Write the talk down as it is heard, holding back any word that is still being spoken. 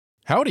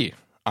Howdy,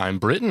 I'm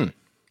Britton.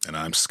 And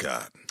I'm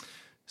Scott.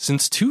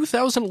 Since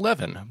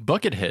 2011,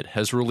 Buckethead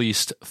has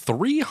released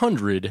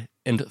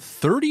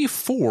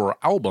 334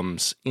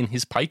 albums in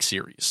his Pike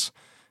series,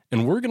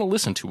 and we're going to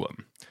listen to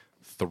them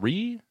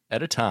 3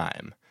 at a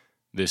time.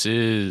 This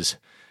is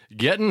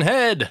Getting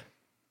Head,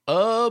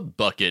 a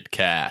Bucket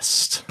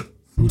Cast.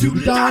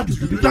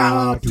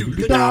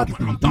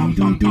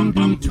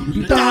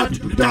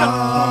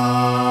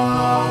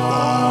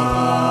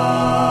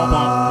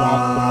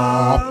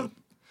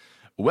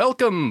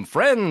 Welcome,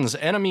 friends,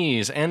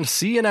 enemies, and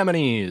sea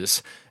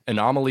anemones,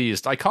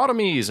 anomalies,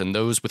 dichotomies, and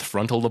those with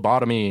frontal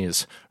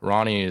lobotomies,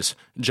 Ronnies,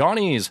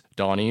 Johnnies,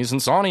 Donnies, and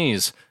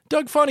Sonnies,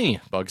 Doug Funny,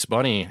 Bugs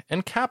Bunny,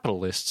 and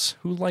capitalists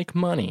who like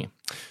money,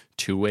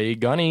 two-way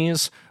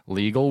gunnies,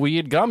 legal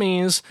weed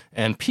gummies,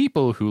 and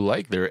people who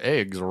like their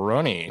eggs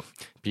runny,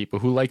 people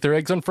who like their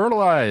eggs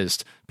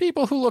unfertilized,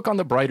 people who look on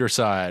the brighter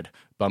side,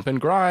 bump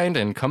and grind,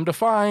 and come to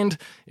find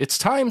it's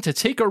time to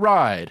take a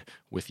ride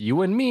with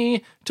you and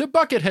me to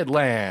Buckethead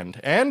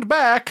Land and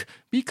back,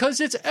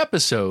 because it's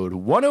episode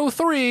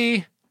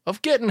 103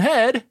 of Getting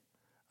Head,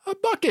 a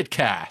Bucket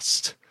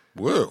Cast.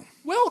 Woo.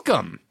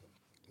 Welcome.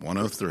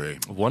 103.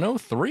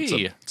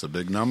 103. It's a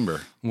big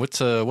number.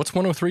 What's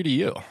 103 to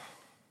you?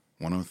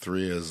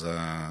 103 is,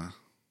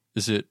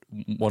 Is it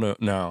No,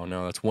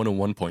 that's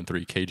 101.3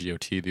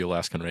 KGOT, the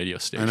Alaskan radio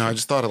station. I know, I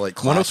just thought of like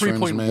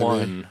classrooms maybe.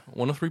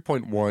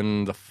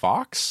 103.1, the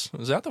Fox?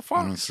 Is that the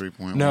Fox?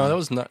 103.1. No, that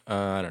was not,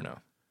 I don't know.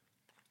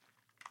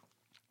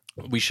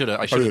 I should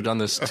have done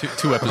this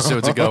two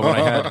episodes ago when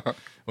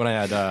I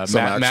had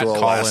Matt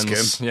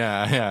Collins, Alaskan.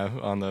 yeah,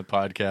 on the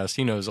podcast.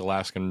 He knows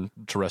Alaskan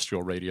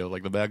terrestrial radio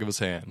like the back of his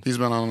hand. He's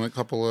been on a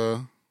couple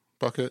of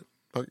bucket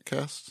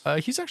casts.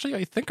 He's actually,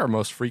 I think, our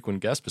most frequent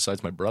guest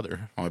besides my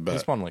brother. Oh, I bet.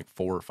 He's on like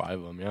 4 or 5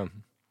 of them. Yeah,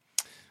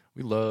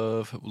 we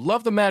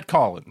love the Matt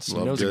Collins. He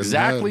knows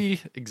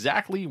exactly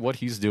what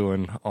he's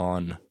doing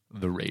on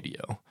the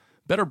radio.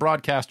 Better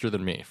broadcaster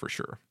than me for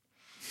sure.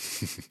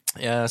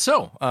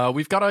 So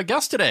we've got a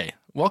guest today.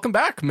 Welcome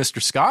back,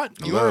 Mr. Scott.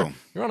 Hello.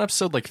 You're on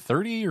episode like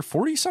 30 or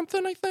 40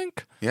 something, I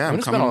think. Yeah,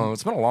 it's been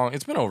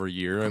over a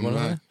year.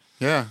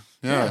 Yeah.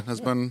 It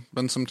has been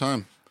some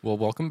time. Well,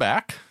 welcome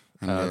back.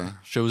 And,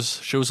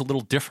 show's a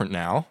little different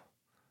now.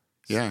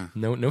 Yeah.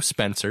 No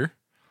Spencer.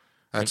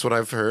 That's what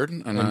I've heard.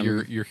 And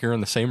you're here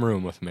in the same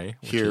room with me.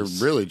 Here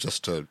really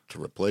just to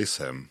replace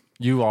him.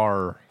 You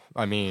are,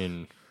 I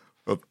mean...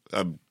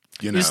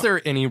 You know. Is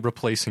there any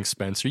replacing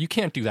Spencer? You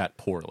can't do that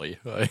poorly.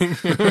 I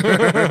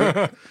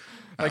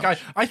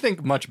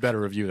think much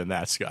better of you than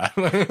that, Scott.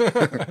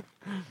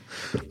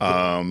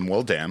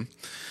 Well, damn.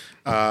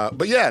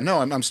 But yeah, no,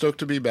 I'm stoked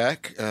to be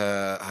back.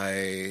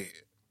 I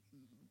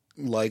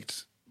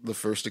liked the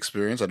first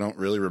experience. I don't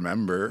really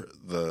remember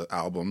the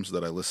albums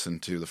that I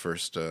listened to the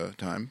first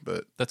time,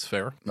 but that's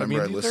fair. I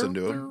listened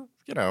to them.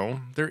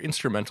 They're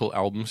instrumental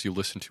albums you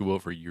listened to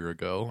over a year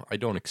ago. I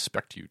don't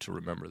expect you to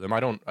remember them. I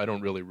don't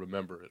really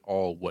remember at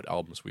all what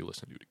albums we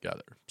listened to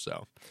together.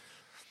 So,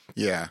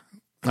 yeah.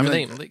 I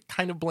mean, they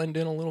kind of blend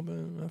in a little bit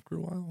after a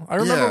while. I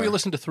remember we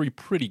listened to 3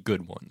 pretty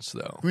good ones,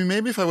 though. I mean,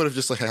 maybe if I would have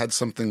just had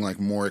something like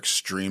more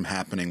extreme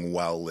happening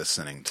while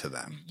listening to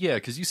them. Yeah,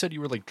 because you said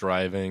you were like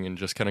driving and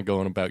just kind of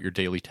going about your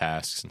daily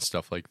tasks and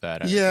stuff like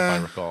that. Yeah, if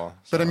I recall.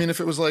 So. But I mean, if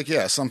it was like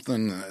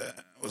something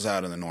was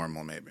out of the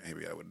normal,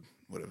 maybe I would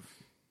have.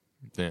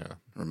 Yeah,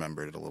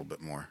 remembered it a little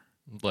bit more.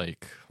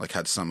 Like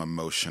had some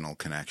emotional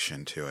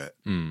connection to it.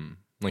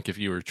 Like if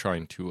you were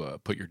trying to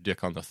put your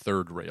dick on the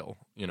third rail,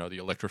 the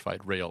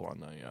electrified rail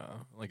on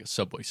a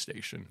subway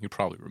station, you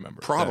probably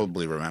remember.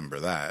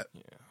 Remember that.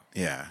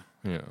 Yeah.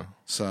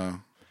 So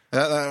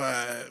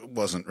that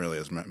wasn't really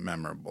as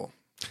memorable.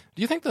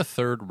 Do you think the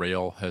third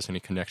rail has any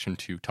connection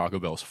to Taco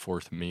Bell's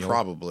 4th meal?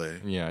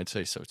 Probably. Yeah, I'd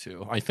say so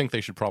too. I think they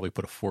should probably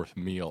put a 4th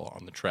meal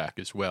on the track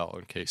as well,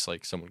 in case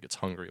someone gets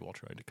hungry while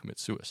trying to commit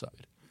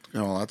suicide.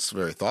 Well, that's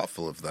very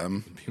thoughtful of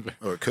them.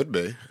 Or it could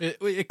be.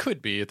 It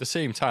could be. At the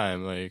same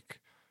time,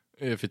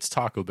 if it's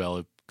Taco Bell,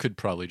 it could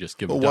probably just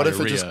give them what diarrhea.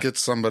 If it just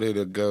gets somebody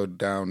to go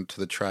down to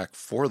the track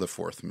for the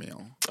 4th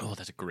meal? Oh,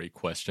 that's a great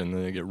question.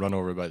 Then they get run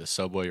over by the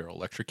subway or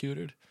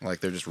electrocuted?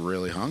 They're just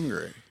really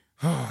hungry.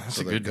 Oh, that's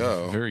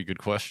very good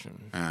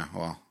question. Yeah,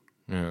 well.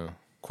 Yeah.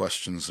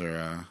 Questions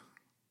are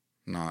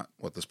not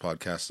what this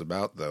podcast is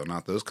about, though.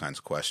 Not those kinds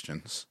of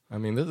questions. I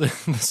mean, this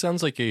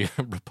sounds like a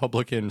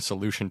Republican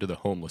solution to the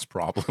homeless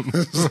problem.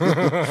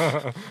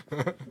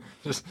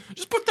 just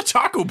put the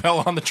Taco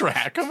Bell on the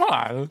track. Come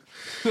on.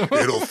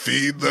 It'll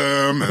feed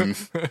them, and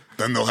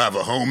then they'll have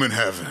a home in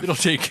heaven. It'll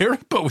take care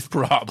of both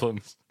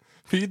problems.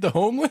 Feed the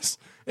homeless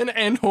and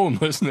end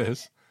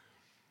homelessness.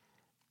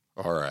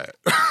 All right.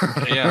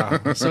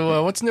 Yeah.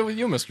 So what's new with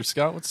you, Mr.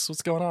 Scott?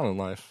 What's going on in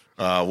life?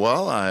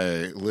 Well,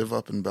 I live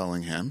up in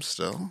Bellingham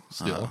still.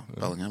 Yeah.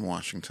 Bellingham,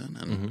 Washington.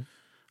 And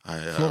I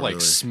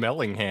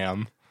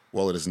Smellingham.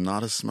 Well, it is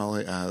not as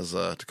smelly as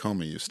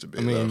Tacoma used to be.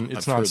 I mean,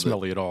 it's not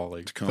smelly at all.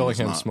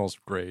 Bellingham smells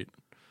great.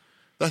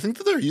 I think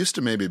that there used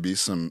to maybe be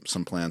some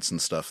plants and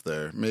stuff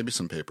there. Maybe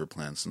some paper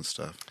plants and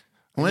stuff.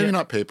 Well, maybe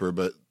not paper,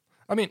 but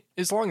I mean,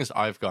 as long as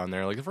I've gone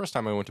there, like the first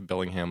time I went to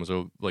Bellingham was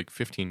like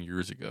 15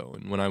 years ago,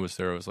 and when I was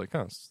there, I was like,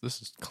 oh,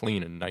 this is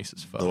clean and nice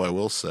as fuck. Though I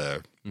will say,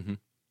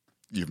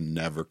 you've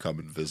never come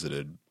and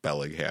visited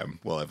Bellingham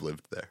while I've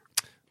lived there.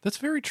 That's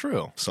very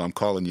true. So I'm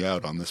calling you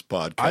out on this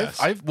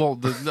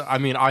podcast. I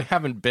mean, I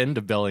haven't been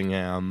to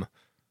Bellingham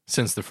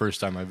since the first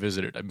time I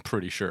visited, I'm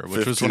pretty sure,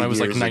 which was when I was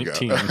like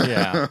 19.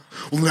 Yeah.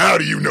 Well, how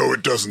do you know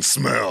it doesn't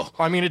smell?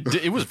 I mean,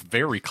 it was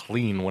very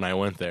clean when I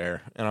went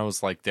there, and I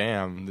was like,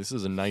 damn, this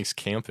is a nice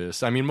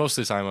campus. I mean, most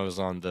of the time I was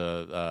on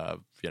the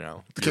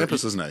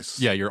campus is nice.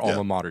 Yeah, your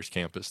alma mater's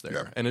campus there.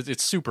 Yeah. And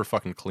it's super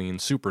fucking clean,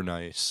 super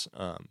nice.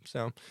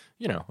 So,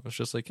 it was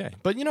just like, hey.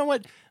 But you know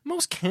what?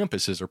 Most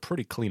campuses are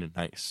pretty clean and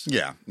nice.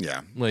 Yeah,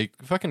 yeah. Like,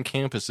 fucking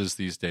campuses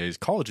these days,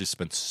 colleges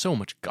spend so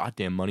much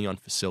goddamn money on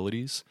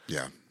facilities.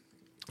 Yeah.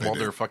 While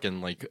they're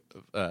fucking, like,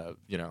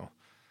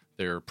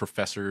 their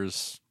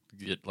professors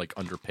get, like,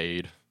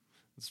 underpaid.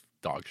 It's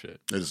dog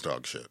shit. It is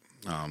dog shit.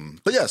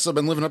 But yeah, so I've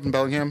been living up in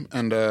Bellingham,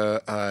 and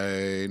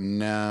I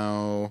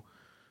now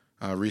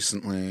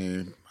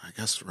recently, I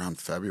guess around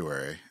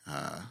February,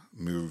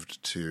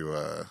 moved to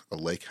a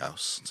lake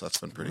house. So that's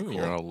been pretty cool.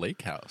 You're on a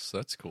lake house.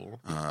 That's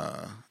cool.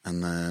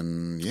 And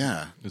then,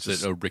 yeah. Is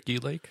it a Ricky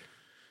Lake?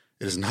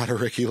 It is not a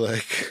Ricky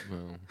Lake.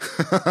 No.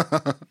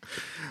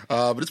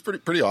 But it's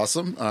pretty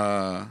awesome.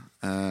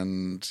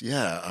 And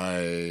yeah,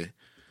 I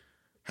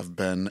have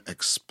been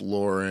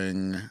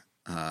exploring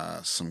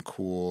some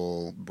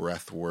cool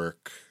breath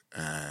work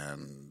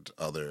and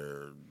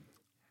other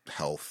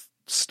health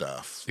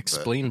stuff.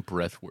 Explain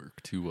breath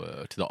work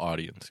to the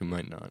audience who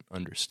might not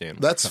understand.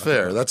 That's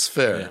fair. That's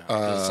fair.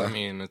 Yeah,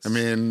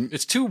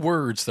 it's two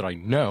words that I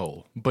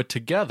know, but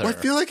together, well, I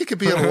feel like it could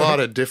be in a lot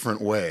of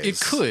different ways.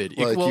 It could.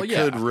 Like you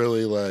could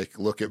really like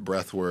look at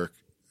breath work.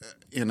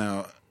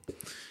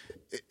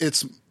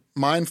 It's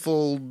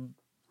mindful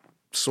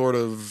sort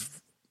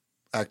of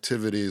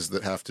activities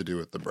that have to do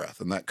with the breath,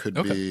 and that could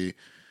be.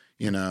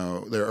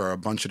 There are a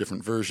bunch of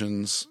different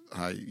versions.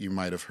 You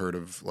might have heard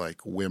of like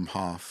Wim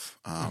Hof,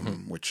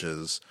 which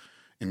is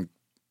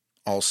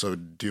also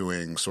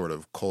doing sort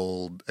of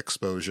cold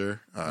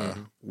exposure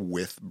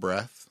with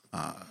breath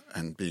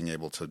and being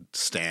able to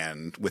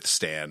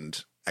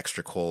withstand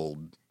extra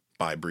cold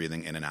by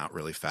breathing in and out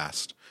really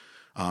fast.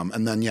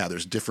 And then,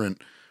 there's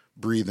different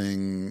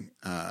breathing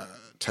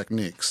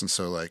techniques. And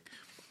so like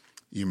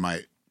you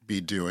might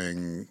be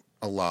doing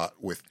a lot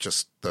with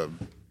just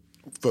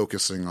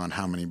focusing on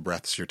how many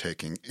breaths you're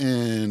taking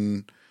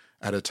in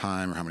at a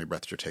time or how many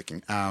breaths you're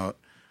taking out.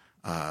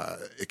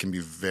 It can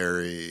be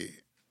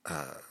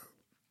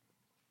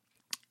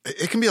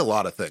it can be a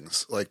lot of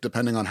things. Like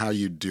depending on how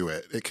you do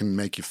it, it can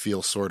make you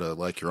feel sort of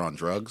like you're on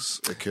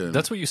drugs.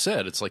 That's what you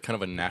said. It's like kind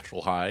of a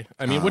natural high.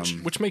 I mean,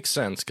 which makes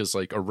sense because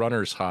like a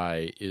runner's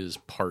high is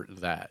part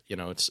of that.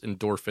 It's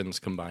endorphins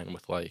combined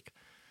with like,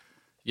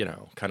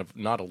 kind of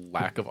not a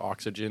lack of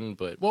oxygen,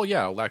 but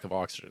a lack of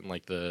oxygen.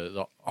 Like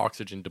the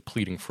oxygen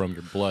depleting from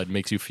your blood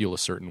makes you feel a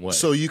certain way.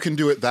 So you can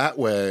do it that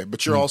way,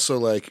 but you're also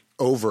like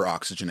over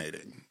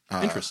oxygenating.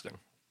 Interesting.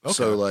 Okay.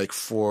 So like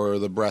for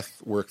the breath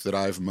work that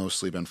I've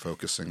mostly been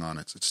focusing on,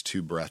 it's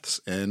 2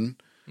 breaths in.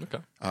 Okay.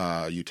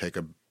 You take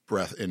a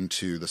breath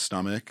into the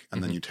stomach,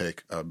 and then you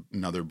take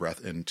another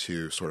breath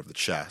into sort of the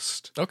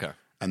chest. Okay.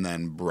 And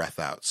then breath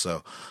out.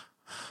 So.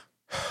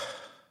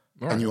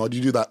 Right. And you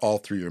do that all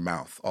through your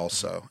mouth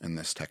also in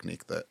this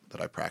technique that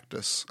I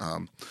practice.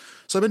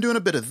 So I've been doing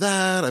a bit of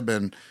that. I've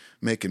been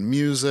making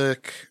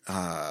music,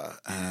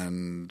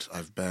 and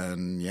I've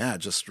been,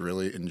 just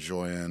really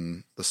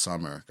enjoying the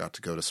summer. Got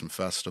to go to some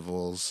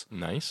festivals.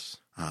 Nice.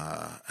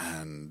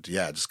 And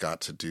just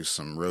got to do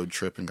some road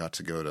trip and got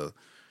to go to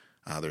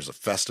there's a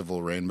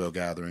festival, Rainbow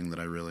Gathering, that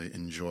I really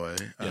enjoy.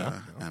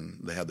 And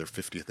they had their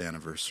 50th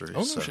anniversary.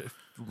 Oh, no shit.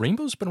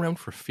 Rainbow's been around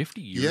for 50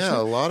 years. Yeah,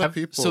 a lot of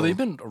people. So they've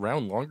been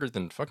around longer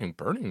than fucking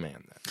Burning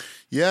Man then.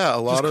 Yeah, a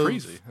lot of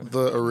crazy.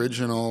 The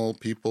original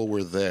people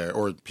were there,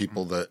 or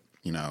people that,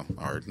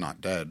 are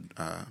not dead.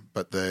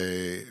 But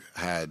they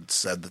had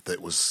said that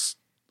it was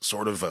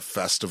sort of a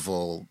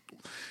festival.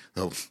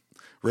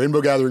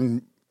 Rainbow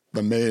Gathering,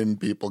 the main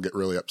people get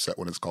really upset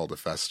when it's called a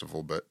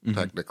festival, but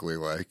technically,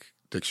 like,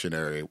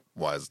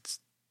 dictionary-wise,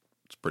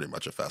 it's pretty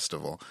much a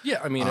festival. Yeah,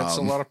 I mean, it's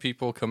a lot of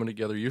people coming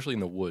together, usually in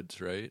the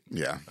woods, right?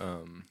 Yeah.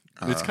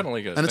 It's kind of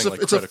like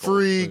it's a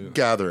free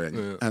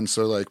gathering. And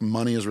so, like,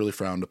 money is really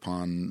frowned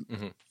upon.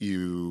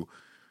 You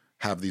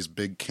have these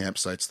big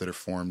campsites that are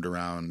formed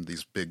around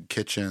these big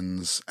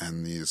kitchens,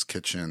 and these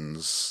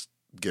kitchens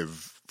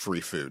give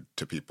free food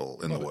to people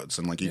in the woods.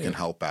 And, like, you can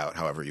help out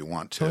however you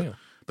want to. Oh, yeah.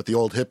 But the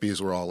old hippies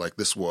were all like,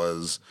 this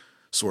was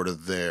sort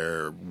of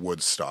their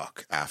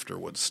Woodstock after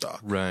Woodstock.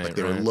 Right. Like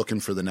they were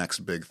looking for the next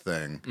big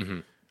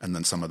thing. And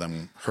then some of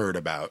them heard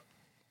about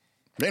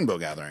Rainbow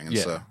Gathering.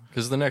 And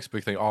because the next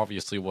big thing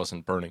obviously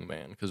wasn't Burning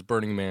Man, because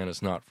Burning Man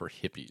is not for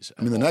hippies.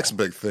 The next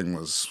big thing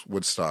was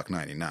Woodstock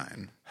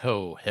 99.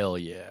 Oh, hell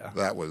yeah.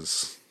 That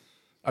was...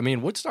 I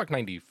mean, Woodstock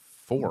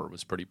 94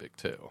 was pretty big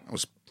too. That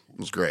was It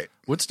was great.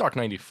 Woodstock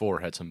 94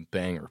 had some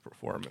banger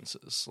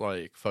performances.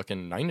 Like,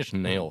 fucking Nine Inch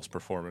Nails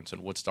performance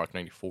in Woodstock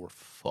 94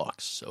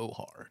 fucks so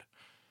hard.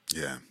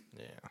 Yeah.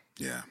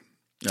 Yeah.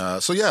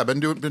 So yeah, I've been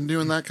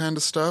doing that kind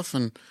of stuff,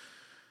 and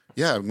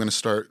yeah, I'm going to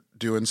start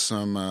doing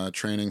some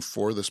training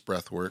for this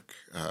breath work,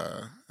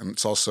 and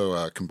it's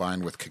also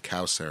combined with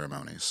cacao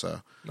ceremonies.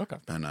 So Okay.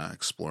 I've been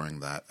exploring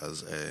that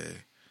as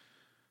a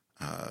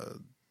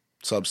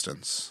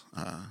substance.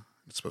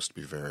 It's supposed to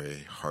be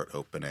very heart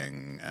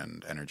opening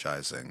and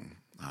energizing.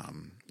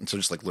 And so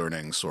just like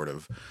learning sort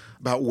of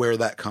about where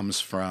that comes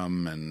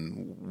from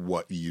and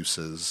what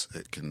uses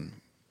it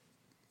can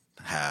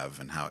have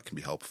and how it can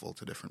be helpful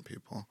to different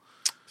people.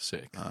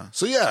 Sick.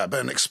 So yeah, I've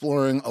been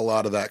exploring a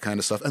lot of that kind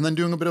of stuff, and then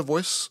doing a bit of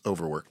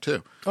voiceover work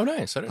too. Oh,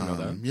 nice. I didn't know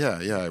that.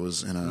 Yeah. I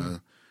was in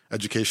a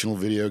educational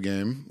video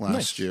game last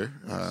Nice. year.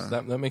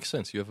 That makes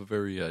sense. You have a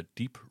very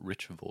deep,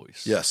 rich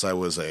voice. Yes, I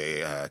was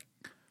a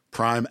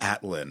Prime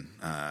Atlan,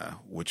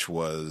 which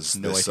was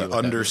No this idea what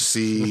that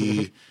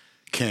undersea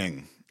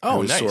king. Oh, It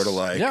was nice. sort of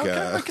like yeah,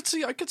 okay.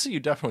 I could see you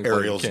definitely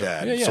playing Ariel's King.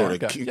 dad, Yeah, sort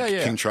of okay.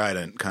 Yeah. King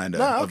Trident kind of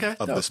No, okay.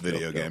 of Dope, this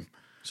video dope. game.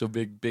 So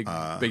big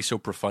basso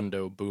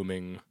profundo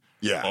booming.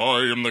 Yeah.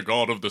 I am the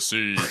god of the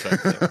sea. Type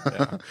thing.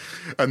 Yeah.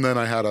 And then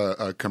I had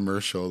a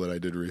commercial that I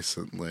did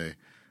recently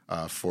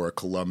for a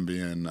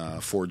Colombian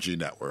 4G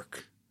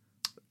network.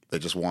 They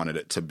just wanted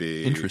it to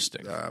be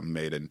Interesting.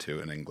 Made into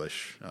an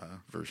English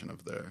version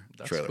of their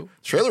That's trailer. cool.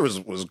 The trailer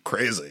was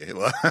crazy.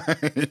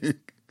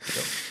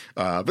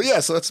 But yeah,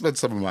 so that's been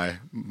some of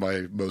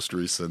my most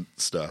recent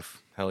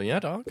stuff. Hell yeah,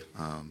 dog.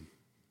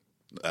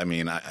 I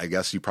mean, I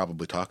guess you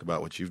probably talk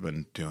about what you've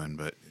been doing,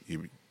 but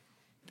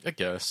I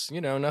guess,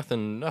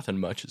 nothing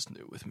much is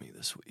new with me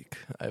this week.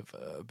 I've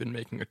been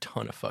making a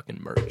ton of fucking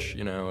merch.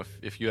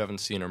 If you haven't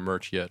seen our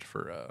merch yet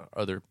for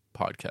other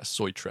podcasts,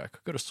 Soy Trek,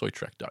 go to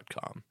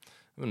soytrek.com.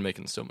 I've been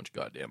making so much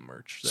goddamn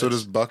merch. So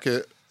does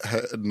Bucket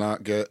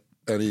not get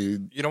any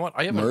You know what?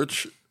 I haven't.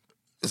 merch?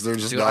 Is there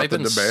just Dude, not I've the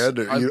been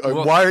demand?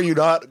 well, Why are you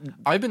not?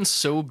 I've been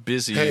so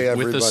busy Hey,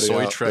 with the everybody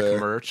Soy out Trek there.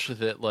 merch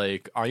that,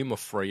 like, I am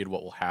afraid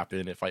what will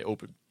happen if I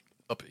open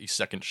up a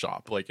second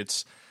shop. Like,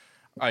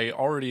 I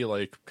already,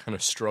 like, kind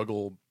of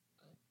struggle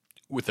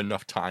with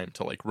enough time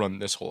to, like, run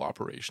this whole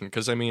operation.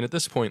 Because, I mean, at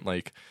this point,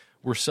 like,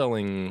 we're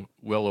selling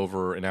well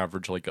over an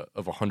average, like,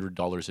 of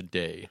 $100 a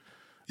day.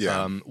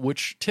 Yeah.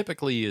 Which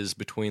typically is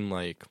between,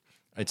 like,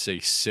 I'd say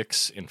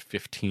 6 and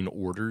 15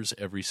 orders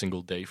every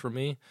single day for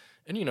me.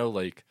 And,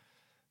 like,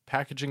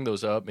 packaging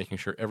those up, making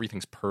sure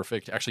everything's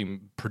perfect,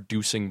 actually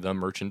producing the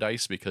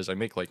merchandise, because I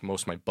make, like,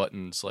 most of my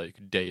buttons,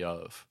 like, day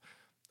of.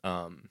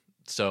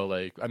 So,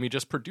 like, I mean,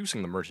 just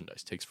producing the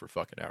merchandise takes for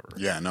fucking ever.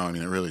 Yeah, no, I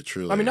mean, it really,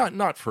 truly. I mean,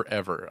 not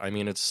forever. I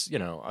mean, it's,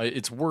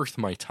 it's worth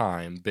my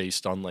time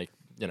based on, like,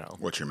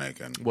 what you're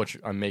making. what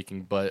I'm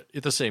making. But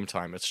at the same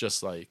time, it's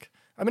just, like,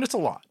 I mean, it's a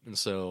lot. And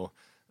so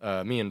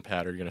me and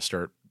Pat are going to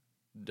start,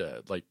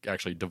 like,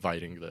 actually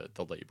dividing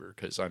the labor,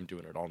 because I'm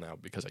doing it all now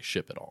because I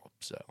ship it all.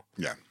 So,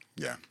 Yeah.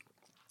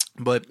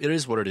 but it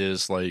is what it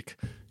is. Like,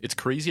 it's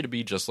crazy to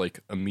be just, like,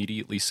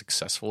 immediately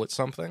successful at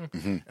something.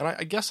 Mm-hmm. And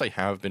I guess I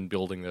have been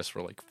building this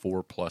for, like,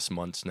 4+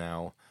 months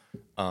now.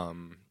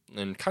 And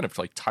kind of,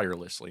 like,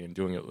 tirelessly, and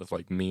doing it with,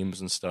 like, memes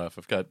and stuff.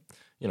 I've got,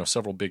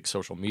 several big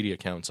social media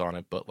accounts on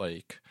it, but,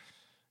 like,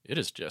 it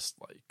is just,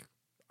 like,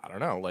 I don't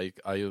know. Like,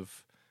 I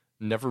have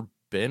never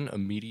been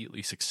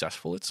immediately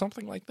successful at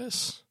something like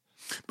this.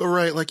 But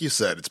right, like you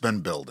said, it's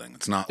been building.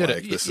 It's not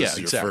like this yeah, is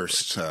your exactly.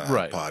 first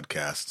Right.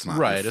 podcast. It's not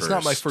Right. your It's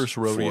not my first first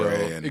rodeo.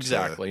 foray into-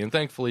 Exactly. And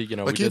thankfully, we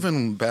Like did-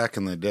 even back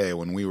in the day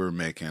when we were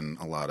making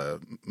a lot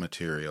of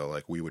material,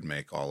 like we would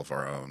make all of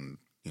our own,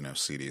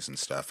 CDs and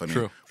stuff. I mean,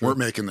 True. we're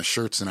making the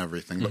shirts and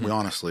everything, but we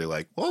honestly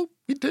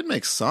we did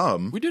make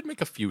some. we did make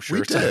a few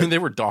shirts. did. I mean, they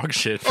were dog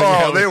shit. Oh,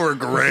 Yeah, they were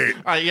great.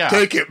 yeah.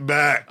 Take it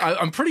back.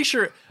 I'm pretty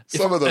sure.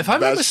 Some of the if I'm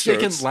not best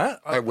mistaken,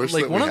 shirts. I wish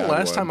like that one we of the had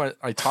last one. time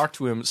I talked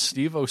to him,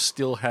 Steve-O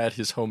still had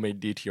his homemade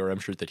DTRM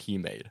shirt that he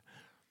made.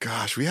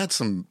 Gosh, we had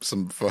some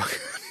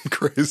fucking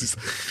crazy.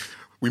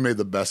 We made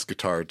the best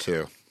guitar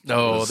too.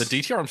 No, the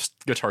DTRM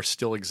guitar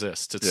still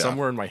exists. It's Yeah.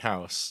 somewhere in my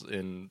house,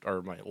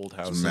 my old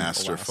house in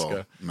Masterful,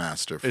 Alaska.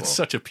 masterful. It's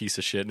such a piece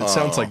of shit. And it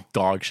sounds like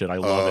dog shit. I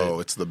love oh,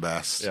 it. it's the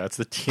best. Yeah, it's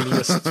the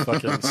tiniest,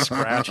 fucking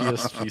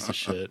scratchiest piece of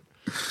shit.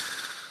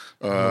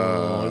 I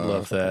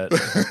love that.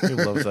 I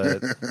love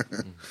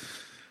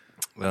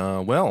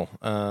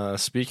that.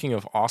 Speaking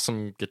of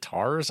awesome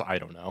guitars, I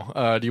don't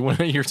know. Do you want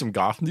to hear some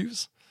goth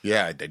news?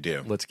 Yeah, I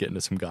do. Let's get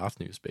into some goth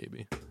news,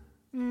 baby.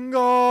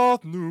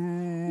 Goth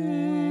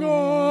news.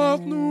 Goth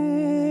news.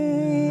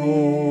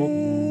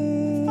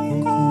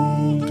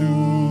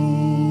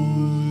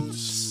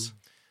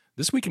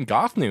 This week in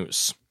goth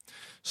news,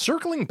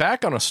 circling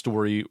back on a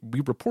story we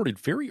reported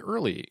very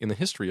early in the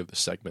history of this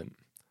segment,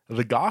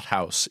 the Goth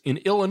House in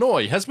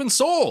Illinois has been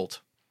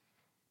sold.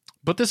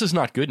 But this is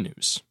not good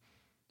news.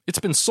 It's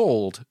been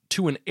sold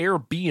to an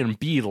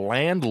Airbnb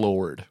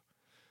landlord.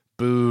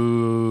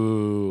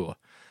 Boo.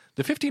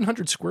 The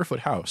 1,500 square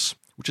foot house,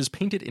 which is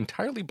painted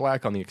entirely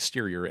black on the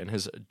exterior and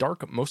has a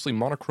dark, mostly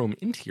monochrome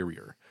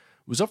interior,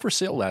 was up for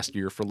sale last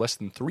year for less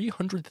than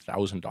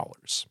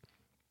 $300,000.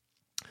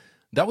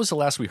 That was the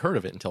last we heard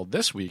of it until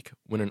this week,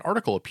 when an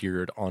article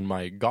appeared on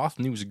my Goth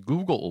News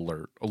Google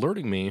alert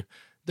alerting me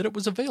that it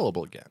was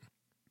available again.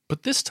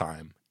 But this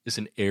time is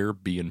an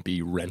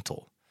Airbnb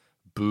rental.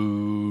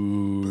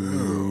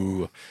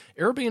 Boo.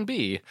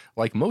 Airbnb,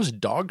 like most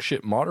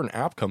dogshit modern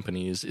app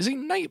companies, is a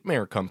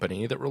nightmare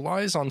company that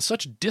relies on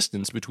such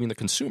distance between the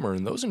consumer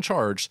and those in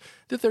charge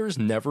that there is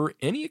never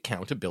any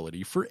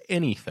accountability for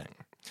anything.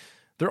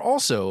 They're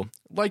also,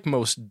 like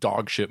most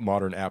dogshit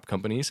modern app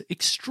companies,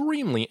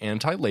 extremely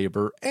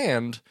anti-labor,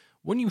 and,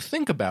 when you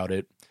think about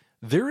it,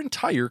 their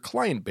entire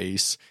client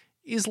base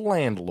is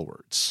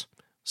landlords.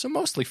 So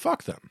mostly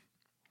fuck them.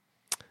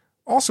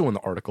 Also in the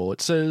article, it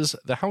says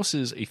the house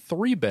is a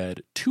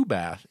 3-bed,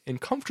 2-bath,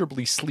 and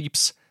comfortably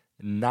sleeps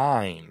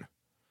 9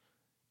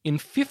 in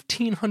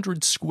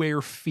 1,500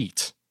 square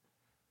feet,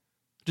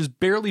 which is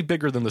barely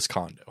bigger than this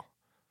condo.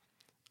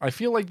 I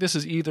feel like this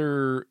is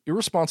either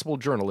irresponsible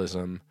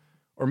journalism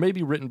or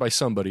maybe written by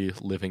somebody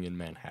living in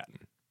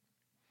Manhattan.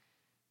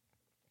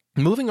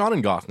 Moving on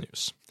in goth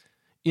news.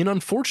 In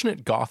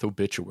unfortunate goth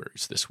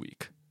obituaries this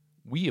week,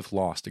 we have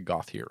lost a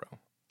goth hero.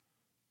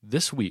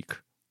 This week,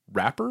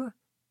 rapper,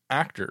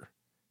 actor,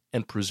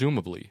 and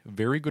presumably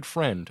very good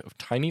friend of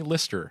Tiny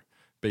Lister,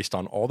 based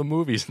on all the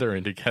movies they're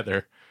in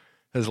together,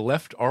 has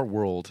left our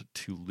world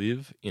to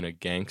live in a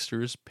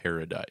gangster's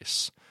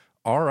paradise.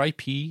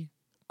 R.I.P.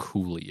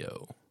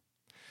 Coolio.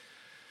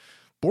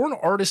 Born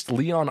artist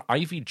Leon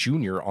Ivy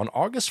Jr. on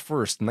August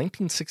 1st,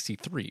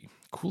 1963,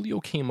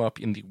 Coolio came up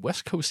in the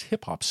West Coast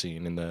hip-hop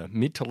scene in the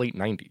mid to late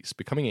 90s,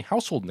 becoming a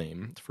household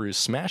name for his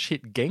smash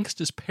hit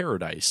Gangsta's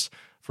Paradise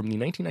from the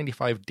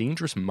 1995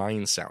 Dangerous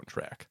Minds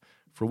soundtrack,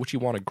 for which he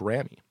won a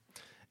Grammy,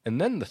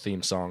 and then the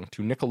theme song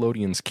to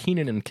Nickelodeon's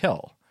Kenan and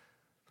Kel.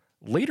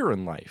 Later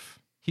in life,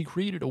 he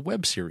created a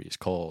web series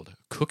called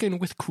Cookin'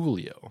 with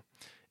Coolio,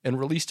 and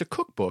released a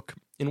cookbook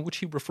in which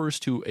he refers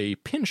to a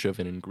pinch of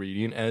an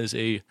ingredient as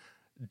a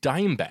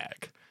dime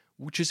bag,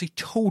 which is a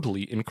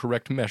totally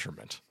incorrect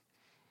measurement.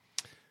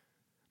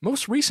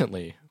 Most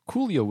recently,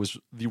 Coolio was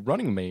the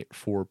running mate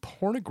for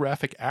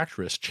pornographic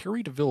actress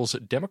Cherry DeVille's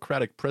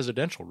Democratic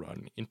presidential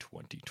run in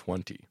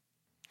 2020.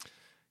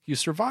 He is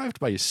survived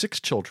by his 6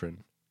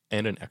 children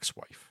and an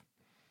ex-wife.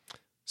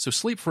 So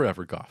sleep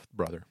forever, goth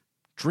brother.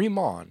 Dream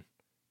on,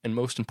 and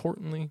most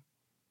importantly,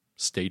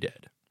 stay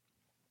dead.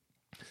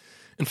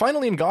 And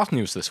finally, in goth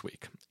news this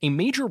week, a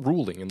major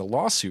ruling in the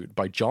lawsuit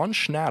by John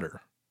Schnatter,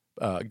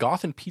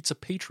 goth and pizza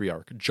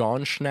patriarch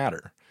John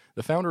Schnatter,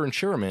 the founder and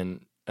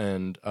chairman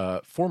and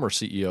former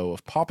CEO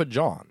of Papa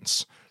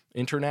John's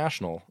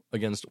International,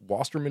 against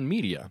Wasserman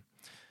Media,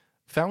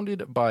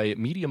 founded by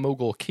media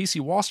mogul Casey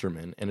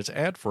Wasserman and its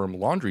ad firm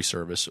Laundry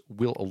Service,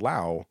 will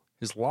allow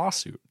his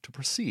lawsuit to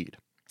proceed.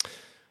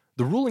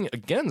 The ruling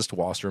against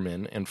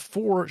Wasserman and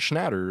for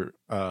Schnatter,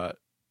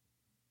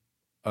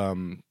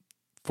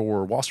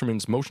 for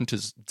Wasserman's motion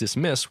to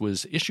dismiss,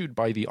 was issued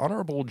by the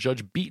Honorable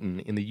Judge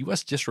Beaton in the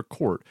U.S. District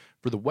Court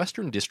for the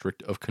Western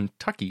District of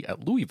Kentucky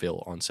at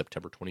Louisville on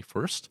September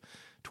 21st,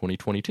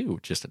 2022,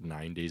 just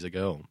 9 days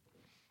ago.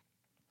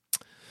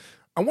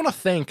 I want to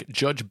thank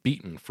Judge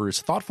Beaton for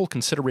his thoughtful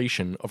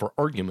consideration of our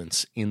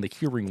arguments in the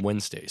hearing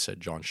Wednesday, said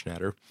John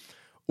Schnatter.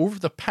 Over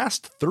the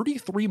past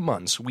 33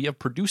 months, we have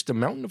produced a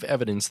mountain of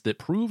evidence that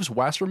proves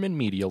Wasserman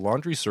Media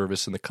Laundry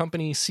Service and the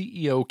company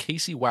CEO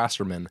Casey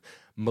Wasserman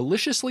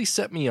maliciously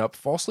set me up,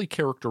 falsely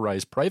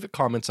characterized private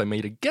comments I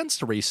made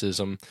against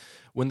racism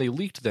when they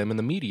leaked them in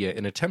the media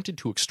and attempted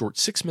to extort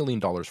 $6 million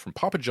from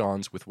Papa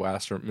John's with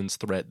Wasserman's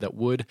threat that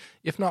would,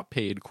 if not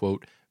paid,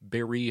 quote,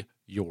 bury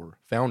your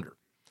founder.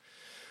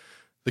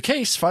 The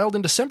case, filed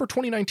in December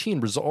 2019,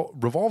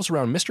 revolves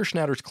around Mr.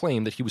 Schnatter's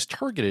claim that he was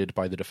targeted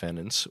by the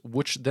defendants,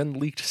 which then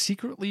leaked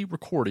secretly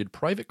recorded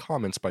private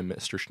comments by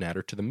Mr.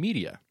 Schnatter to the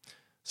media,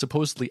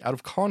 supposedly out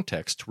of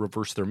context to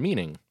reverse their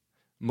meaning,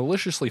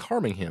 maliciously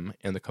harming him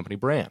and the company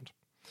brand.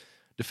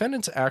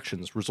 Defendants'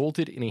 actions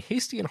resulted in a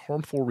hasty and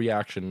harmful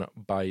reaction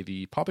by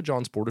the Papa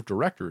John's board of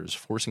directors,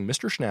 forcing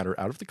Mr. Schnatter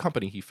out of the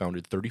company he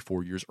founded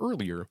 34 years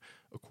earlier,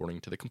 according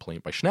to the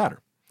complaint by Schnatter.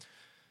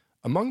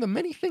 Among the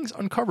many things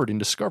uncovered in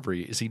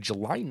discovery is a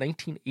July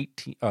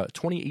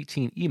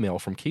 2018 email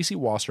from Casey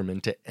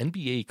Wasserman to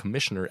NBA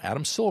Commissioner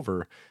Adam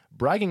Silver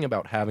bragging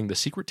about having the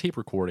secret tape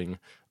recording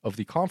of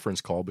the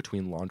conference call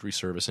between Laundry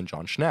Service and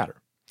John Schnatter.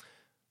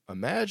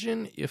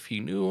 Imagine if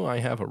he knew I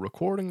have a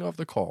recording of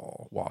the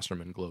call,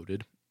 Wasserman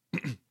gloated.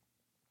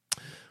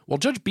 While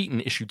Judge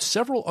Beaton issued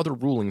several other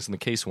rulings in the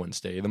case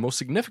Wednesday, the most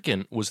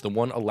significant was the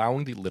one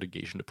allowing the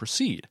litigation to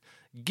proceed,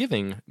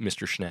 giving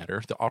Mr.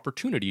 Schnatter the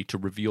opportunity to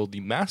reveal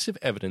the massive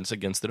evidence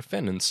against the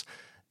defendants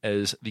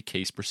as the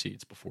case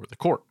proceeds before the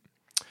court.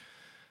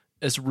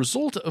 As a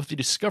result of the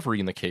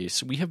discovery in the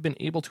case, we have been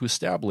able to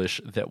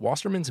establish that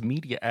Wasserman's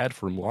media ad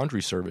firm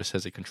Laundry Service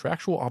has a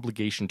contractual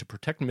obligation to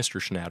protect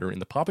Mr. Schnatter in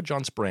the Papa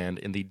John's brand,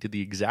 and they did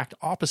the exact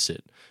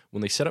opposite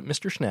when they set up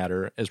Mr.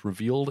 Schnatter as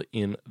revealed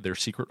in their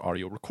secret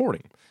audio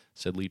recording,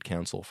 said lead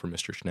counsel for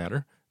Mr.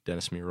 Schnatter,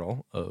 Dennis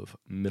Murrell of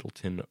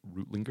Middleton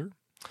Routlinger.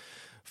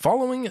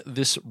 Following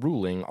this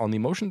ruling on the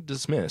motion to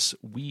dismiss,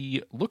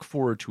 we look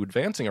forward to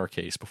advancing our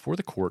case before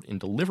the court in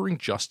delivering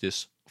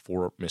justice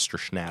for Mr.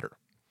 Schnatter.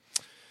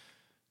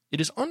 It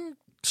is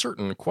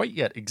uncertain quite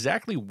yet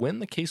exactly when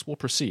the case will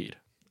proceed,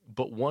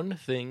 but one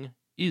thing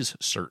is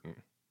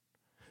certain.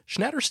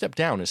 Schnatter stepped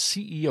down as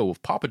CEO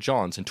of Papa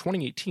John's in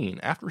 2018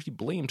 after he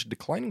blamed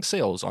declining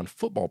sales on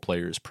football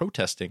players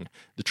protesting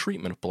the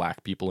treatment of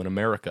black people in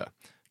America,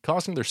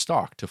 causing their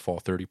stock to fall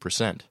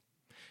 30%.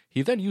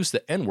 He then used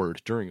the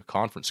N-word during a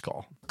conference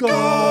call.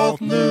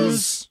 Goth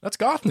news. That's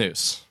goth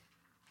news.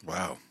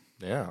 Wow.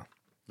 Yeah.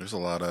 There's a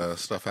lot of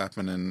stuff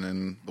happening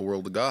in the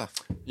world of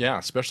goth. Yeah,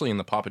 especially in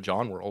the Papa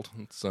John world.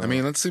 I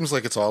mean, it seems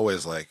like it's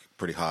always like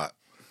pretty hot.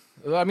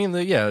 I mean,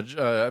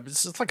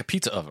 it's like a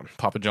pizza oven,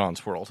 Papa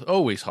John's world.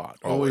 Always hot.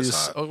 Always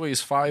hot. Always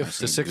 500 Nice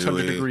to and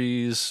 600 gooey.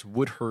 degrees.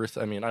 Wood hearth.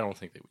 I mean, I don't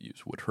think they would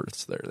use wood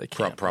hearths there. They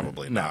can't.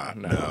 Probably not.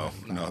 No.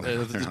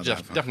 They're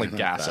definitely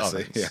gas Classy.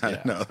 ovens.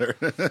 Yeah, no.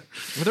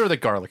 They're the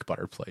garlic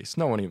butter place.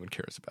 No one even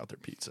cares about their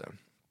pizza.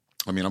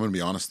 I mean, I'm going to be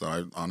honest, though.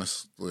 I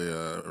honestly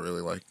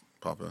really like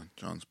Papa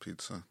John's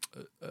pizza.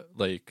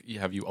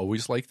 Have you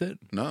always liked it?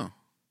 No.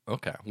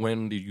 Okay.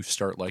 When did you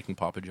start liking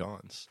Papa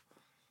John's?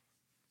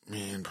 I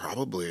mean,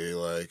 probably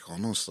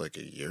almost a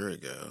year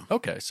ago.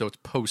 Okay, so it's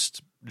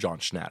post John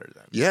Schnatter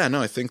then. Yeah,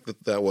 no, I think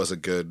that was a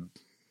good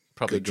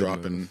Probably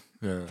dropping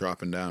move.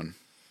 dropping down.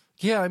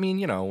 Yeah, I mean,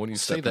 when you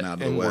say Stepping that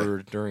out of the way.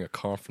 N-word during a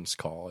conference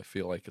call, I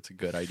feel like it's a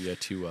good idea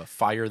to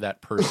fire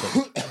that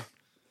person.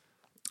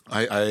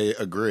 I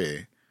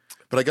agree.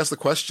 But I guess the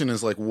question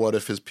is, what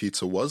if his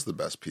pizza was the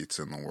best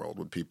pizza in the world?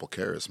 Would people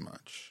care as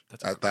much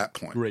at that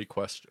point? Great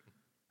question.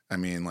 I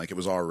mean, it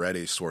was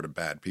already sort of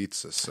bad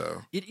pizza,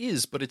 so... It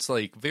is, but it's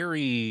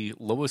very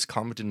lowest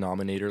common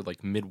denominator,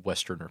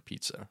 Midwesterner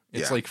pizza.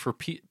 It's Yeah. for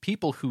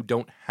people who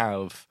don't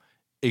have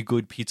a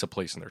good pizza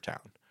place in their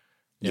town.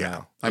 You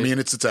know? I mean,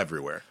 it's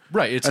everywhere.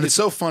 Right. It's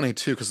so funny,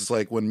 too, because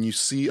it's when you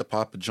see a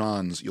Papa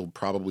John's, you'll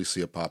probably see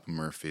a Papa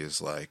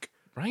Murphy's,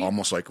 Right?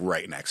 almost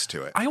right next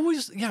to it.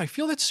 I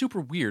feel that's super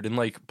weird. And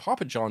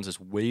Papa John's is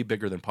way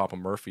bigger than Papa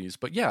Murphy's.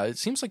 But yeah, it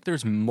seems like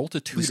there's At least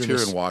multitudinous.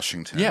 here in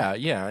Washington.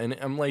 Yeah. And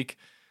I'm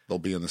They'll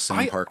be in the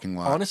same parking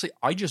lot. Honestly,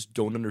 I just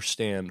don't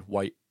understand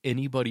why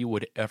anybody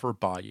would ever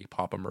buy a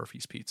Papa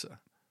Murphy's pizza.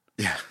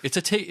 Yeah. It's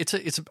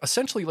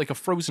essentially like a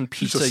frozen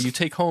pizza you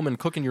take home and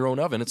cook in your own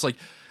oven. It's I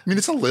mean,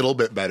 it's a little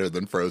bit better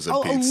than frozen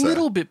pizza. A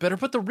little bit better,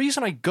 but the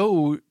reason I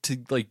go to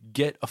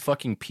get a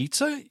fucking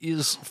pizza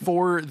is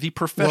for the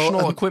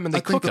professional equipment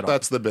they cook it on.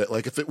 That's the bit.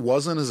 If it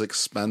wasn't as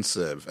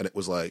expensive and it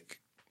was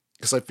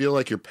because I feel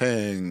like you're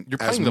paying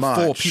as the much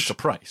full pizza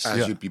price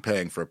as you'd be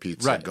paying for a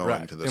pizza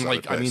going to this and other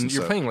place.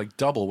 you're paying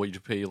double what you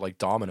pay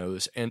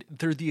Domino's, and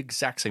they're the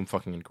exact same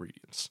fucking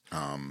ingredients.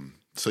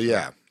 So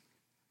yeah,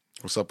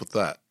 what's up with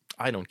that?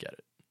 I don't get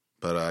it.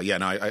 But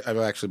I've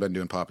actually been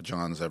doing Papa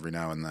John's every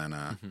now and then.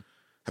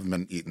 Haven't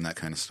been eating that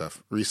kind of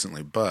stuff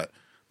recently, but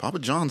Papa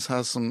John's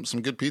has some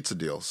good pizza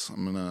deals.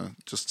 I'm gonna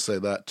just say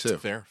that too.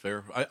 Fair. Their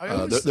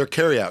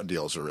carryout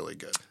deals are really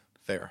good.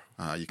 Fair.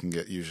 You can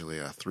get usually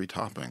 3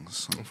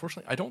 toppings.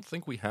 Unfortunately, I don't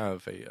think we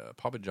have a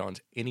Papa John's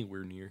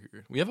anywhere near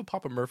here. We have a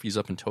Papa Murphy's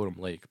up in Totem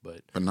Lake,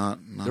 but not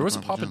there was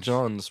a Papa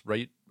John's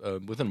right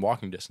within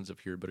walking distance of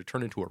here, but it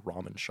turned into a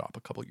ramen shop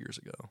a couple years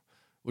ago,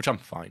 which I'm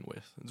fine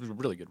with. It's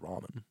really good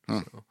ramen.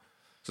 Huh.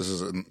 So this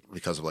isn't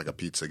because of a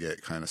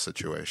Pizzagate kind of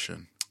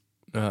situation.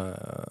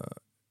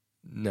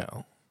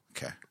 No.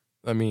 Okay.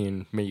 I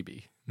mean,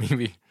 maybe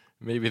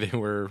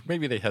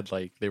they had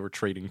they were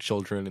trading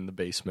children in the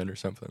basement or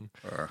something.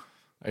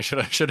 I should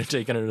have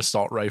taken an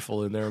assault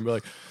rifle in there and be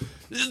like,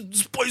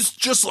 "This place is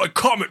just like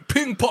Comet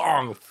Ping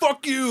Pong.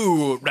 Fuck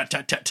you, rat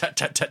tat tat tat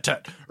tat tat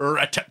tat,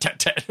 rat tat tat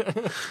tat."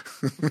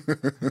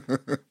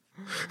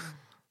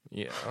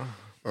 Yeah.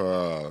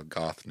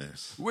 Goth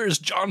news. Where's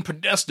John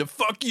Podesta?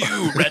 Fuck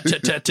you, rat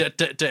tat tat tat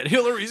tat tat.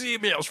 Hillary's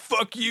emails.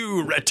 Fuck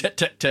you, rat tat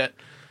tat tat.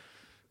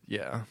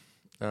 Yeah.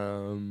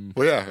 Well,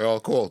 yeah. Oh,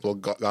 cool. Well,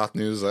 goth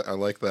news. I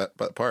like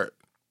that part.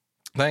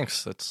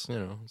 Thanks. That's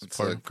it's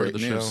part of the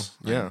news.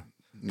 show. Yeah.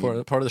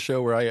 Part of the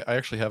show where I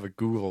actually have a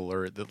Google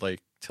alert that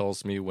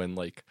tells me when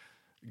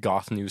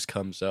goth news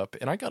comes up,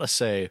 and I gotta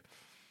say,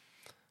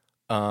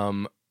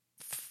 I'd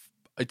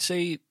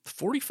say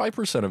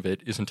 45% of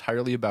it is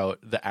entirely about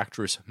the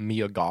actress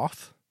Mia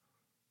Goth.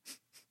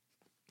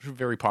 She's a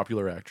very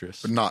popular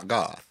actress, But not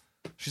goth.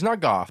 She's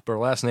not goth, but her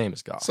last name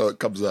is Goth. So it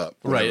comes up.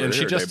 Right, and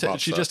she just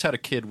just had a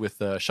kid with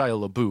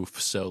Shia LaBeouf,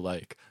 so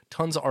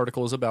tons of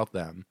articles about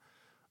them.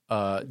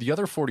 The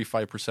other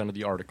 45% of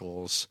the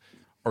articles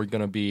are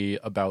going to be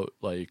about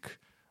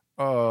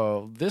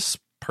this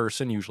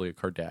person, usually a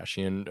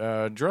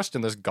Kardashian, dressed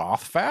in this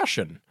goth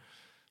fashion.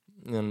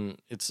 And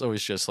it's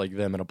always just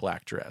them in a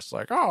black dress.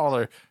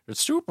 They're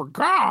super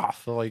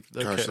goth.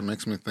 Gosh, it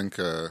makes me think,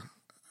 I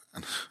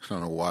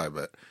don't know why,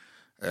 but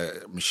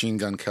Machine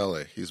Gun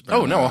Kelly. He's been.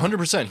 Oh, no,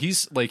 100%.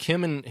 He's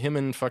him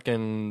and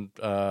fucking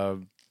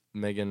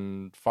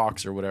Megan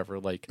Fox or whatever,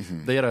 like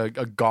Mm-hmm. they had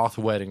a goth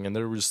wedding, and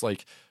there was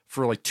like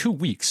for like 2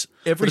 weeks,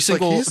 every it's like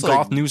single he's,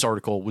 goth like- news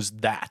article was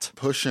that.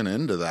 Pushing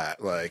into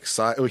that, like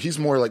he's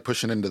more like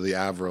pushing into the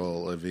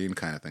Avril Lavigne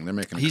kind of thing. They're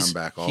making a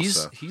comeback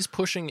also. He's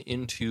pushing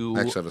into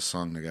They actually have a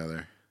song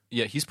together.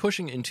 yeah, he's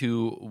pushing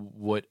into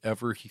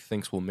whatever he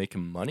thinks will make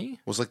him money.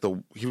 Was like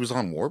he was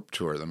on Warped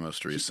Tour, the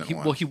most recent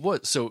one. Well, he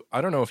was. So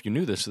I don't know if you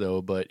knew this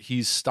though, but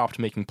he's stopped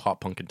making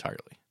pop punk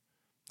entirely.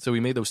 So he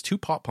made those 2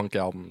 pop punk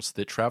albums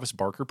that Travis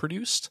Barker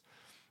produced,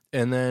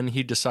 and then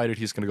he decided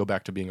he's going to go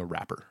back to being a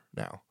rapper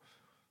now.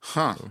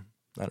 Huh.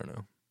 I don't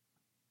know.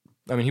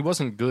 I mean, he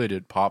wasn't good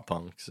at pop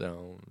punk,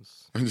 so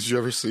I mean, did you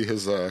ever see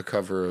his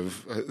cover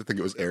of, I think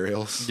it was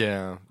Ariel's?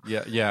 yeah.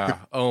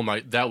 Oh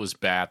my, that was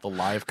bad. The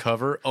live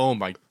cover. Oh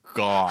my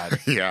god.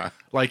 Yeah.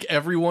 Like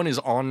everyone is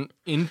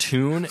in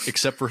tune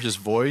except for his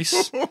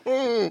voice.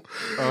 Oh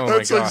my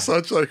That's god.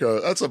 like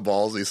that's a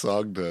ballsy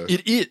song to.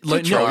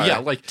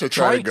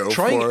 Trying go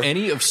for.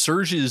 any of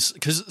Serge's,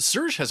 because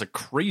Serge has a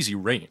crazy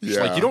range.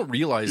 Yeah. Like you don't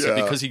realize it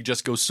Yeah. because he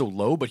just goes so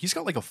low, but he's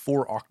got like a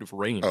 4-octave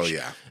range. Oh,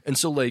 yeah. and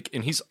so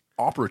and he's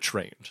opera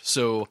trained,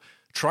 so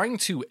trying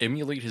to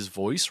emulate his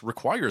voice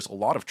requires a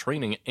lot of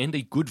training and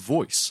a good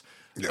voice.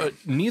 Yeah.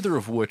 Neither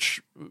of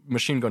which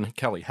Machine Gun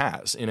Kelly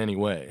has in any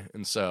way,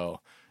 and so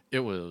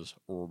it was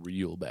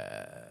real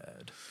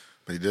bad.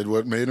 But he did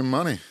what made him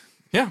money.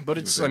 Yeah, but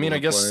it's, able I mean, to I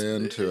guess, play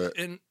into it.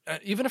 and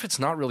even if it's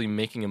not really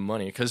making him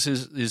money, because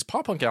his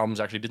pop punk albums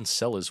actually didn't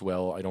sell as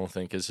well, I don't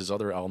think, as his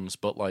other albums,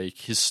 but like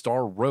his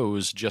star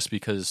rose just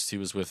because he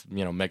was with,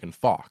 Megan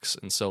Fox.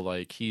 And so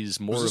like he's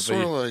more Was it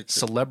of sorta a like-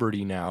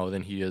 celebrity now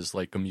than he is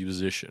like a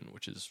musician,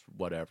 which is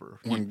whatever.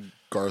 When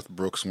Garth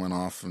Brooks went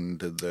off and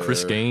did the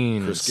Chris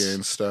Gaines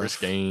stuff. Chris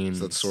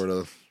Gaines. That's sort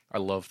of I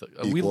love that.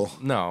 Equal.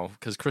 No,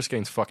 because Chris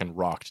Gaines fucking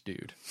rocked,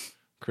 dude.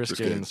 Chris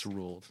Gaines Gaines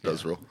ruled.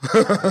 does rule.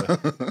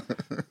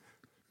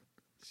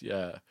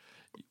 Yeah.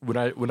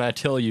 When I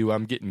tell you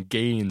I'm getting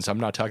gains, I'm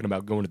not talking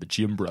about going to the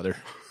gym, brother.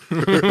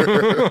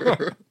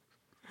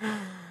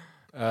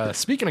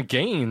 Speaking of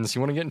gains,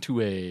 you want to get into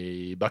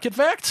a bucket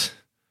fact?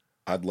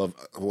 I'd love.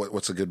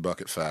 What's a good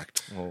bucket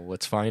fact? Well,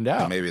 let's find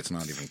out. Maybe it's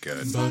not even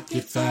good.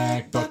 Bucket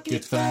fact,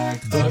 bucket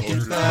fact,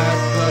 bucket fact,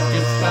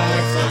 bucket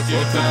fact,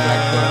 bucket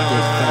fact,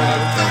 bucket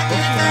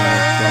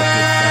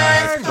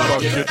fact, bucket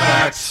fact, bucket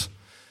fact.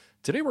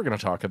 Today we're going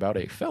to talk about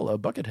a fella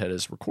Buckethead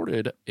has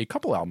recorded a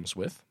couple albums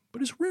with,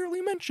 but is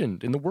rarely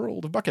mentioned in the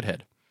world of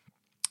Buckethead.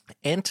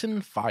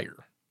 Anton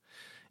Fire.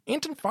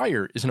 Anton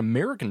Fire is an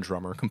American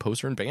drummer,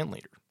 composer, and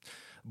bandleader.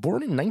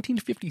 Born in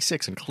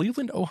 1956 in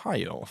Cleveland,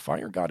 Ohio,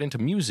 Fire got into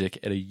music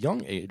at a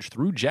young age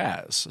through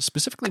jazz,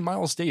 specifically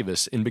Miles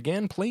Davis, and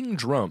began playing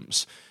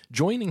drums,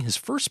 joining his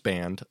first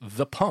band,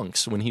 The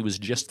Punks, when he was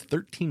just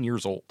 13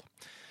 years old.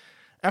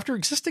 After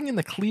existing in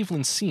the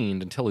Cleveland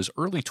scene until his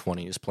early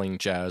 20s playing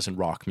jazz and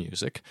rock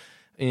music,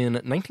 in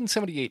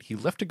 1978 he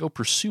left to go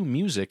pursue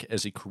music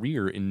as a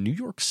career in New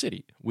York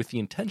City with the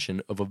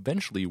intention of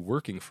eventually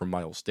working for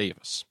Miles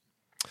Davis.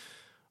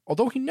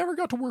 Although he never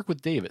got to work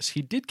with Davis,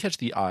 he did catch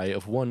the eye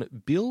of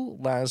one Bill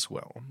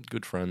Laswell,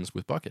 good friends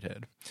with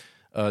Buckethead,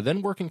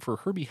 then working for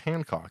Herbie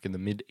Hancock in the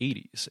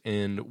mid-'80s,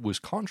 and was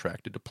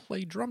contracted to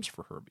play drums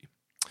for Herbie.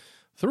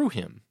 Through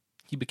him,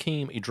 he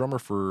became a drummer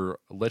for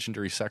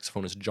legendary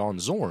saxophonist John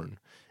Zorn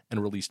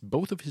and released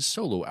both of his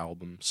solo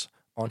albums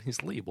on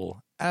his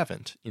label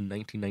Avant in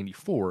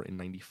 1994 and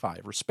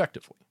 95,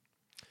 respectively.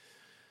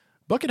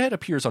 Buckethead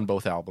appears on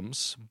both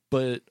albums,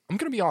 but I'm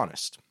going to be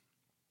honest,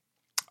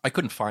 I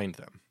couldn't find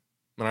them.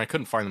 And I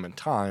couldn't find them in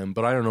time,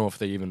 but I don't know if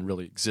they even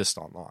really exist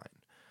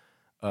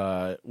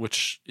online.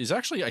 Which is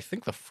actually, I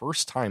think, the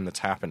first time that's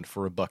happened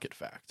for a Bucket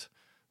Fact.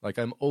 Like,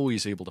 I'm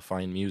always able to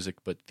find music,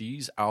 but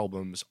these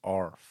albums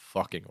are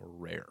fucking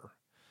rare.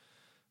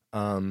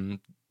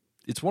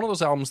 It's one of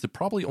those albums that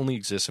probably only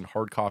exists in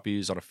hard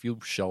copies on a few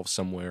shelves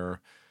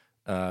somewhere.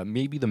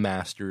 Maybe the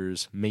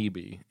masters,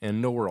 maybe,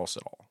 and nowhere else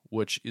at all.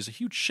 Which is a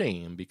huge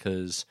shame,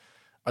 because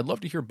I'd love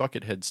to hear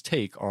Buckethead's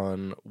take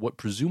on what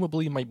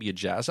presumably might be a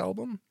jazz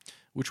album,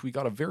 which we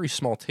got a very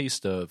small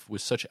taste of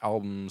with such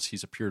albums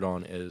he's appeared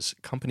on as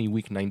Company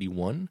Week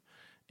 91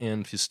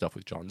 and his stuff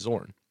with John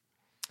Zorn.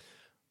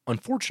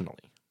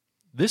 Unfortunately,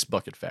 this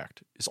Bucket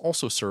Fact is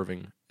also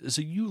serving as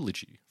a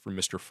eulogy for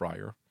Mr.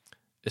 Fryer,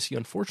 as he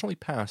unfortunately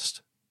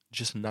passed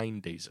just 9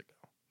 days ago.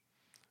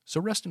 So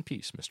rest in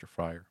peace, Mr.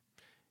 Fryer,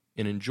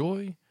 and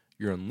enjoy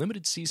your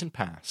unlimited season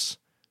pass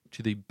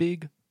to the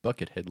big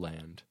Buckethead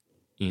land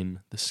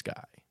in the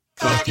sky.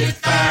 Bucket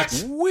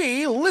fact.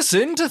 We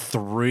listened to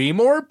 3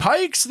 more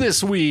Pikes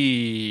this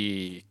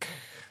week.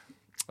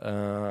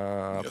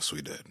 Yes,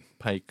 we did.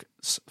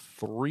 Pikes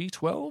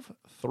 312,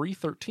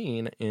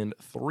 313, and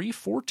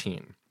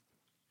 314.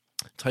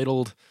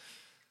 Titled,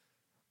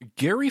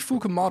 Gary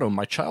Fukumoto,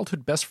 My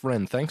Childhood Best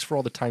Friend, Thanks for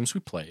All the Times We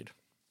Played.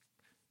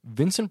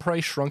 Vincent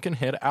Price, Shrunken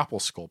Head Apple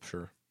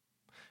Sculpture.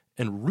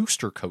 And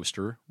Rooster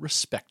Coaster,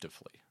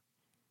 respectively.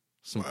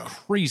 Some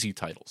crazy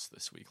titles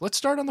this week. Let's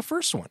start on the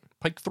first one,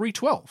 Pike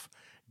 312.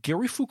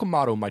 Gary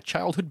Fukumoto, My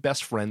Childhood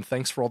Best Friend,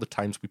 Thanks for All the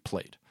Times We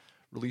Played.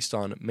 Released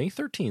on May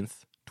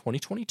 13th,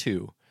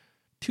 2022,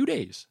 2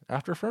 days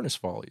after Furnace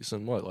Follies,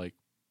 and what, like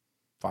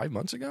 5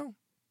 months ago?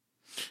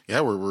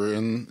 Yeah, we're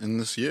in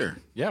this year.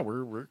 Yeah,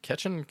 we're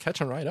catching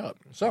right up.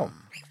 So,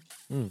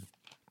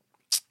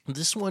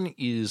 this one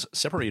is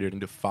separated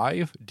into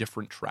 5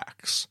 different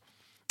tracks,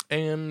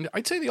 and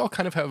I'd say they all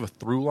kind of have a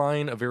through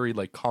line, a very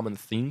like common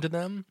theme to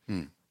them.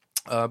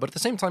 But at the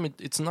same time,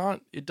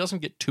 it doesn't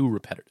get too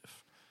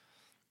repetitive.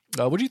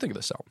 What do you think of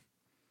this album?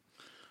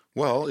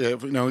 Well, yeah,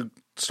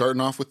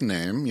 starting off with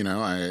name,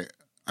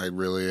 I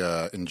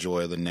really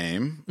enjoy the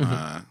name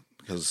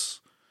because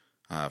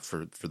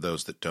for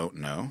those that don't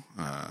know,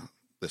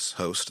 this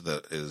host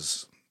that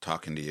is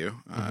talking to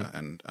you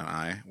and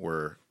I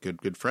were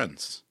good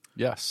friends.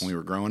 Yes, when we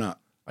were growing up.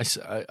 I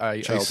say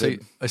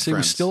we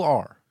friends. still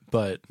are,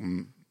 but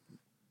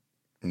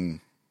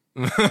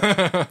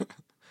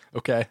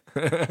okay.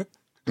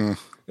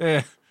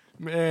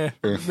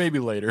 Maybe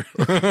later.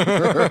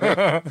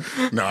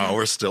 No,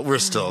 we're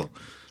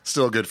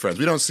still good friends.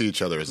 We don't see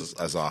each other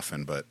as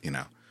often, but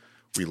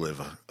we live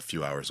a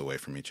few hours away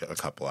from each other, a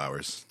couple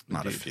hours,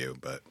 not a few,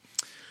 but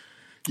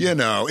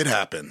it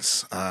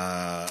happens.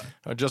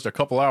 Just a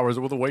couple hours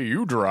with the way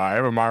you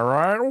drive, am I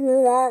right?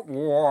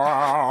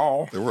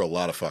 Wow. There were a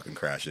lot of fucking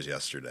crashes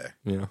yesterday.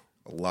 Yeah.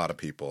 A lot of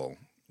people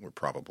were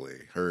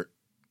probably hurt.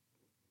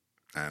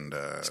 And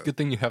it's a good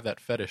thing you have that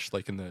fetish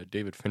like in the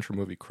David Fincher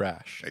movie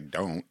Crash. I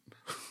don't.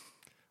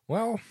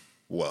 Well,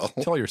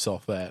 tell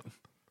yourself that.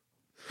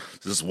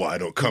 This is why I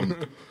don't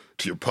come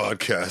to your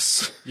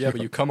podcasts. Yeah, but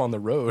you come on the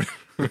road.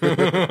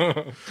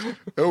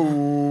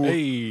 Oh.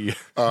 Hey.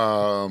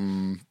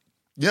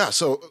 Yeah,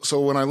 so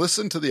when I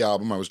listened to the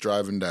album, I was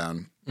driving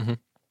down,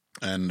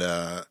 and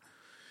I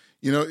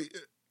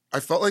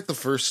felt like the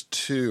first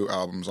 2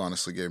 albums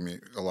honestly gave me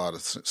a lot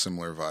of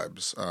similar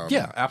vibes.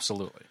 Yeah,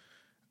 absolutely.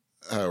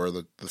 Or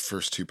the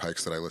first 2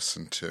 Pikes that I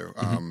listened to.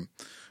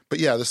 But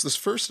yeah, this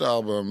first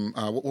album,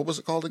 what was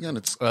it called again?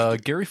 It's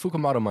Gary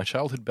Fukumoto, My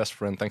Childhood Best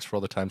Friend. Thanks for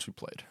all the times we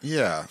played.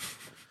 Yeah.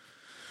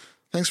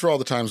 Thanks for all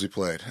the times we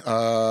played.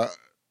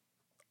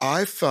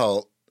 I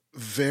felt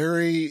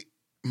very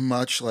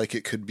much like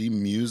it could be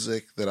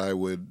music that I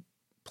would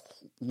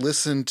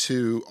listen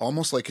to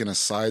almost like in a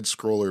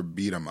side-scroller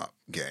beat-em-up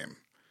game.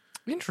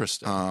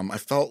 Interesting. I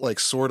felt like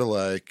sort of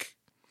like...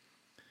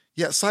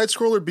 Yeah,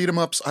 side-scroller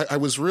beat-em-ups, I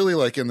was really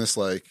like in this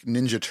like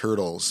Ninja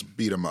Turtles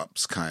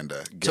beat-em-ups kind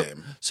of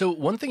game. So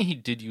one thing he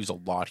did use a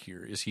lot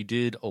here is he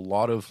did a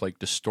lot of like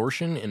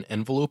distortion and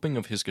enveloping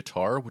of his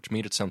guitar, which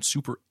made it sound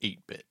super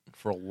 8-bit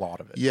for a lot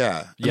of it.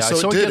 Yeah. Yeah, so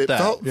I it did. get It that.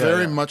 felt Yeah,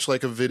 very yeah. much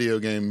like a video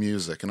game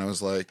music. And I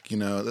was like,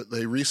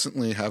 they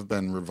recently have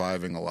been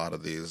reviving a lot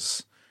of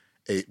these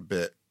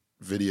 8-bit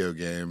video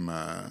game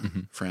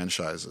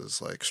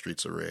franchises like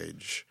Streets of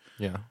Rage.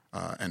 Yeah.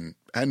 And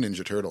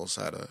Ninja Turtles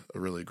had a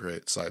really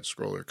great side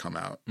scroller come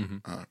out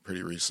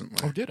pretty recently.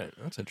 Oh, did it?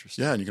 That's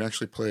interesting. Yeah, and you can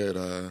actually play it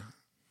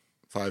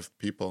 5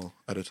 people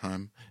at a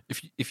time.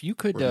 If you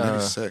could Or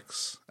maybe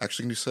 6.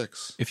 Actually, you can do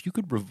 6. if you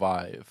could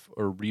revive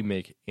or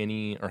remake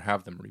any or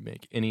have them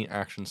remake any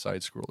action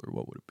side scroller,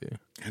 what would it be?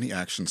 Any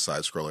action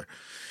side scroller.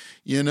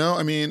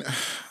 I mean,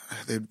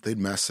 they'd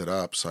mess it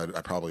up, so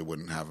I probably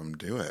wouldn't have them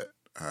do it.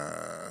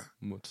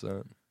 What's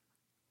that?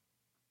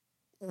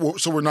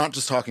 So we're not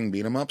just talking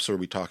beat 'em ups, or are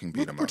we talking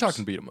beat 'em ups? We're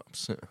talking beat 'em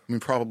ups. Yeah. I mean,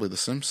 probably The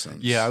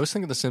Simpsons. Yeah, I was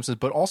thinking The Simpsons,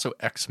 but also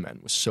X-Men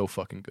was so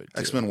fucking good. Too.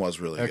 X-Men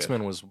was really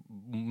X-Men was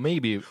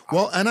maybe good.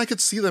 Well, and I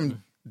could see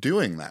them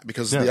doing that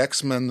because the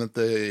X-Men that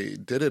they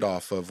did it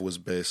off of was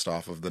based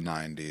off of the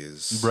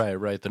 90s.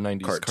 Right, the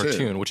 90s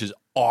cartoon, which is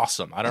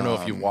awesome. I don't know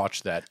if you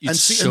watched that.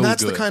 It's and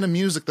that's good. the kind of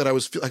music that I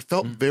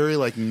felt very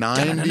like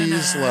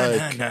 90s,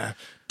 like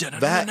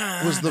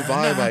that was the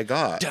vibe I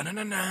got.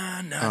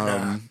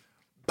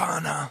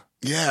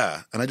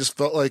 Yeah, and I just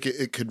felt like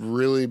it could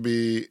really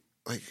be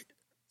like,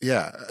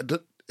 yeah.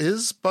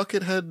 Is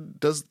Buckethead,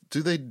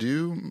 do they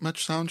do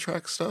much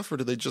soundtrack stuff, or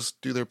do they just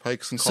do their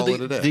Pikes and call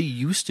it a day? They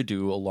used to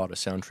do a lot of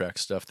soundtrack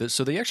stuff.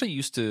 So they actually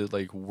used to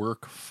like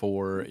work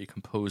for a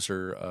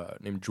composer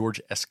named George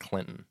S.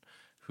 Clinton,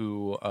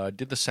 who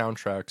did the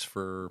soundtracks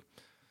for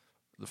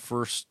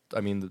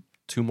the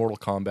 2 Mortal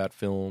Kombat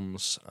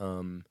films,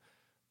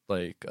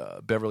 like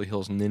Beverly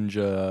Hills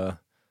Ninja,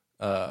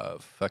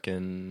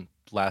 fucking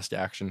Last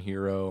Action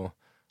Hero.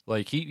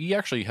 Like he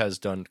actually has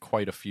done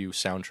quite a few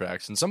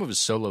soundtracks, and some of his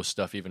solo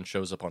stuff even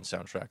shows up on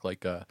soundtrack.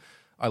 Like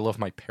I Love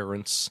My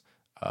Parents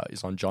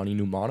is on Johnny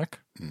Mnemonic.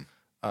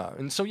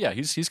 And so yeah,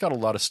 he's got a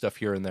lot of stuff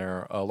here and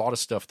there, a lot of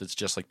stuff that's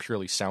just like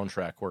purely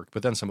soundtrack work,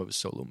 but then some of his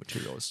solo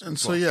material is. And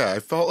so yeah, I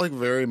felt like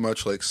very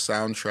much like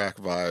soundtrack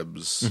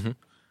vibes,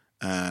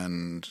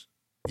 and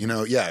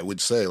I would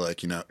say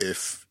like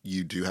if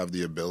you do have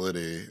the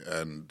ability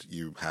and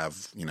you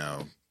have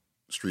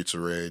Streets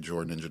of Rage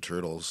or Ninja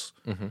Turtles,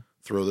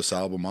 throw this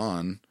album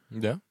on,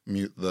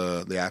 mute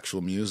the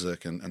actual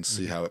music and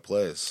see how it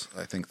plays.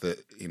 I think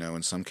that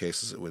in some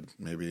cases it would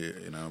maybe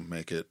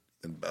make it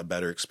a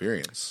better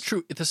experience.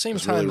 True. At the same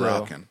It's time, really though,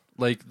 rocking.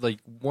 like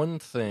one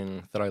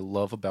thing that I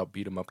love about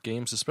beat 'em up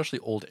games, especially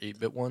old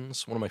 8-bit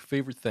ones, one of my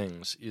favorite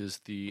things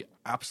is the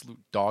absolute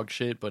dog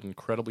shit but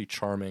incredibly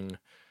charming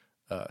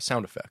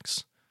sound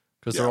effects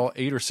because Yeah. they're all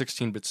 8 or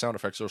 16-bit sound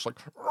effects. So it's like,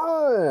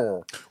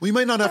 oh, We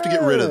might not have to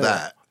get rid of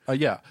that.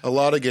 yeah, A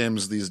lot of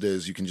games these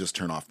days, you can just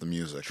turn off the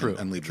music True,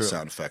 and leave true. the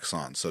sound effects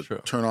on. So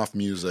True. turn off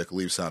music,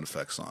 leave sound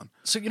effects on.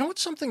 So you know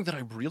what's something that I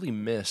really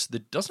miss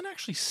that doesn't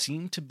actually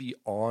seem to be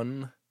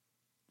on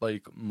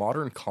like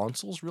modern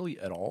consoles really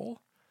at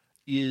all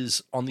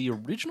is on the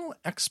original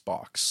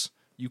Xbox,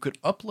 you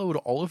could upload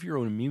all of your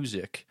own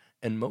music,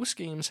 and most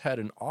games had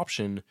an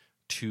option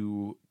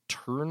to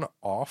turn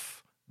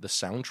off the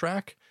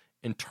soundtrack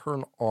and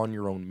turn on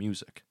your own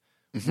music,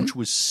 which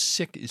was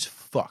sick as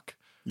fuck.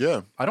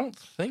 Yeah, I don't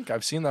think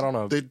I've seen that on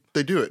a.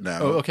 they do it now.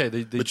 Oh, okay.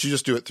 They But you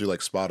just do it through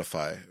like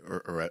Spotify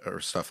or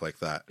stuff like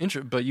that.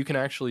 but you can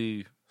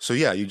actually. So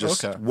yeah, you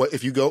just Okay. what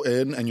if you go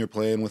in and you're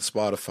playing with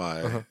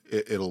Spotify,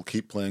 it'll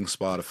keep playing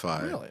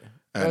Spotify. Really?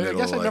 And I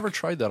guess it'll, I never like-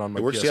 tried that on my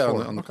It works, PS4.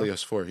 yeah, on the Okay.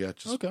 PS4. Yeah,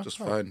 just Okay.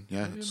 fine.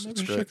 Yeah, Maybe it's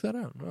maybe great. check that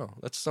out. Oh,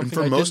 that's And something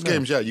for I most didn't know.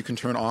 games, yeah, you can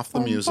turn off the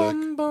music.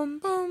 Bum, bum,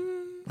 bum.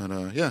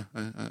 But yeah,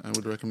 I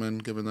would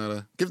recommend giving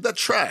that a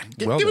try.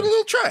 Give Well it a done.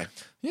 little try.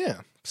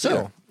 Yeah.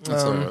 So,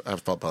 That's how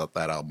I've felt about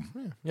that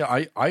album. yeah,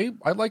 I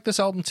like this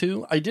album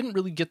too. I didn't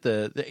really get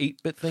the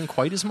 8-bit thing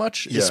quite as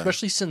much, Yeah.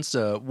 especially since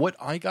what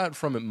I got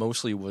from it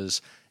mostly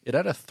was it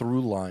had a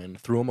through line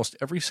through almost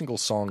every single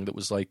song that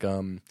was like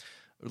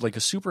a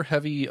super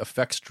heavy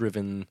effects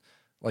driven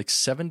like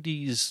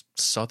 70s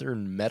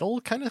southern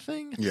metal kind of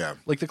thing. Yeah.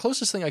 Like the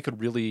closest thing I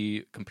could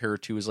really compare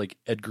it to is like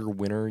Edgar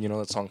Winter, you know,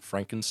 that song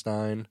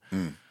Frankenstein.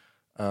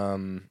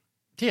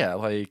 Yeah,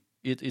 like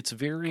it's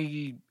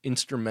very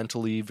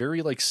instrumentally,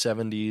 very like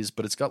 70s,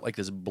 but it's got like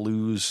this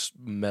blues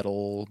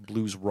metal,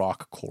 blues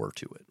rock core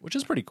to it, which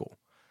is pretty cool.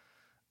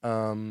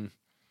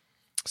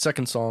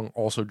 Second song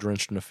also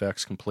drenched in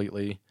effects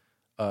completely.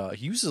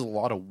 He uses a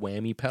lot of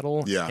whammy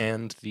pedal Yeah.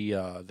 and the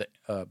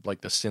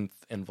like the synth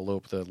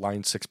envelope, the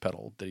line 6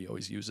 pedal that he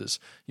always uses.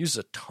 He uses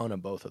a ton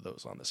of both of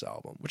those on this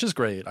album, which is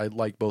great. I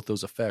like both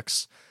those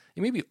effects. He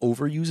maybe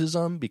overuses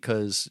them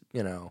because,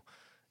 you know,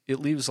 it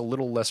leaves a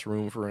little less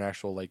room for an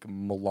actual like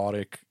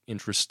melodic,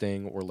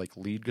 interesting or like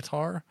lead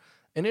guitar.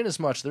 And in as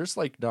much there's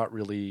like not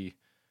really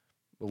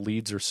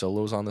leads or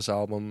solos on this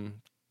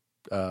album.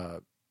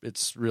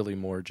 It's really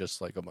more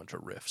just like a bunch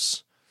of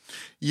riffs.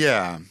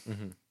 Yeah.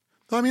 Mm-hmm.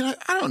 Though, I mean,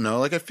 I don't know.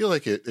 Like, I feel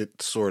like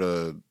it sort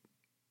of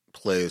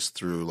plays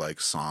through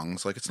like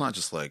songs. Like, it's not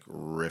just like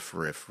riff.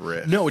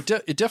 No, it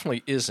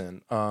definitely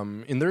isn't.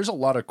 And there's a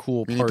lot of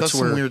cool I mean, he parts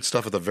does where some weird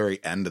stuff at the very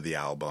end of the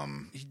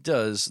album. he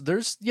does.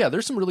 There's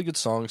some really good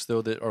songs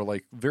though that are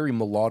like very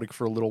melodic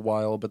for a little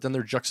while, but then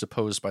they're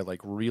juxtaposed by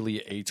like really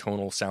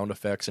atonal sound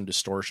effects and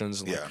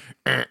distortions and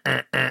like,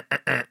 Yeah.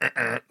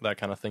 that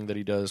kind of thing that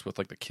he does with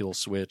like the kill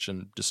switch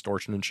and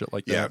distortion and shit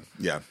like Yeah.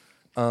 that.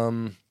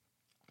 Yeah.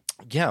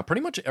 Yeah,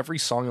 pretty much every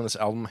song on this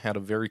album had a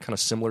very kind of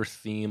similar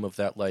theme of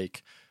that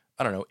like,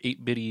 I don't know,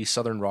 8-bitty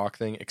southern rock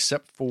thing,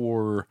 except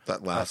for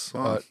That last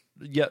song.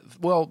 yeah,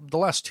 well, the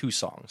last two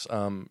songs.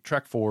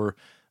 Track 4,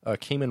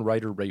 Cayman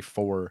Rider Ray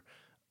 4,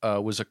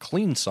 was a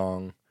clean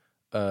song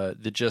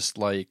that just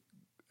like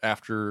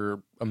after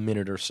a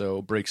minute or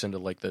so breaks into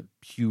like the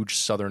huge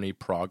southerny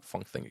prog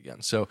funk thing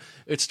again. So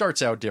it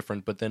starts out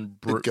different, but then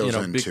It goes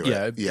into it.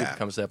 it Yeah.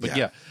 becomes that. But Yeah.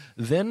 yeah,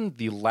 then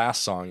the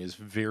last song is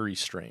very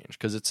strange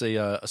because it's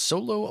a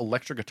solo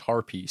electric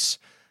guitar piece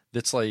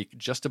that's like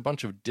just a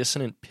bunch of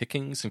dissonant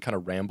pickings and kind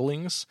of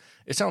ramblings.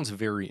 It sounds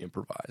very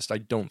improvised. I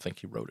don't think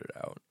he wrote it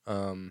out.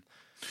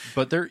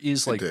 But there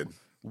is like did.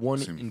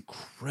 one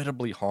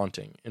incredibly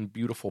haunting and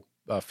beautiful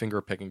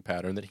finger picking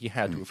pattern that he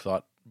had to have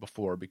thought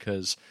before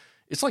because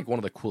it's like one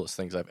of the coolest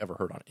things I've ever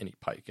heard on any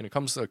Pike. And it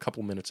comes a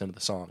couple minutes into the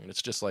song and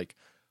it's just like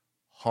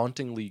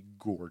hauntingly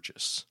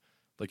gorgeous.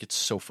 Like it's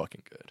so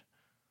fucking good.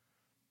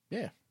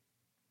 Yeah.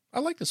 I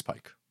like this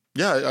Pike.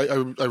 Yeah,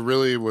 I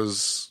really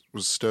was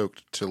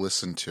stoked to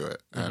listen to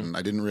it, and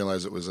I didn't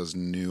realize it was as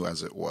new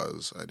as it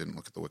was. I didn't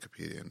look at the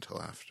Wikipedia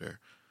until after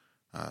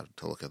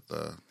to look at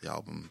the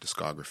album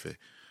discography.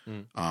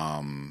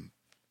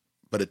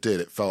 But it did.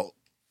 It felt,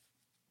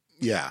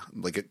 yeah,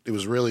 like it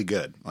was really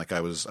good. Like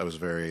I was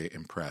very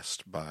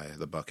impressed by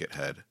the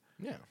Buckethead.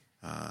 Yeah.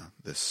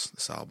 This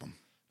album.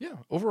 Yeah.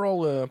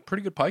 Overall,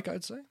 pretty good Pike,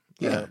 I'd say.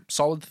 Yeah.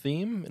 Solid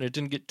theme, and it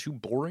didn't get too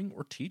boring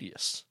or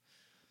tedious.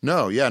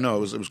 No, it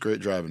was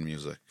great driving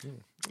music.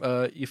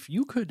 If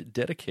you could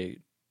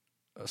dedicate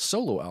a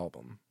solo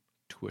album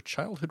to a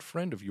childhood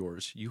friend of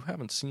yours you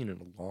haven't seen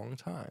in a long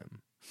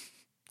time,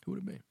 who would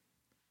it be?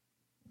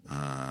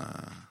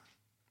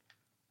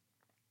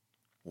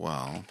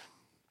 Well,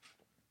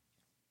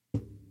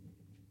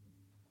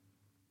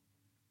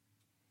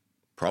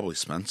 probably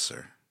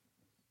Spencer.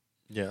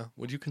 Yeah.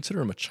 Would you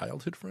consider him a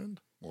childhood friend?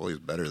 Well, he's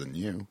better than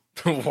you.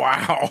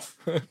 Wow.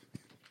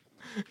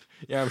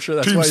 Yeah, I'm sure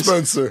that's Team why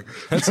Spencer.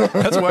 that's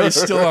why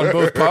he's still on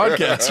both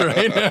podcasts,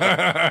 right?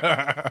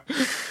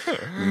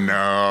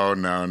 No.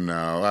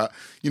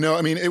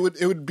 I mean, it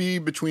would be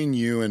between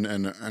you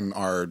and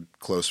our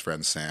close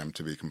friend Sam,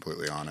 to be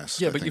completely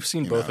honest. Yeah, I but think, you've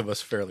seen both of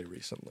us fairly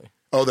recently.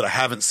 Oh, that I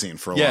haven't seen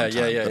for a Yeah, long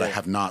time. yeah, that I yeah.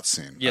 have not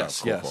seen.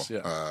 Yes, Oh, cool, yes, cool.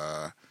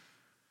 yeah.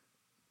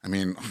 I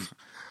mean,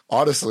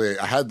 honestly,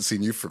 I hadn't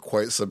seen you for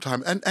quite some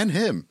time, and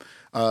him.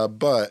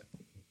 But,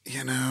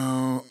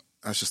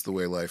 that's just the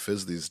way life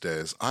is these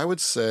days. I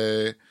would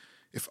say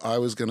if I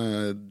was going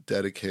to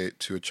dedicate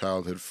to a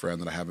childhood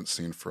friend that I haven't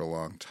seen for a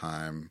long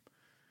time,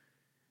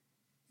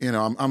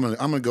 I'm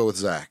gonna go with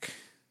Zach.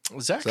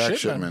 Zach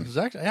Shipman.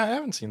 Zach, I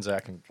haven't seen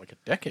Zach in like a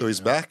decade. So he's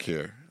back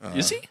here.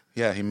 Is he?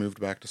 Yeah, he moved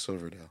back to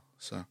Silverdale.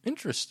 So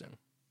interesting.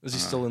 Is he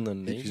still in the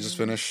Navy? He just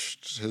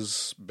finished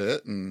his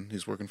bit, and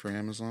he's working for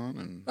Amazon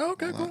and all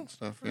that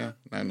stuff. Yeah,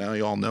 and now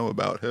you all know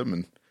about him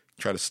and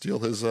try to steal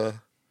his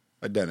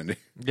identity.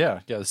 Yeah.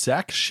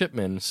 Zach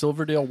Shipman,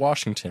 Silverdale,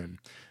 Washington.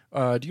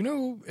 Do you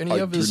know any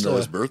of his? I do know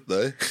his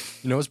birthday.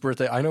 You know his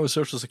birthday. I know his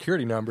social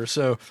security number.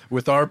 So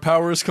with our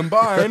powers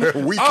combined,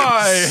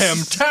 I am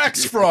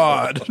tax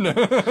fraud.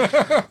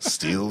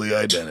 Steal the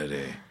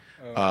identity.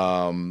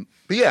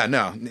 But yeah,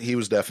 no, he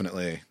was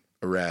definitely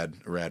a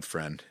rad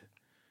friend.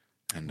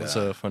 And that's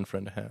a fun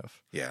friend to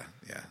have. Yeah.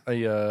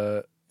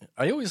 I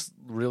always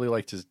really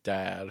liked his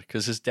dad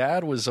because his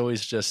dad was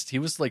always he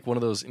was like one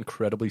of those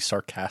incredibly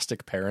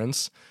sarcastic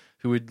parents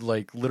who would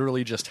like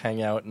literally just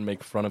hang out and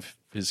make fun of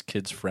his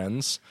kids'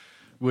 friends,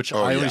 which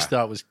I always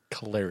thought was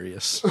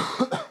hilarious.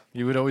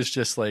 He would always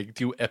just like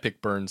do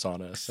epic burns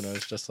on us, and I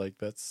was just like,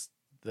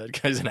 that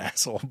guy's an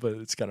asshole, but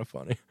it's kind of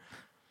funny.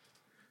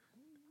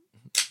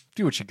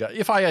 Do what you got.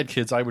 If I had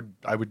kids, I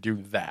would do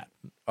that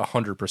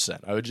 100%.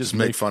 I would just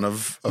make fun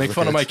of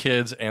my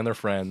kids and their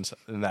friends,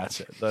 and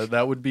that's it.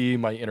 That would be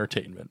my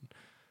entertainment.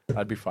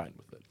 I'd be fine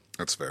with it.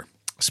 That's fair.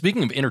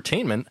 Speaking of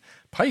entertainment,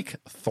 Pike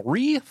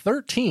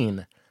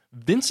 313,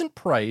 Vincent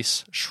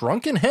Price,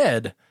 Shrunken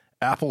Head,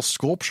 Apple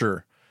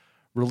Sculpture,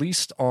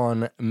 released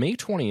on May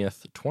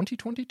 20th,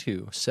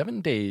 2022,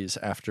 7 days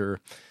after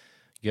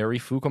Gary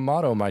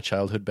Fukumoto, my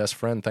childhood best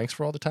friend. Thanks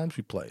for all the times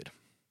we played.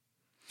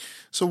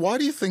 So why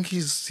do you think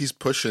he's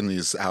pushing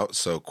these out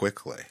so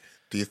quickly?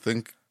 Do you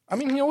think? I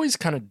mean, he always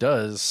kind of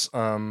does.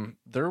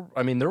 There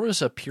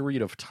was a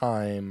period of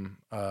time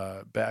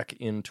back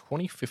in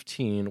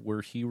 2015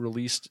 where he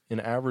released an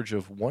average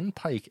of one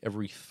Pike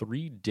every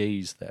 3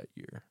 days that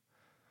year.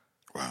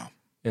 Wow.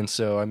 And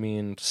so, I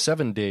mean,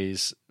 7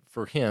 days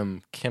for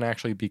him can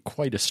actually be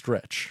quite a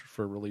stretch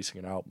for releasing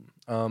an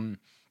album.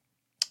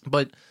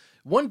 But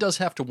one does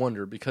have to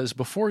wonder, because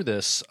before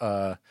this,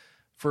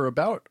 for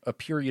about a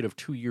period of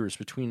 2 years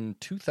between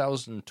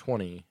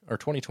 2020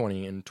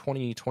 and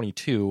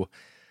 2022,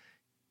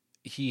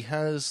 he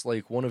has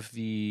like one of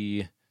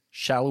the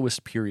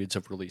shallowest periods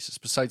of releases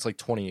besides like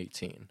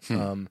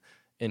 2018.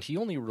 And he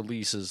only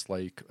releases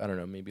like, I don't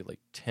know, maybe like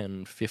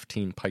 10,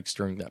 15 Pikes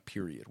during that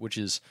period, which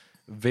is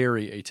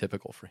very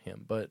atypical for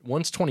him. But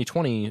once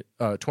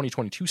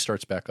 2022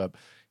 starts back up,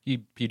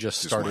 he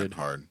just started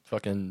hard.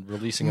 Fucking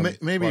releasing them.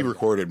 Maybe he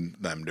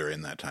recorded them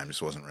during that time,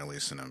 just wasn't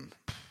releasing them.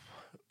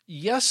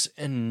 Yes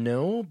and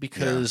no,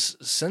 because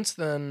since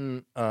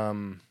then,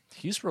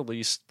 he's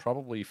released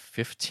probably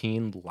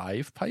 15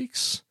 live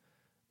Pikes,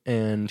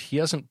 and he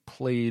hasn't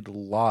played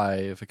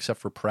live except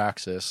for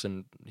Praxis,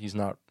 and he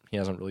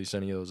hasn't released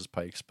any of those as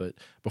Pikes. But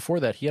before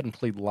that, he hadn't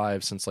played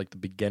live since like the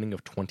beginning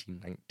of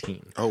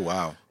 2019. Oh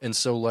wow! And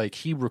so like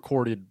he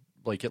recorded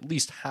like at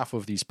least half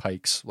of these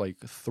Pikes like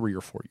 3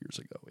 or 4 years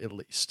ago, at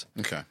least.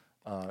 Okay,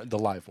 the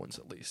live ones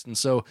at least. And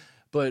so,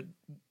 but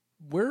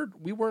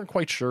we weren't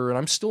quite sure, and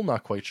I'm still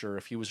not quite sure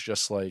if he was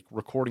just like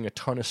recording a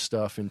ton of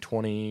stuff in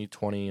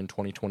 2020 and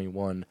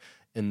 2021,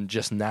 and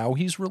just now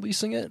he's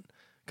releasing it,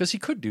 because he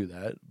could do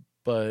that.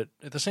 But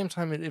at the same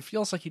time, it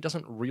feels like he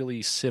doesn't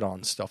really sit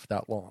on stuff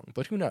that long.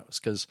 But who knows?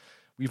 Because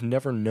we've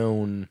never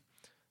known,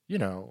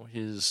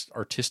 his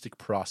artistic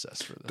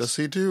process for this. Does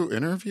he do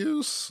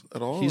interviews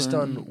at all? He's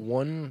done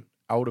one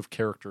out of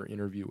character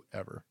interview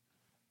ever.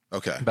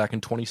 Okay. Back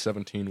in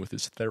 2017 with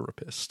his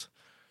therapist.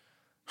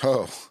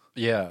 Oh.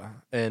 Yeah,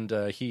 and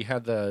he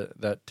had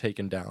that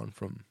taken down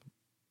from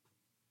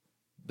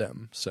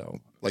them. So,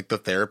 like the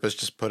therapist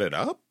just put it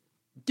up?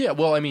 Yeah,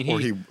 well, I mean,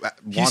 he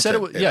said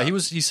it. Yeah,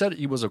 he said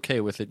he was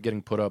okay with it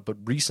getting put up, but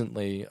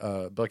recently,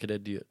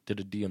 Buckethead did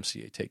a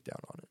DMCA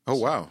takedown on it. Oh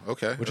wow,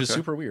 okay, which is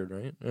super weird,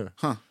 right? Yeah.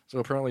 Huh. So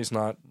apparently, he's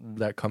not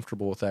that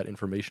comfortable with that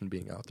information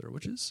being out there,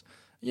 which is,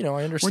 I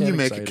understand. When you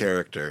make anxiety. a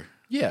character,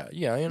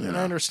 and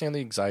I understand the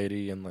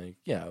anxiety and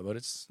but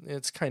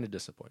it's kind of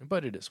disappointing,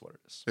 but it is what it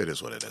is. It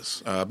is what it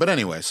is. But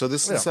anyway, so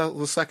this is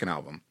the second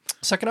album.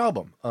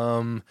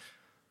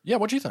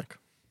 What'd you think?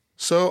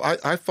 So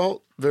I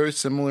felt very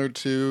similar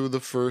to the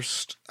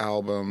first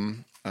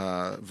album,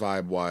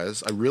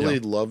 vibe-wise. I really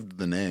loved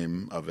the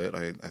name of it.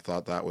 I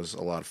thought that was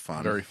a lot of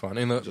fun. Very fun.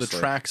 And the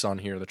tracks on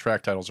here, the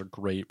track titles are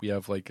great. We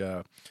have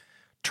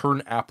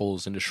Turn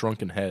Apples into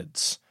Shrunken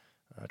Heads.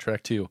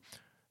 Track 2.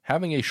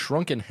 Having a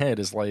shrunken head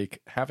is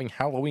like having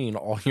Halloween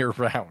all year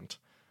round.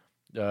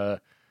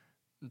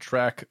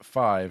 Track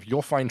 5.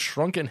 You'll find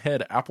shrunken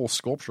head Apple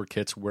sculpture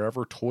kits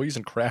wherever toys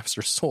and crafts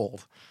are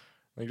sold.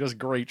 Just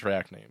great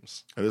track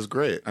names. It is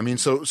great. I mean,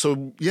 so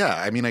yeah.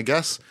 I mean, I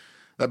guess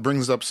that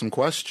brings up some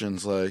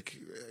questions. Like,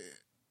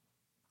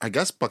 I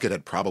guess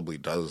Buckethead probably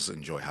does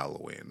enjoy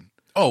Halloween.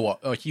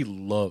 He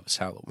loves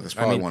Halloween. It's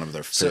probably one of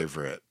their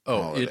favorite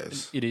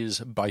holidays. It is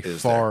by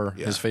far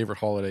his favorite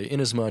holiday.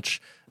 Inasmuch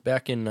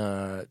back in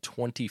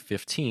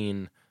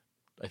 2015,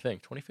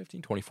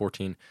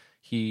 2014,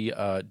 he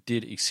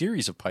did a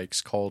series of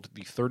pikes called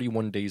the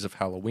 31 Days of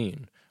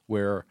Halloween,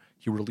 where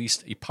he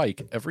released a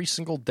pike every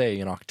single day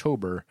in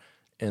October,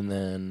 and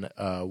then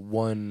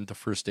one the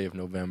first day of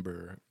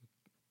November.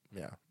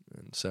 Yeah,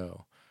 and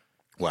so.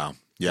 Wow.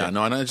 Yeah.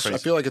 No, and I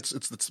feel like it's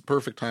the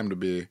perfect time to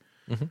be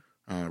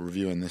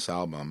reviewing this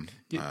album.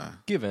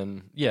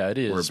 Given, it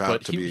is.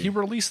 But he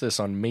released this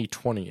on May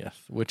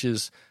 20th, which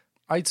is,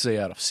 I'd say,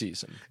 out of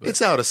season.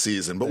 It's out of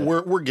season, but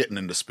we're getting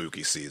into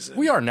spooky season.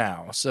 We are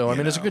now, so I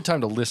mean, it's a good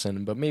time to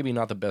listen, but maybe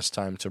not the best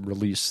time to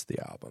release the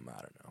album.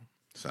 I don't know.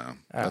 So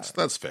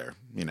that's fair,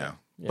 Yeah.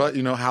 But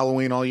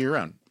Halloween all year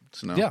round.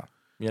 So,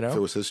 if it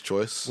was his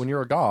choice. When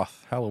you're a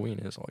goth, Halloween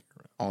is all year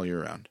round. All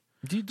year round.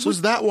 So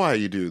is that why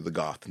you do the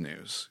goth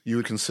news? You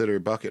would consider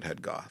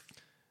Buckethead goth?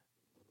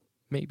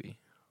 Maybe.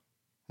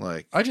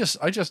 Like I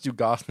just do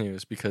goth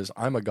news because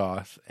I'm a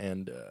goth,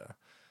 and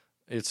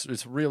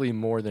it's really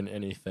more than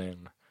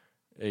anything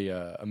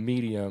a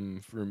medium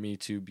for me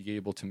to be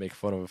able to make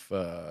fun of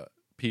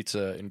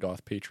pizza and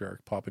goth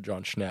patriarch Papa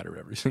John Schnatter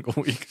every single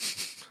week,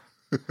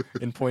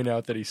 and point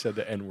out that he said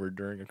the N-word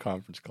during a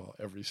conference call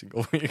every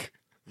single week.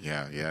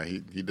 Yeah, he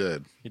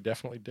did. He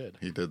definitely did.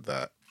 He did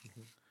that.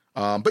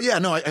 But yeah,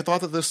 no, I thought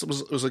that this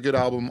was a good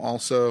album.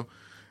 Also,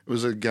 it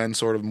was again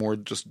sort of more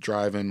just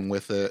driving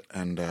with it,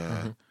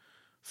 and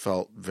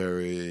felt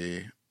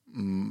very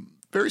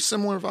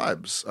similar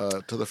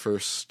vibes to the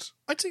first.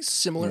 I'd say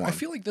similar. I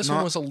feel like this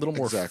one was a little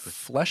more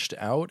fleshed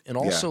out, and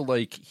also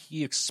like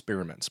he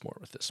experiments more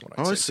with this one.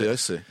 I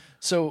see.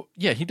 So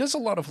yeah, he does a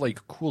lot of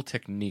like cool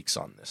techniques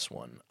on this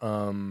one.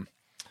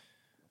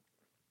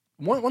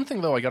 One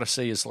thing though I gotta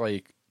say is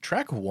like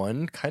track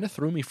 1 kind of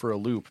threw me for a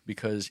loop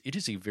because it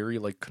is a very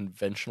like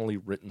conventionally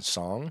written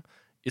song.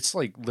 It's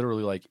like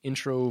literally like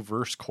intro,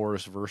 verse,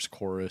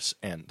 chorus,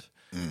 end,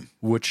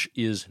 which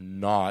is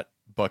not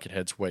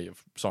Buckethead's way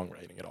of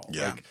songwriting at all.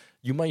 Yeah. Like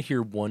you might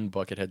hear one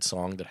Buckethead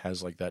song that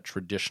has like that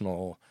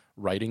traditional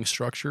writing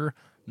structure,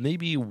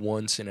 maybe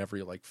once in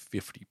every like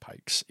 50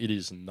 pikes. It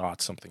is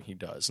not something he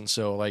does. And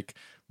so like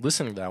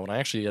listening to that one, I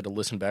actually had to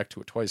listen back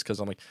to it twice because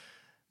I'm like,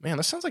 man,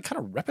 this sounds like kind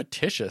of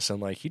repetitious.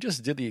 And like he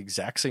just did the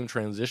exact same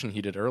transition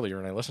he did earlier.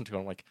 And I listened to it,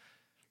 I'm like,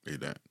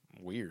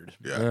 weird.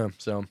 Yeah.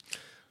 So,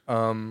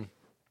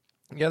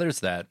 there's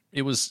that.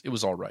 It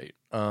was all right.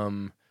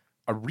 I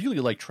really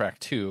like track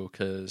 2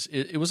 because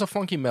it was a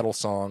funky metal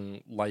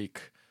song,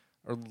 like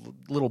a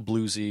little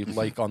bluesy,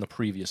 like on the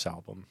previous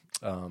album.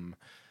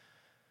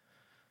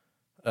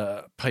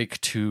 Pike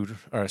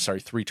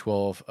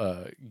 312.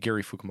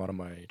 Gary Fukumoto,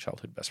 my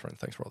childhood best friend.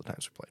 Thanks for all the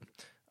times we played.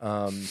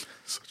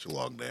 Such a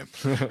long name.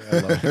 I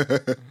love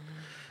it.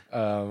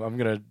 I'm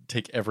gonna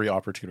take every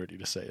opportunity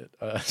to say it.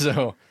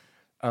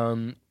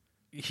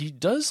 He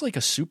does like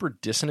a super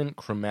dissonant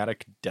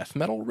chromatic death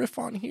metal riff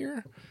on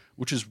here,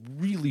 which is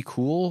really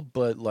cool.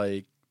 But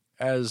like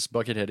as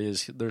Buckethead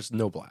is, there's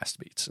no blast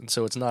beats, and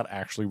so it's not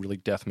actually really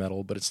death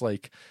metal. But it's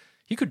like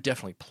he could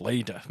definitely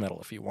play death metal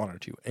if he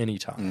wanted to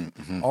anytime.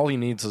 Mm-hmm. All he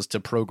needs is to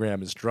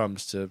program his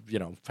drums to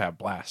have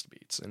blast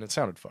beats, and it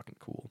sounded fucking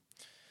cool.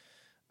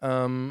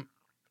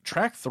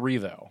 Track 3,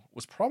 though,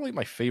 was probably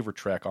my favorite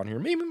track on here.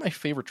 Maybe my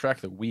favorite track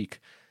of the week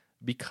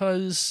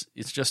because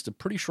it's just a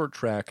pretty short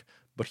track,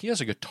 but he has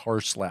a guitar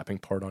slapping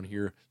part on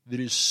here that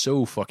is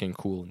so fucking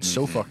cool and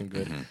so fucking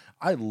good.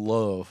 I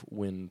love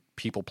when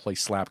people play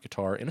slap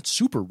guitar, and it's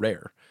super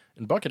rare.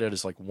 And Buckethead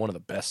is like one of the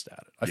best at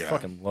it. I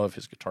fucking love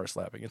his guitar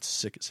slapping. It's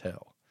sick as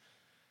hell.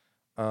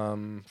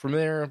 From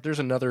there, there's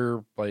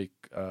another like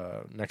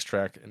next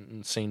track, an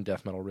insane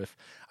death metal riff.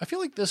 I feel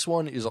like this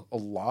one is a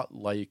lot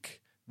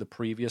like the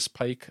previous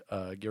Pike,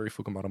 Gary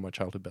Fukumoto, my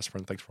childhood best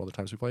friend. Thanks for all the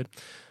times we played.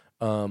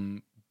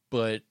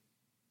 But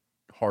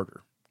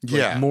harder.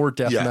 Like more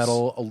death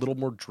metal, a little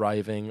more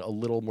driving, a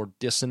little more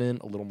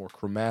dissonant, a little more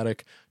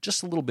chromatic,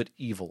 just a little bit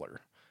eviler.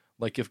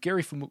 Like if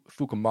Gary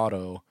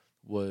Fukumoto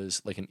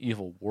was like an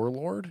evil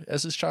warlord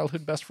as his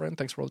childhood best friend.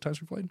 Thanks for all the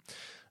times we played.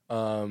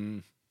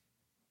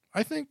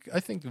 I think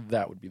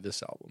that would be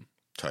this album.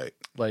 Tight.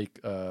 Like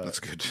that's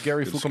good.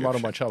 Gary Good Fukumoto,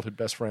 description. my childhood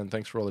best friend.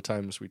 Thanks for all the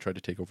times we tried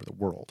to take over the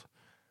world.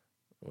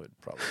 Would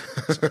probably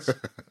make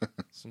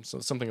sense.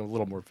 Something a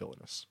little more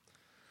villainous.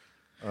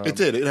 It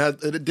did.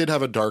 It did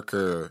have a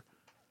darker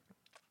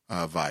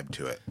vibe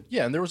to it.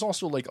 Yeah, and there was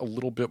also like a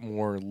little bit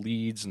more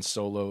leads and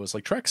solos.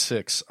 Like track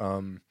 6,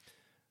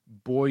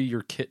 buy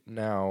your kit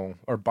now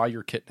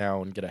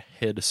and get a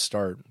head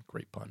start.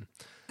 Great pun.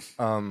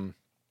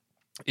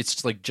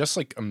 It's like just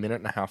like a minute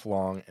and a half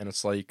long, and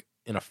it's like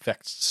an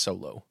effects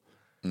solo.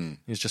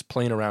 He's just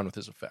playing around with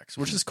his effects,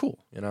 which is cool.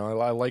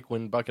 I like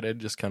when Buckethead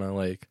just kind of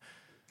like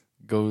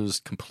goes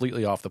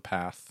completely off the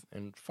path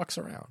and fucks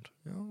around.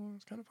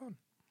 It's kind of fun.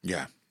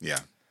 Yeah.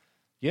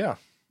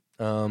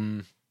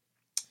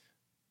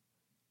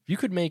 If you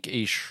could make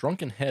a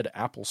shrunken head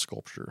apple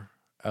sculpture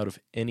out of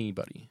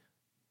anybody,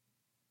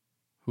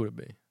 who would it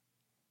be?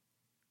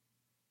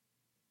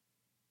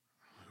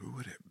 Who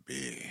would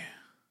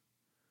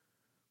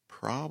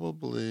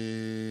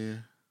probably,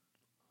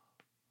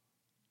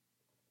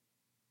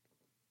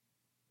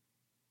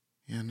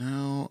 you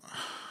know,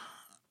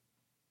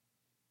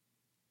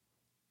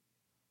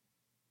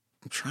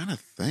 I'm trying to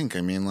think.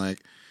 I mean, like,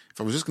 if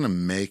I was just going to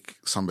make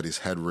somebody's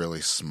head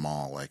really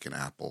small, like an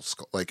apple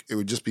skull, like, it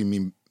would just be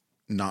me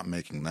not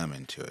making them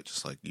into it,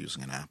 just like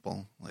using an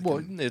apple. Like, Well,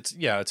 it's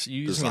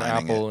using an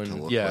designing apple it to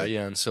and look yeah, like-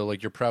 and so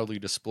like you're proudly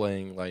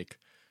displaying like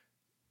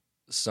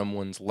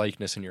someone's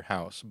likeness in your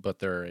house, but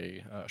they're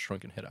a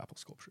shrunken head apple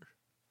sculpture.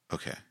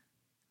 okay.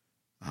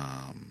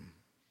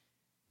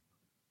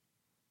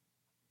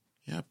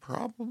 Yeah,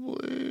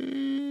 probably.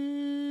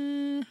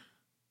 I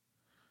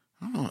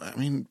don't know. I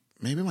mean,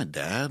 maybe my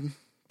dad.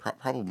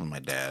 Probably my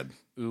dad.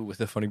 Ooh, with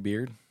a funny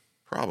beard,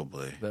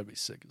 Probably. that'd be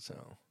sick as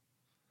hell.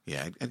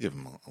 Yeah, I'd give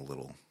him a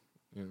little,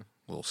 Yeah,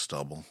 little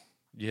stubble.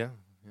 yeah.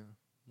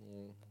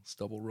 Little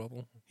stubble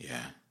rubble.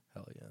 Yeah,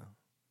 Hell yeah.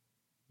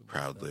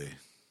 proudly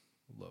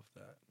Love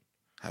that.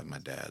 have my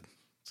dad.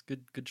 It's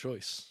good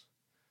choice.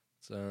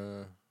 It's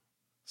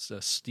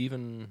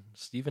Stephen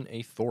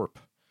A. Thorpe,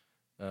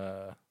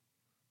 shrunken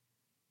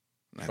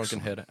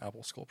Excellent. head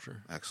apple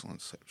sculpture.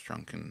 Excellent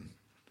shrunken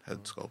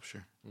head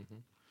sculpture.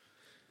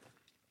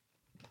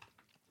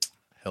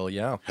 Hell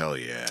yeah. Hell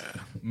yeah.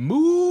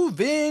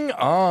 Moving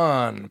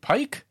on.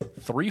 Pike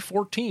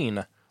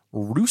 314,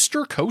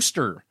 Rooster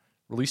Coaster,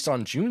 released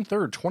on June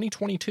 3rd,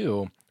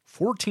 2022,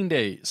 14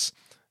 days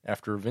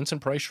after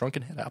Vincent Price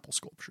Shrunken Head Apple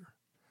Sculpture.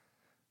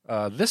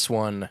 This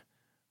one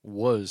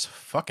was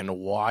fucking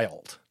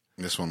wild.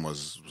 This one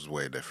was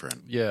way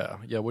different. Yeah.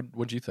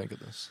 What'd you think of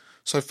this?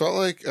 So I felt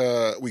like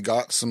we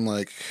got some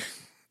like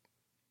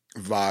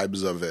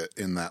vibes of it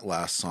in that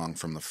last song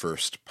from the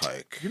first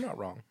Pike. You're not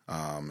wrong.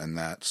 And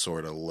that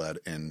sort of led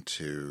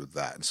into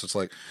that. And so it's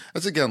like,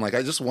 that's again, like,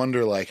 I just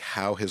wonder like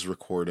how his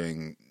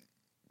recording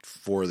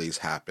for these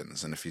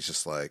happens. And if he's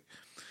just like,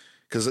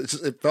 cause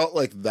it felt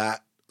like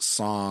that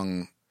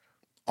song,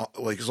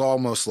 like it's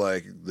almost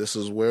like, this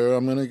is where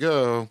I'm going to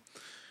go.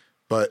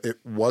 But it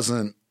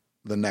wasn't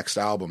the next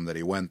album that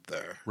he went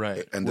there. Right.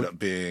 It ended up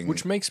being,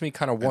 Which makes me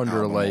kind of wonder,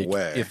 album like,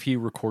 away. if he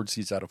records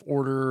these out of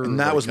order. and or,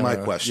 that like, was my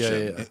kinda-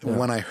 question Yeah.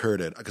 when I heard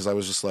it, because I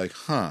was just like,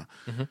 huh.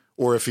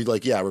 Or if he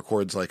like,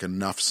 records like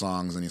enough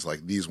songs and he's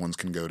like, these ones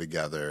can go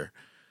together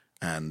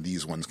and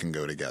these ones can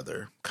go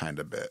together kind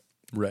of bit.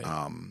 Right.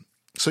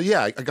 So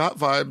yeah, I got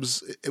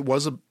vibes. It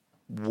was a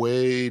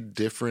way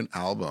different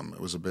album. It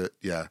was a bit,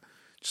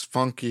 just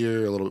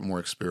funkier, a little bit more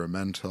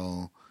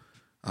experimental,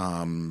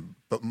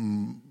 but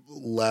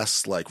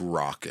less like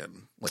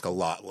rockin', like a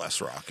lot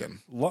less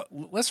rockin'.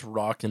 Less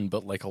rockin',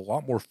 but like a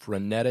lot more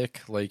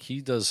frenetic. Like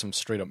he does some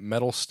straight up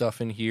metal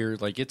stuff in here.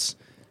 Like it's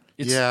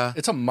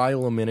a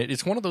mile a minute.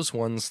 It's one of those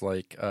ones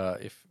like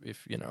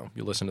if you know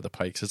you listen to the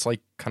Pikes, it's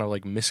like kind of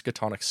like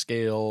Miskatonic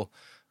Scale,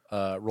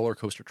 Roller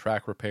Coaster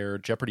Track Repair,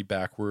 Jeopardy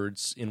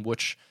Backwards, in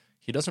which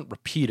he doesn't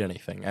repeat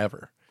anything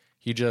ever.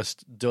 He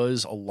just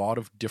does a lot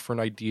of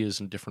different ideas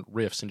and different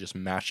riffs and just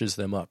mashes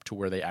them up to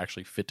where they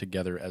actually fit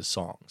together as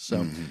songs.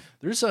 So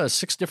there's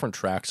 6 different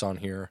tracks on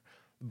here,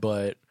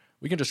 but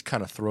we can just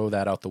kind of throw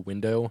that out the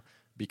window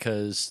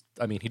because,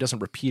 I mean, he doesn't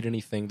repeat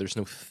anything. There's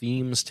no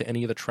themes to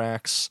any of the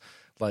tracks.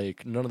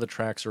 Like, none of the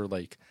tracks are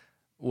like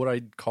what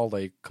I'd call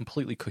like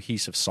completely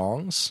cohesive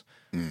songs.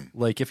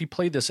 Like, if he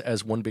played this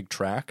as one big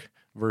track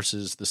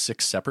versus the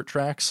 6 separate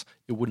tracks,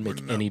 it wouldn't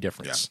make any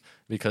difference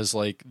because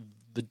like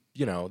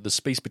the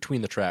space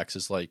between the tracks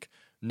is like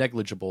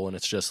negligible and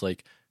it's just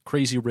like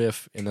crazy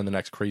riff and then the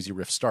next crazy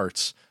riff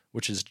starts,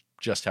 which is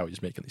just how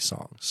he's making these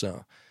songs.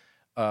 So,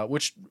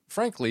 which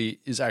frankly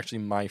is actually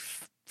my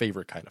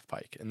favorite kind of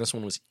Pike. And this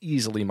one was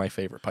easily my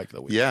favorite Pike of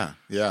the week. Yeah.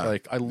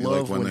 Like I You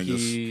love like when they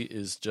he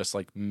is just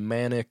like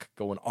manic,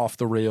 going off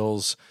the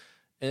rails.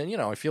 And, you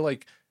know, I feel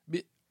like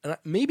and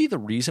maybe the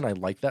reason I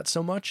like that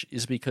so much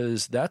is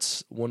because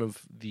that's one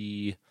of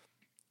the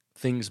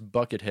things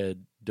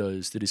Buckethead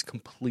does that is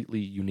completely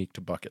unique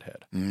to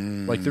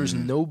Buckethead. Like there's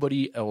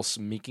nobody else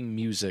making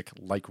music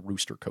like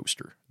Rooster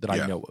Coaster that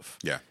I know of.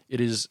 Yeah. It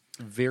is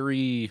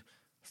very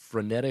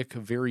frenetic,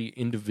 very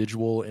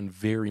individual, and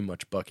very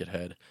much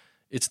Buckethead.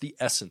 It's the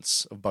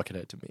essence of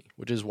Buckethead to me,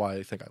 which is why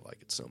I think I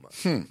like it so much.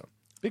 So,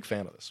 big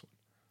fan of this one.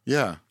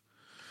 Yeah.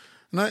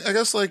 And I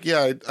guess like,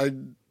 I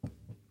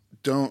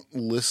don't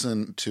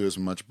listen to as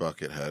much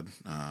Buckethead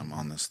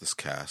on this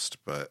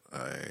cast, but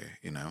I,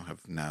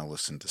 have now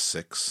listened to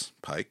 6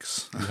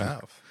 Pikes. You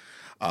have.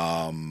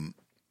 And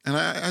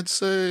I'd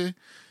say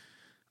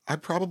I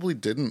probably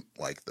didn't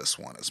like this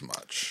one as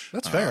much.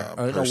 That's fair.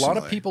 A lot of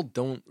personally. people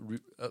don't.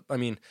 I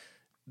mean,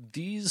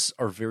 these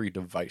are very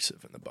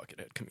divisive in the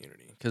Buckethead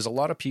community because a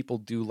lot of people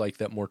do like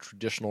that more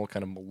traditional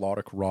kind of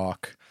melodic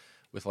rock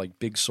with like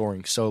big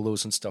soaring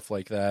solos and stuff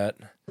like that.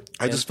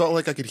 I just felt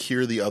like I could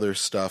hear the other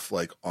stuff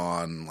like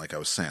on, like I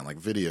was saying, like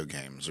video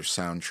games or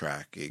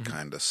soundtracky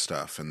kind of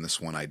stuff. And this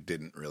one I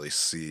didn't really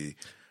see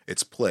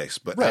its place.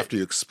 But Right. after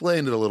you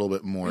explained it a little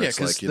bit more, Yeah, it's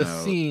 'cause like, the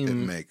it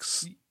theme-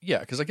 makes Yeah,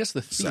 because I guess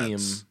the theme.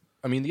 sense.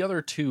 I mean, the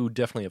other two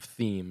definitely have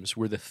themes.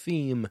 Where the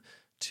theme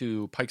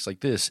to Pikes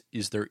like this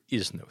is there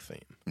is no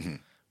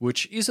theme.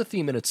 which is a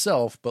theme in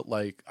itself, but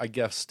like I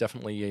guess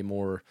definitely a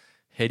more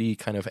heady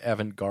kind of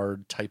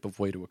avant-garde type of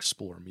way to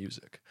explore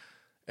music.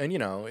 And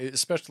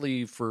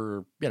especially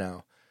for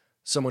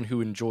someone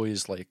who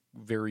enjoys like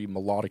very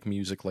melodic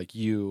music like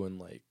you, and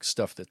like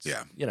stuff that's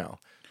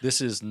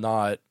this is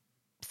not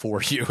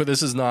for you.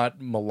 This is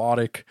not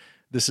melodic.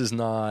 This is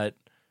not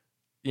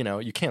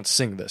you can't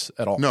sing this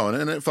at all. No,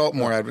 and it felt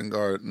more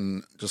avant-garde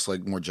and just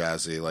like more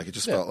jazzy. Like it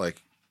just felt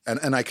like,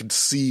 and I could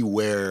see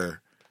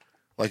where,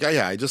 like,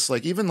 I just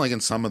like, even like in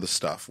some of the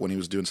stuff when he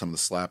was doing some of the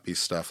slappy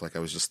stuff, like I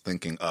was just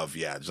thinking of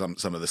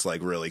some of this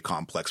like really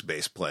complex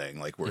bass playing,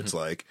 like where it's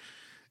like,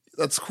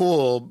 that's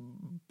cool,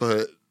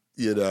 but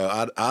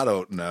I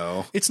don't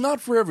know. It's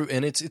not for everyone,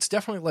 and it's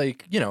definitely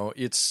like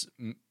it's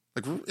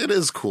like it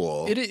is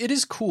cool. It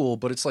is cool,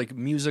 but it's like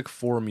music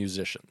for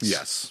musicians.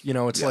 Yes,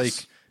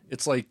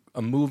 it's like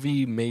a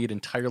movie made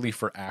entirely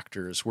for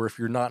actors, where if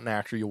you're not an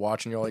actor, you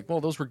watch and you're like, well,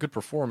 those were good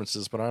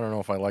performances, but I don't know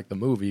if I like the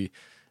movie.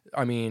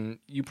 I mean,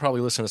 you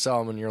probably listen to this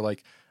album and you're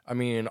like, I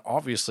mean,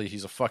 obviously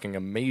he's a fucking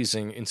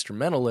amazing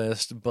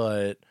instrumentalist,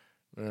 but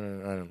I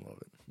don't love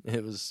it.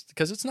 It was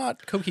because it's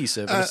not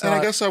cohesive. And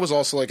I guess I was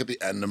also like at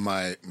the end of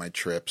my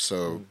trip,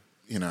 so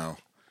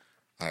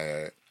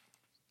I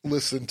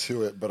listened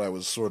to it, but I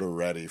was sort of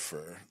ready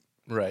for.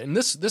 Right, and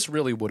this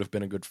really would have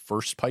been a good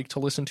first Pike to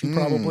listen to,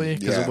 probably,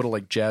 because it would have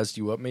like jazzed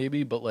you up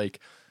maybe, but like,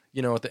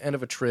 at the end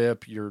of a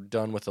trip, you're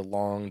done with a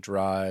long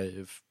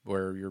drive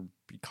where you're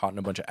caught in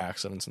a bunch of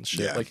accidents and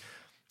shit. Yeah. Like,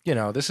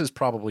 this is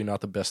probably not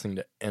the best thing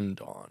to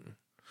end on.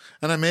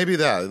 And maybe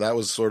that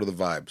was sort of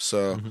the vibe.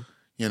 So,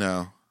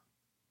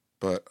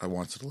 but I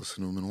wanted to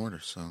listen to them in order,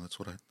 so that's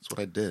what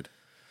I did.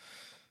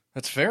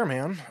 That's fair,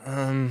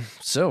 man.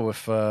 So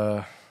if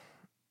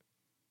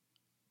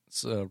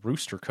it's a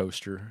rooster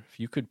coaster, if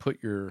you could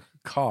put your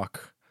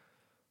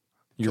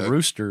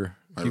rooster,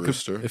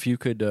 if you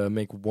could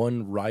make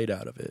one ride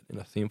out of it in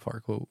a theme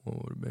park, what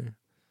would it be?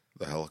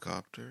 The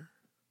helicopter.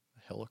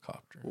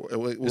 Helicopter.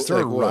 Is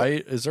there a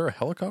ride? Is there a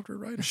helicopter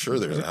ride? I'm sure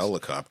there's a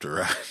helicopter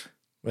ride.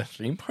 At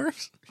theme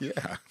parks?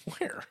 Yeah.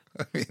 Where?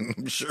 I mean,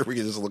 I'm sure we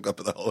can just look up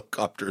the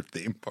helicopter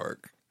theme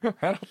park. I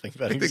don't think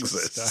that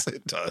exists.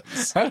 It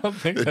does. I don't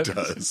think it that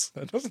does. Exists.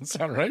 That doesn't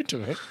sound right to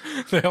me.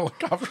 The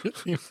helicopter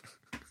theme.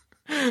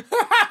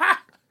 I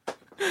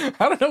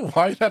don't know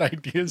why that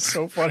idea is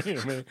so funny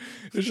to me.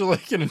 There's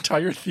like an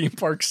entire theme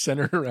park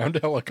centered around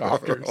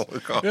helicopters.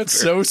 That's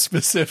so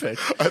specific.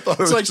 I thought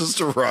it was like, just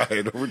a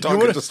ride. We're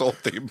talking just whole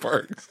theme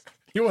parks.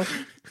 You want?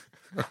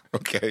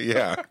 Okay,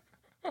 yeah.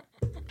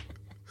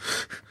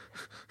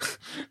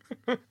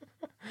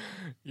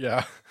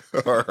 Yeah.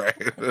 All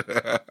right.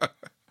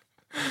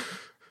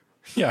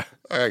 Yeah.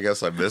 I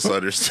guess I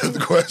misunderstood the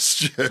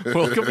question.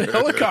 Welcome to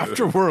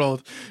Helicopter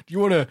World. Do you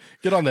want to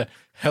get on the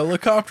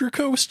helicopter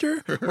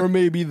coaster, or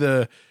maybe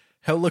the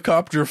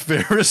helicopter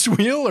Ferris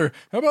wheel, or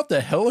how about the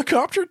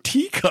helicopter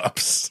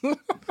teacups?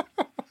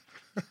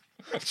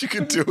 You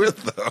can do it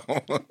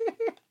though.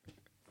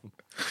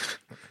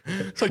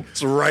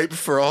 It's ripe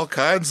for all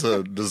kinds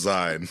of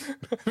design.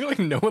 I feel like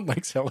no one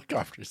likes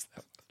helicopters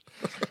that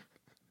much.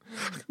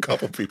 A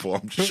couple people,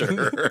 I'm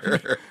sure.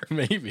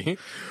 Maybe.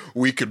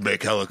 We could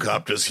make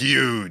helicopters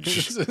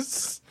huge.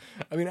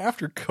 I mean,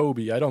 after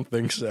Kobe, I don't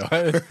think so.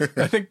 I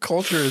think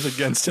culture is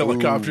against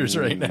helicopters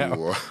right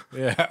now.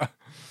 Yeah.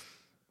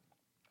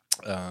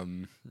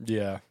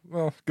 Yeah.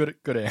 Well, good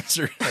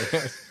answer.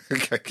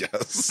 I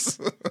guess.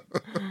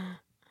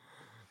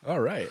 All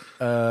right.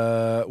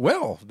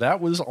 Well, that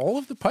was all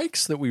of the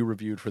pikes that we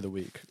reviewed for the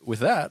week. With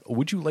that,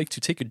 would you like to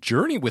take a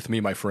journey with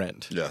me, my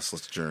friend? Yes,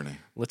 let's journey.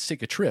 Let's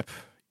take a trip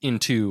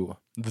into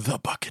the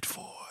Bucket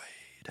Void.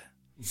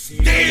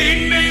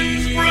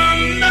 Statements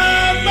from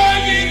the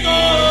Bucket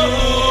Void.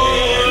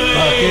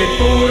 Bucket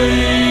Void.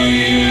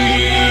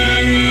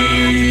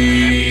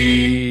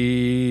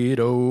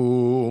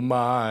 Oh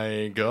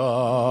my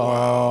God.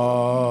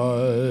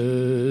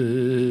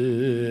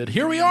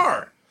 Here we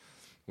are.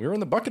 We're in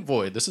the Bucket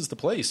Void. This is the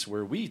place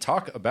where we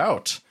talk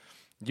about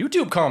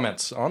YouTube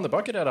comments on the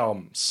Buckethead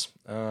albums.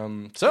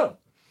 So,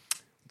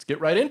 let's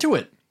get right into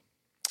it.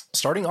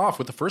 Starting off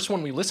with the first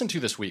one we listened to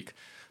this week,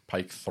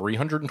 Pike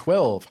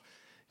 312.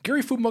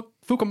 Gary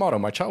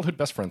Fukumoto, my childhood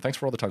best friend. Thanks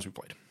for all the times we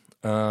played.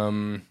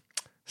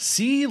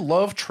 C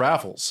Love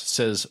Travels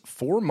says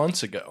 4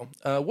 months ago.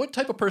 What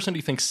type of person do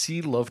you think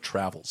C Love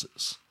Travels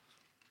is?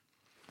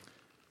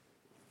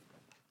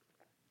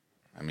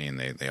 I mean,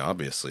 they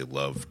obviously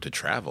love to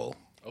travel.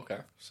 Okay,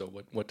 so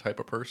what type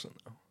of person,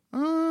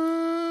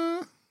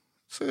 though?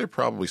 So they're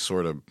probably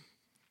sort of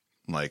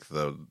like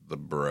the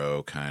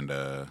bro kind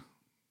of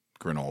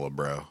granola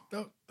bro.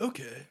 Oh,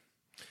 okay.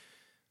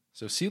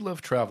 So C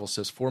Love Travel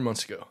says 4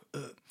 months ago,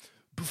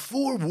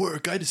 before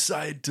work, I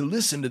decided to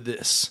listen to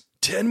this.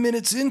 10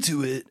 minutes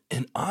into it,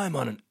 and I'm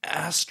on an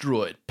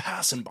asteroid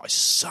passing by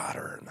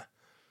Saturn.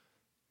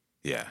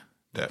 Yeah,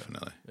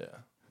 definitely. Yeah.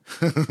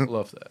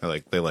 Love that.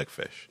 They like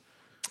fish.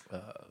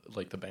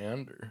 Like the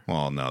band? Or?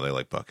 Well, no, they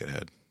like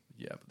Buckethead.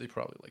 Yeah, but they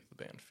probably like the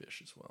band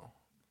Fish as well.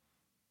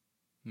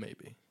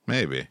 Maybe.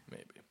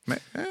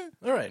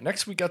 All right,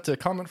 next we got a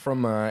comment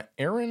from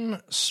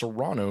Aaron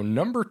Serrano,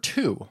 number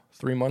 2,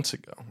 3 months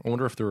ago. I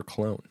wonder if they're a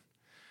clone.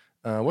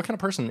 What kind of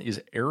person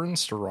is Aaron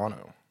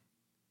Serrano?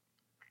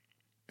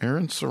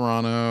 Aaron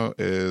Serrano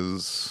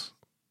is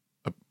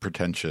a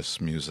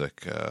pretentious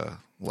music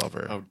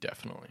lover. Oh,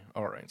 definitely.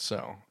 All right,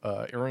 so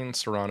Aaron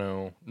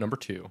Serrano, number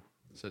 2,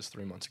 says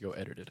 3 months ago,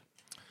 edited.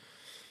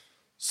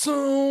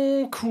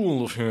 So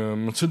cool of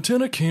him to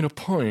dedicate a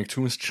pike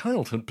to his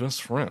childhood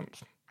best friend.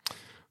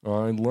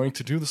 I'd like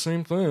to do the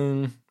same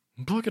thing.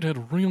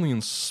 Buckethead really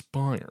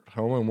inspired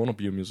how I want to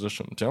be a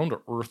musician, down to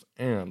earth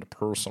and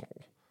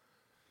personal.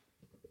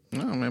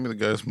 Well, maybe the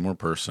guy's more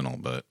personal,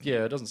 but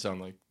Yeah, it doesn't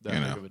sound like that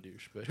big of a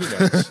douche, but who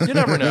knows? You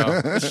never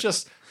know. It's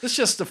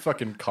just a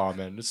fucking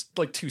comment. It's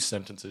like 2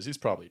 sentences. He's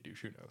probably a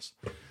douche. Who knows?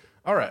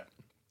 All right.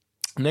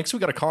 Next, we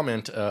got a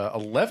comment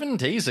 11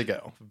 days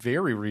ago,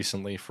 very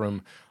recently,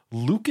 from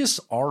Lucas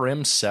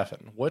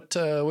RM7. What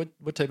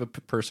type of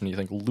person do you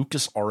think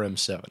Lucas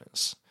RM7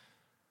 is?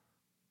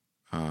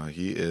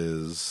 he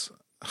is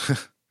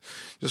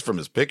just from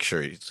his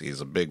picture.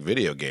 He's a big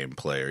video game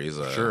player. He's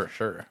a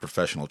Sure.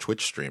 professional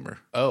Twitch streamer.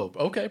 Oh,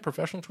 okay,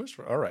 professional Twitch.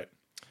 All right.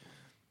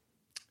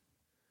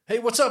 Hey,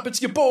 what's up?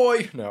 It's your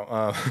boy.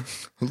 No,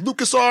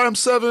 Lucas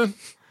RM7.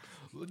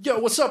 Yo,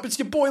 what's up? It's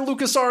your boy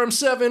Lucas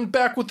RM7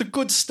 back with the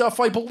good stuff.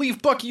 I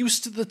believe Buck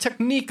used the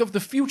technique of the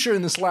future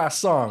in this last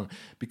song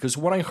because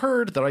when I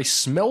heard that I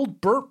smelled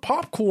burnt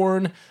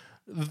popcorn,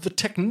 the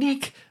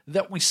technique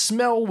that we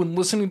smell when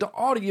listening to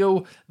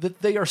audio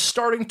that they are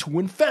starting to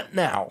invent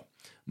now.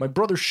 My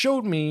mother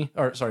showed me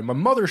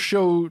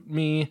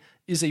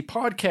is a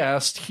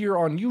podcast here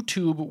on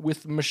YouTube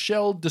with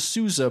Michelle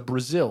D'Souza,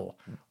 Brazil.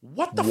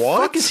 What the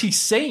fuck is he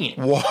saying?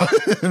 What?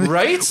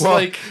 Right? Well,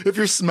 like, if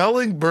you're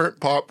smelling burnt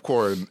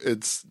popcorn,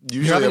 it's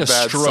usually having a a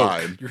bad stroke.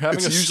 sign. You're having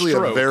it's a usually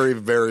stroke. a very,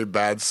 very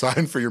bad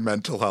sign for your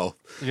mental health.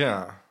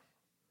 yeah.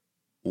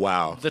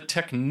 Wow. The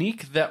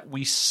technique that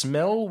we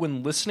smell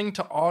when listening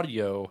to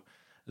audio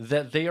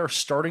that they are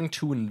starting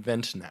to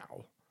invent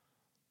now.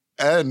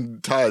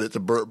 And tied it to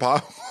burnt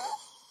popcorn.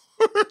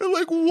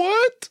 Like,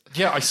 what?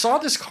 Yeah, I saw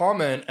this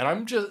comment and I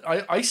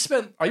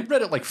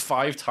read it like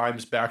 5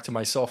 times back to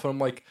myself and I'm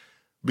like,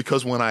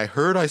 Because when I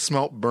heard I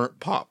smelt burnt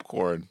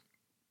popcorn.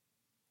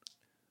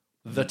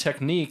 the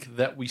technique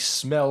that we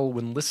smell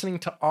when listening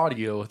to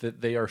audio that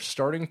they are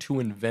starting to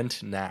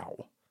invent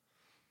now.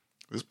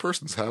 This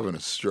person's having a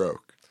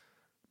stroke.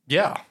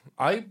 Yeah,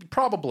 I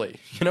probably.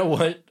 You know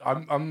what?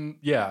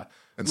 Yeah.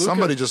 And Luca-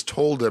 somebody just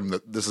told him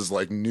that this is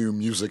like new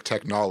music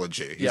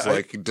technology. He's Yeah,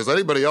 like, does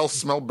anybody else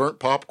smell burnt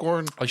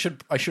popcorn? I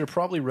should have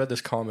probably read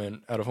this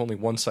comment out of only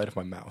one side of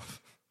my mouth.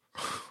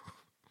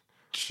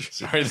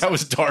 Sorry, that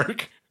was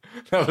dark.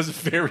 That was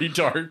very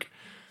dark.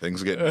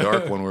 Things get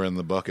dark when we're in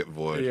the bucket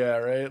void. Yeah,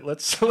 right.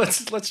 Let's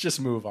just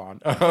move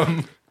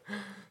on.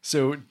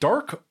 So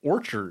Dark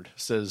Orchard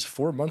says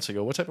 4 months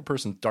ago. What type of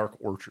person? Dark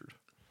Orchard.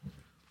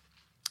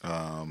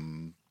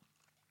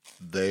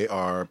 They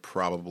are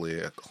probably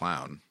a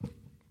clown.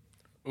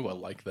 Ooh, I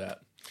like that.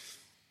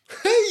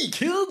 Hey,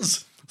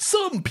 kids!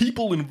 Some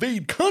people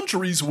invade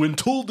countries when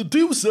told to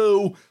do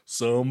so.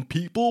 Some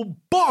people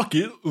balk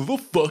it the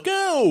fuck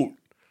out.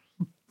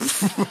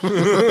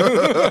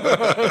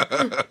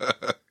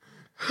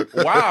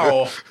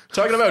 Wow.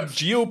 Talking about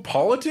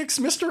geopolitics,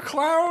 Mr.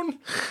 Clown?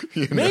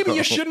 Maybe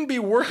you shouldn't be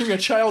working a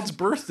child's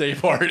birthday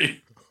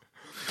party.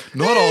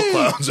 Not all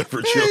clowns are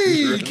for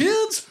Hey, children.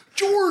 kids!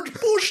 George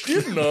Bush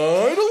did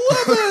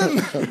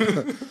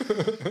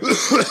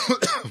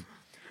 9/11.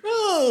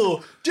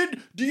 Oh, do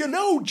you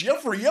know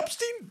Jeffrey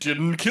Epstein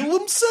didn't kill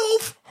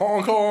himself?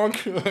 Honk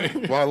honk.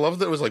 Well, I love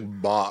that it was like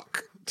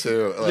Bach,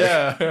 too. Like,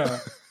 Yeah.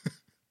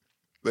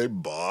 They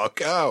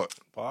Bach out.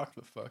 Fuck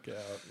the fuck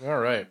out. All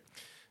right.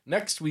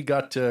 Next, we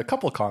got a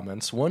couple of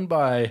comments. One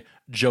by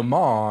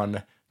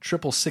Jamon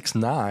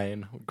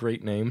 6669.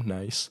 Great name.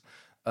 Nice.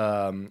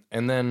 And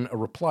then a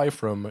reply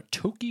from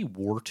Toki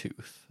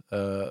Wartooth.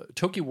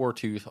 Toki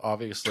Wartooth,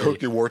 obviously.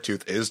 Toki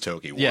Wartooth is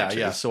Toki Wartooth.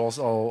 Yeah. So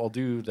I'll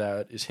do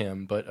that is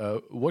him. But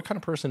what kind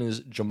of person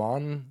is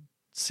Jamon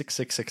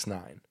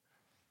 6669?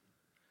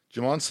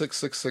 Jamon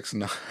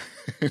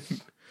 6669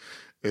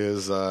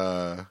 is,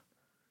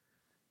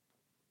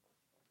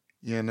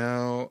 you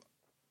know,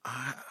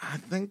 I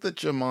think that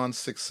Jamon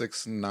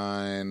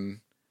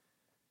 669.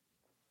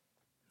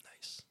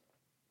 Nice.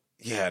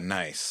 Yeah,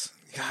 nice.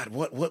 God,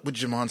 what would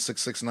Jamon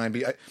 669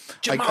 be? I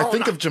Jamona.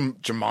 think of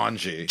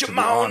Jumanji. To be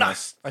Jamona.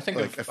 honest. I think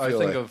Like, of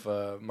Michael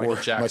or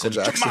Jackson. Michael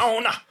Jackson.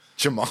 Jamona.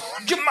 Jamon.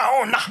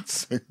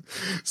 Jamona.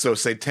 So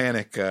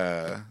satanic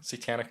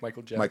Satanic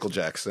Michael Jackson. Michael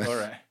Jackson. All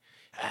right.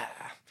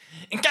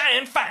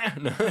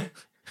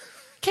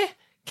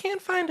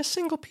 Can't find a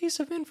single piece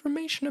of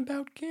information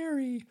about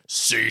Gary.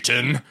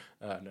 Satan.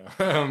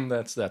 No,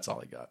 that's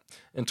all I got.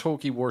 And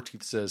Toki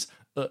Wartooth says,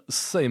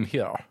 "Same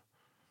here."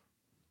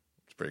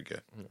 It's pretty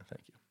good. Yeah,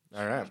 thank you.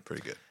 All right.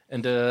 Pretty good.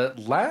 And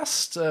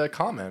last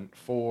comment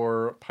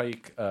for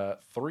Pike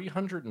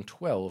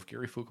 312,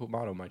 Gary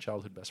Fukumoto, my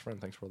childhood best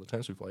friend. Thanks for all the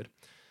times we played.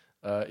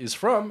 Is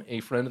from a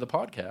friend of the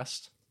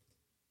podcast,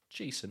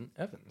 Jason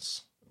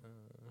Evans.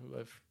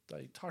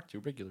 I talk to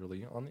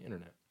regularly on the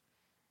internet.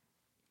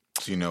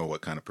 So you know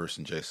what kind of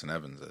person Jason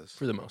Evans is.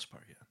 For the most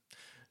part, yeah.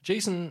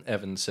 Jason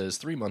Evans says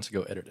 3 months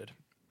ago edited.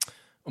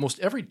 Almost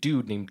every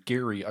dude named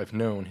Gary I've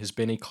known has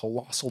been a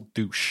colossal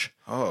douche.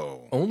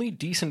 Oh. Only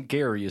decent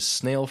Gary is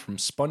Snail from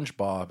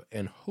SpongeBob,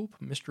 and hope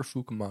Mr.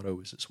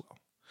 Fukumoto is as well.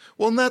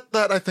 Well, and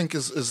that I think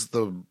is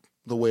the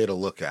way to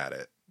look at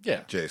it.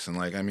 Yeah. Jason.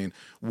 Like, I mean,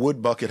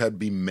 would Buckethead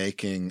be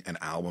making an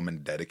album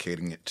and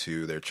dedicating it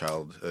to their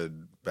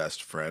childhood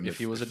best friend If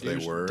he was a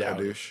douche, they were doubt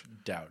a douche?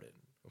 It. Doubt it,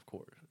 of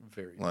course.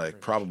 Very Like,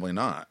 probably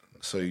not.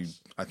 So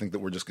I think that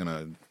we're just going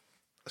to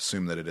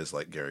assume that it is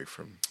like Gary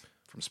from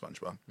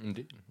SpongeBob.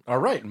 Indeed. All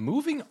right,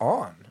 moving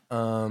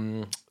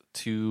on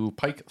to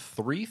Pike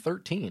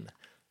 313.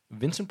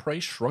 Vincent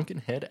Price Shrunken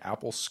Head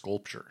Apple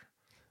Sculpture.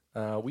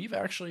 We're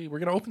going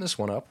to open this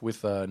one up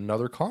with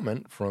another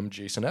comment from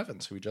Jason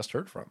Evans, who we just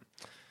heard from.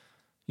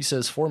 He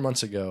says, 4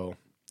 months ago,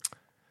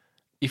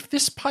 if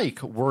this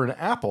pike were an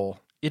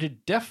apple,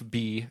 it'd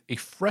be a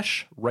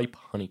fresh, ripe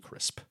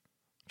Honeycrisp,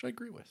 which I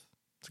agree with.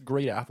 It's a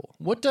great apple.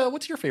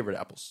 What's your favorite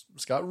apples,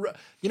 Scott?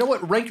 You know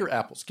what? Rank your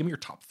apples. Give me your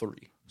top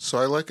 3. So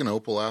I like an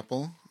opal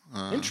apple.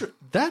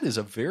 That is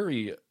a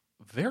very,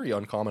 very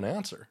uncommon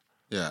answer.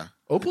 Yeah.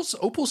 Opals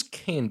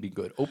can be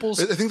good. Opals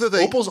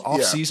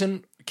off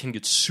season can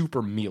get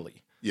super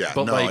mealy. Yeah,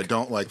 but no, I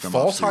don't like them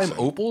fall off-season. time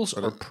opals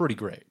are pretty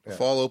great. Yeah.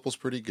 Fall opal's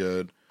pretty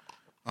good.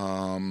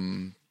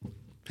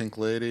 Pink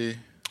Lady.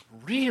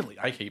 Really?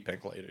 I hate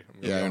Pink Lady.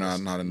 Yeah, you're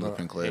not into the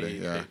Pink Lady.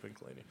 Hate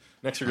Pink Lady.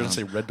 Next you're going to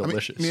say Red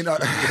Delicious. I mean,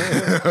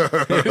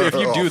 if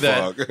you do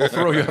that, fuck. I'll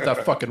throw you out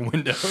that fucking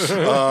window.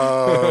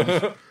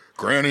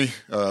 Granny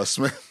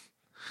Smith.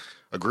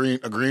 A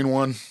green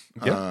one.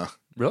 Yeah.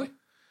 Really?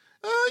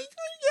 Yeah,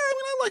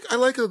 I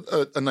like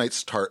a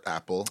nice tart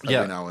apple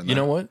every now and then. You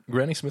know what?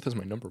 Granny Smith is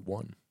my number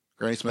 1.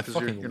 Granny Smith is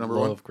your number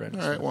love 1? Granny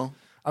All right, Smith. well.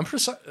 I'm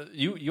precise.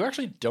 You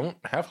actually don't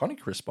have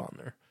Honeycrisp on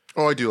there.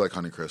 Oh, I do like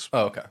Honeycrisp.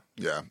 Oh, okay.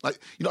 Yeah. I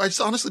just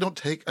honestly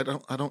don't eat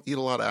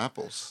a lot of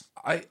apples.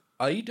 I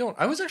don't.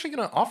 I was actually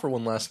going to offer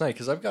one last night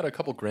because I've got a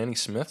couple Granny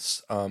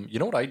Smiths. You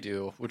know what I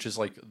do, which is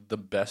like the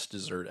best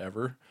dessert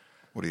ever?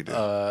 What do you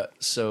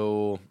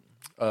do?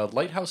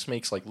 Lighthouse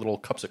makes like little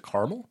cups of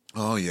caramel.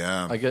 Oh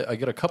yeah. I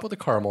get a cup of the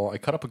caramel. I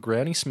cut up a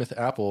Granny Smith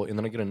apple, and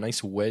then I get a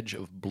nice wedge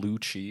of blue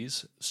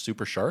cheese,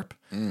 super sharp.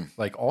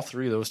 Like all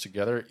 3 of those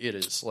together, it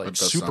is like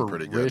super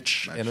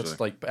rich, and it's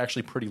like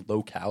actually pretty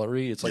low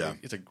calorie. It's like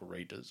it's a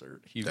great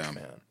dessert. Huge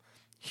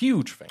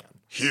fan.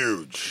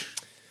 Huge.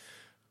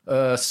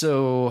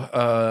 Metal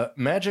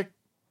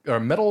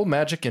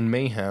Magic and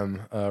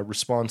Mayhem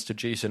responds to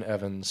Jason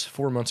Evans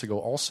 4 months ago.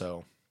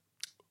 Also,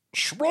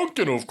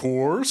 shrunken, of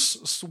course.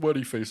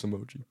 Sweaty face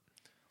emoji.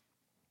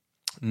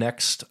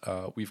 Next,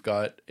 we've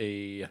got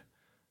a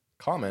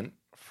comment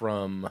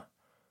from.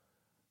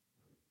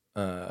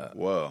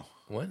 Whoa.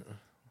 What?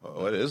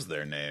 What is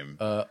their name?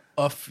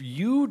 If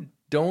you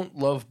don't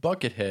love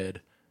Buckethead,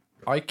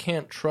 I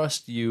can't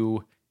trust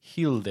you,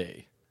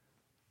 Hilde.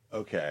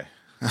 Okay.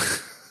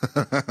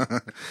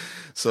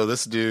 So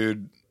this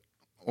dude.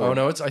 I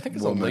think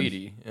it's woman, a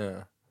lady.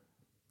 Yeah.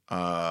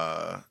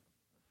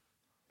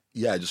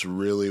 Just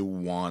really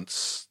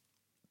wants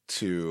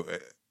to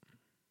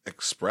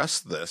express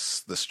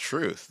this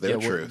truth, their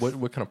truth.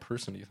 What kind of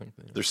person do you think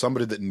they are? There's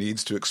somebody that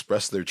needs to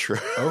express their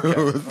truth.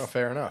 Okay,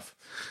 fair enough.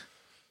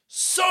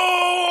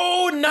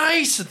 So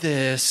nice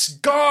this.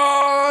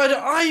 God,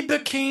 I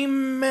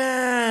became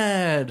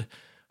mad.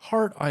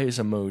 Heart eyes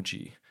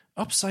emoji.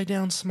 Upside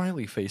down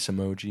smiley face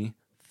emoji.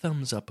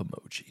 Thumbs up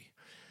emoji.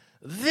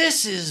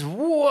 This is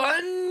wonderful.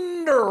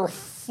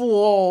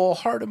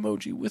 Heart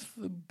emoji with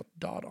the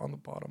dot on the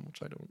bottom,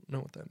 which I don't know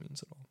what that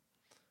means at all.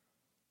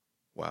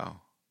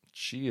 Wow.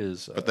 She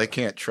is... but they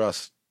can't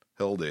trust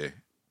Hildy.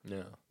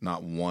 Yeah.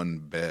 Not one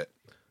bit.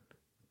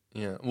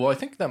 Yeah. Well, I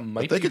think that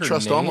might be they could her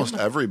trust name. almost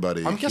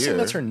everybody. I'm guessing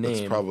that's her name.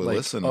 That's probably like,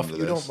 listening to if this.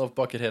 you don't love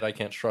Buckethead, I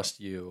can't trust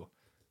you.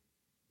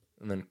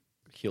 And then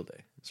Hilde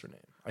is her name.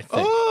 I think.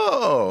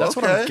 Oh, that's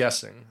okay. what I'm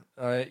guessing.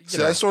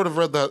 See, I sort of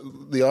read that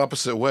the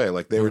opposite way.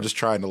 Like they were just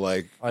trying to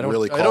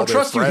really call I don't their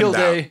trust you, friend Hilde.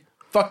 out.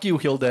 Fuck you,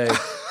 Hilde.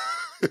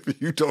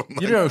 If you don't,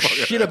 You don't know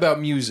shit about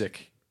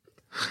music.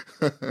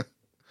 All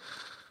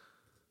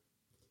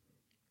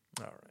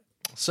right.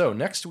 So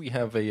next we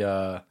have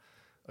a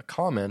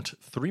comment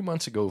 3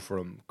 months ago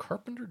from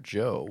Carpenter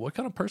Joe. What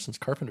kind of person's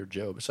Carpenter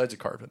Joe besides a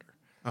carpenter?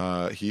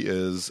 He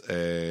is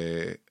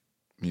a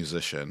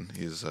musician.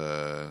 He's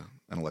an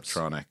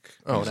electronic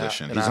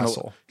musician. An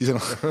asshole. He's an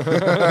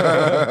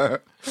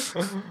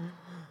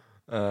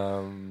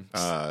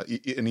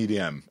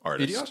EDM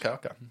artist.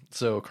 Okay.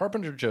 So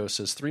Carpenter Joe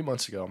says 3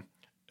 months ago,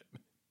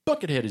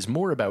 Buckethead is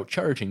more about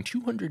charging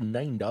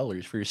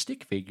 $209 for a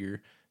stick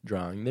figure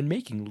drawing than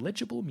making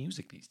legible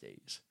music these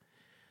days.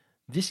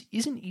 This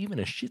isn't even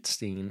a shit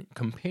stain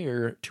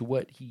compared to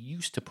what he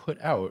used to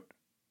put out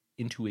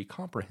into a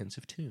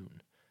comprehensive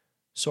tune.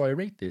 So I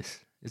rate this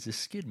as a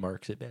skid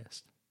marks at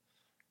best.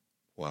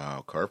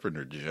 Wow,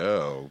 Carpenter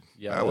Joe.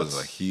 Yeah, that was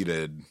a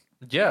heated.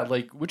 Yeah,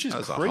 which is that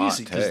was a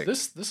crazy hot take.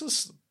 because this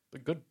is a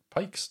good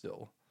pike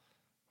still.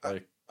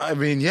 I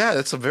mean, yeah,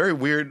 it's a very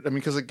weird. I mean,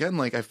 because again,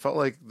 like I felt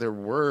like there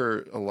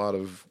were a lot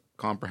of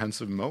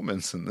comprehensive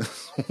moments in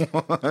this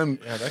one.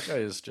 Yeah, that guy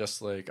is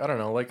just like, I don't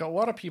know, like a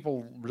lot of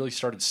people really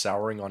started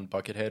souring on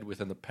Buckethead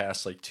within the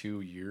past like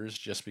 2 years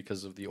just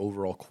because of the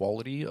overall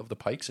quality of the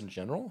Pikes in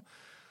general.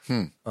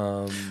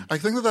 I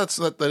think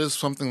that is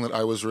something that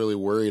I was really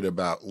worried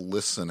about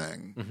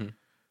listening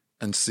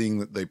and seeing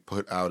that they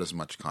put out as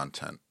much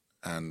content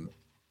and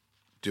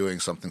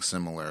doing something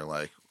similar,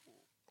 like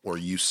I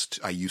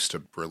used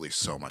to release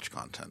so much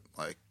content,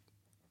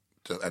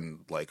 and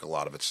like a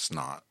lot of it's just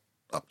not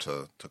up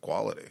to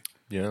quality.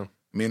 Yeah.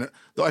 I mean,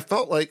 though I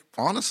felt like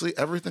honestly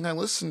everything I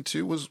listened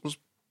to was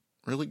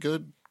really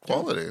good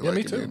quality. Yeah, like,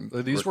 me too. I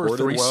mean, These were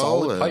recorded 3 well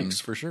solid and, Pikes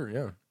for sure,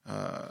 yeah.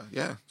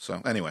 Yeah.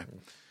 So anyway,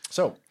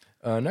 So,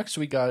 next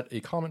we got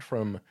a comment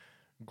from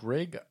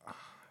Greg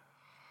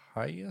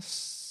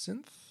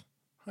Hyacinth.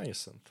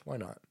 Hyacinth, why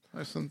not?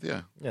 I think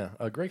yeah. Yeah,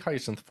 Greg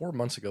Hyacinth 4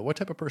 months ago. What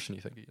type of person do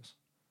you think he is?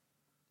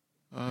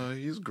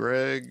 He's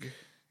Greg.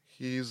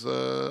 He's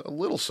a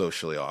little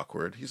socially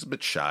awkward. He's a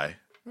bit shy.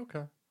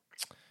 Okay.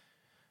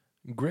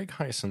 Greg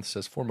Hyacinth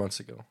says 4 months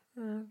ago,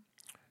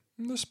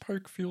 this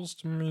Pike feels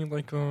to me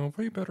like a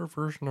way better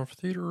version of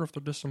Theater of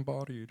the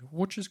Disembodied,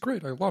 which is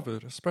great. I love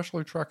it,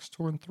 especially tracks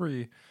 2 and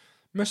 3.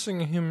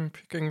 Missing him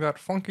picking that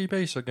funky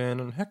bass again,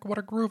 and heck, what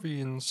a groovy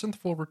and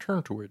synthful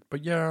return to it.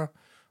 But yeah,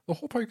 the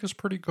whole Pike is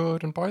pretty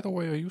good, and by the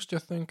way, I used to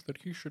think that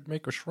he should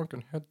make a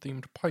Shrunken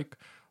Head-themed Pike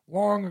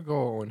long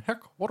ago, and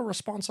heck, what a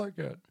response I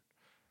get.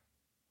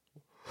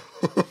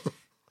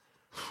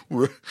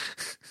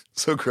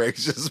 So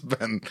Greg's just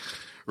been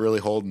really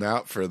holding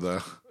out for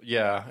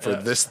Yeah.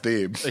 this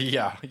theme.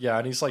 Yeah,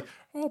 and he's like,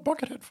 oh,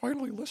 Buckethead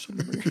finally listened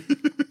to me.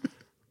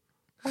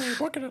 Oh,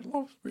 Buckethead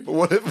loves me. But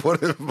what if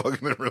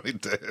Buckethead really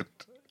did?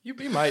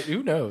 He might,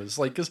 who knows?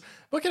 Like, because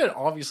Buckethead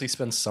obviously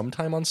spends some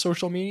time on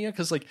social media,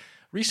 because, like,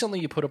 recently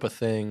he put up a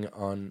thing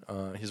on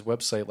his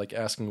website, like,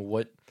 asking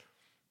what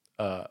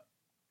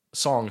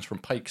songs from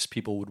Pikes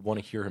people would want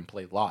to hear him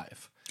play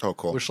live. Oh,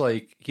 cool. Which,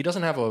 like, he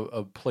doesn't have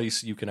a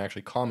place you can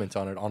actually comment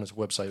on it on his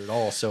website at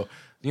all. So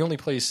the only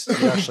place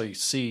you actually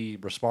see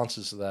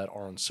responses to that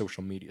are on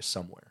social media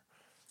somewhere.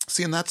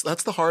 See, and that's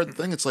the hard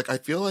thing. It's like I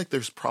feel like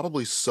there's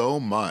probably so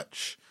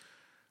much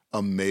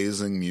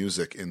amazing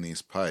music in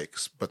these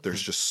Pikes, but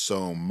there's just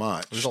so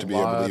much to be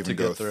able to even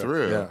go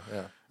through.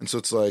 Yeah. And so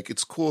it's like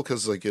it's cool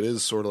because like it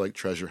is sort of like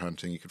treasure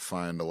hunting. You could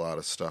find a lot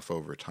of stuff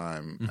over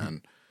time,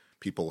 and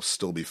people will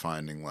still be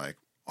finding like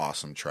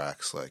awesome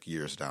tracks like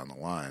years down the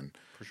line.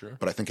 For sure.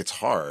 But I think it's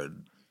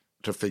hard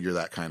to figure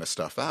that kind of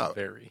stuff out,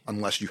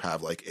 unless you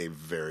have like a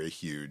very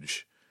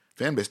huge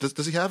fan base.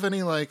 Does he have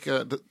any like?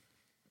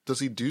 Does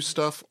he do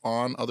stuff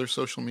on other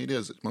social media?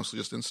 Is it mostly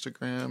just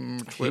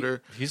Instagram,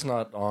 Twitter? He's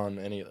not on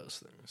any of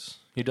those things.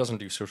 He doesn't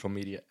do social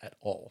media at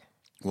all.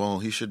 Well,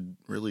 he should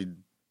really.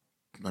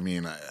 I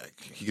mean,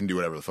 he can do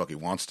whatever the fuck he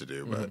wants to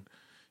do, but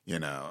you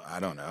know, I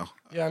don't know.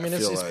 Yeah, I mean,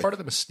 it's part of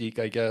the mystique,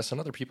 I guess,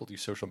 and other people do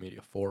social media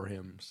for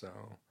him, so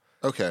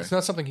okay, it's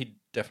not something he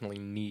definitely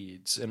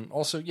needs. And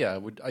also, yeah,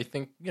 I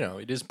think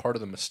it is part of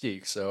the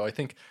mystique. So I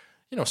think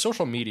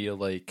social media,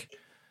 like,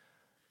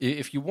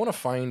 if you want to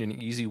find an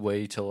easy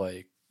way to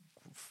like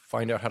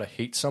find out how to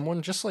hate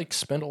someone, just like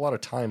spend a lot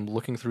of time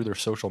looking through their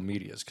social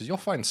medias, because you'll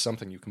find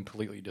something you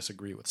completely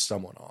disagree with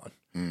someone on.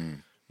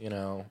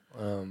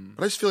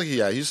 But I just feel like he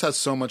just has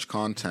so much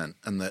content,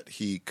 and that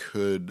he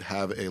could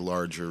have a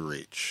larger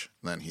reach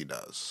than he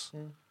does.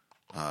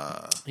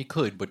 He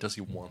could, but does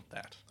he want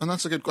that? And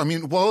that's a good. I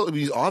mean, well,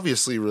 he's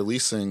obviously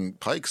releasing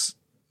Pikes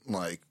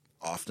like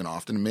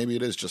often. Maybe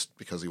it is just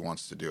because he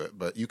wants to do it.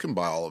 But you can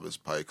buy all of his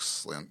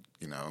Pikes,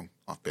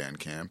 off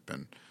Bandcamp,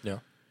 and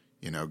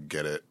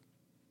get it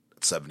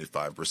at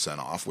 75%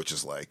 off, which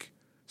is like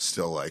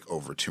still like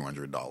over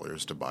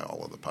 $200 to buy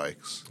all of the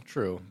Pikes.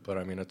 True, but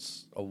I mean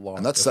it's a lot,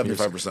 and that's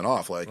 75%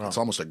 off. Like it's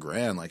almost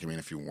 $1,000. Like I mean,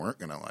 if you weren't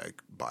gonna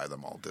like buy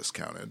them all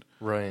discounted,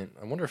 right?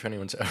 I wonder if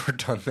anyone's ever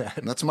done that.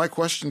 And that's my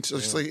question.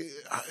 It's like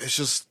it's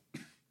just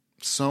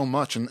so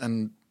much.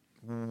 And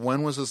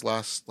when was his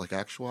last like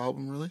actual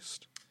album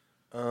released?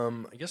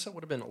 I guess that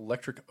would have been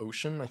Electric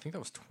Ocean. I think that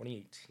was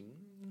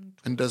 2018.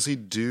 And does he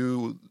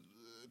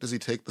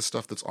take the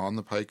stuff that's on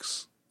the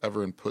Pikes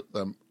ever and put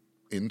them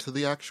into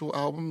the actual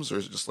albums, or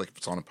is it just like if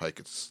it's on a Pike,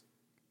 it's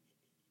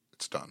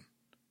done?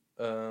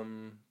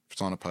 If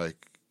it's on a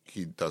Pike,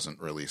 he doesn't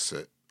release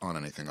it on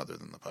anything other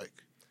than the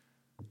Pike,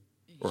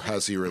 or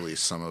has he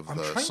released some of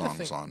the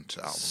songs onto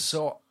albums?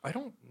 So I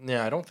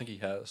don't think he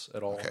has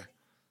at all. Okay,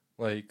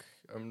 like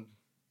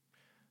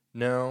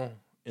no,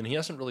 and he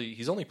hasn't really.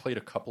 He's only played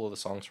a couple of the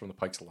songs from the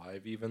Pikes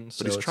live, even.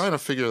 So but he's trying to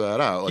figure that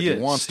out. Like he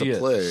wants to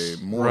play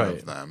more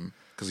of them,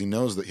 because he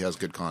knows that he has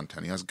good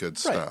content. He has good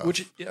stuff. Right,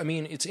 which, I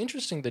mean, it's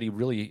interesting that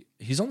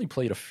he's only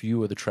played a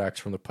few of the tracks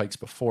from the Pikes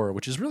before,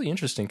 which is really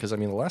interesting because, I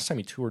mean, the last time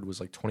he toured was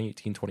like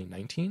 2018,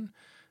 2019.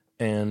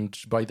 And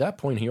by that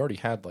point, he already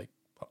had like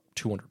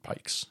 200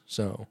 Pikes.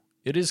 So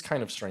it is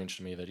kind of strange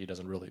to me that he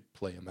doesn't really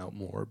play them out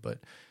more. But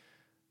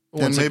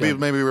And maybe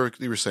again,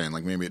 you were saying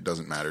like maybe it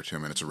doesn't matter to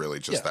him, and it's really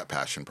just that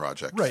passion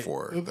project right.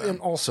 for And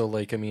them. also,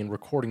 like, I mean,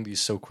 recording these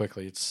so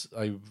quickly,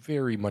 I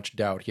very much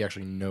doubt he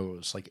actually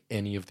knows like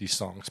any of these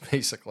songs.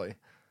 Basically,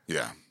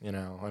 Yeah. you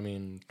know, I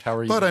mean, how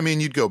are you? But I mean,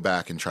 you'd go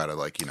back and try to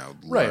like learn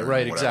right,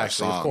 whatever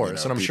exactly, song, of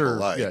course, and I'm people sure,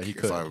 like, yeah, he if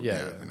could,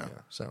 yeah.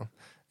 So,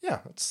 yeah,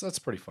 that's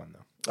pretty fun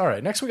though. All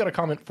right, next we got a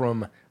comment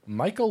from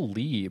Michael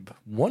Lieb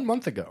 1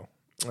 month ago.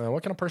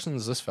 What kind of person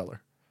is this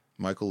feller?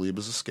 Michael Lieb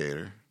is a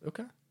skater,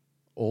 Okay,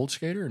 old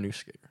skater or new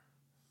skater?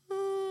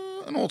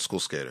 an old school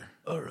skater.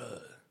 All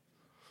right.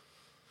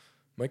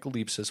 Michael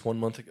Lieb says 1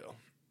 month ago,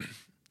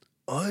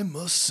 I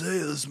must say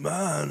this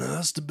man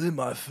has to be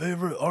my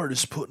favorite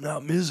artist putting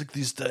out music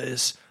these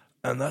days.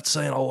 And that's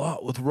saying a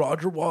lot with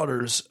Roger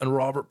Waters and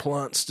Robert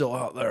Plant still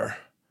out there.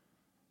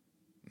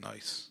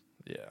 Nice.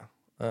 Yeah.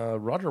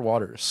 Roger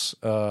Waters.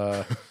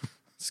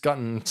 It's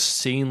gotten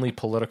insanely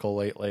political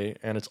lately,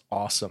 and it's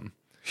awesome.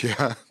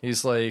 Yeah.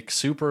 He's like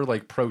super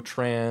like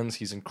pro-trans.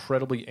 He's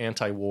incredibly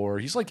anti-war.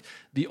 He's like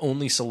the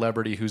only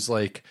celebrity who's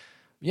like,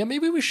 yeah,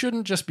 maybe we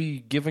shouldn't just be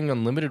giving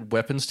unlimited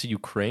weapons to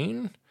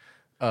Ukraine.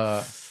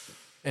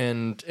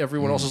 And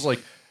everyone else is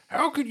like,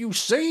 how could you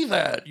say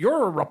that?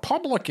 You're a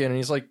Republican. And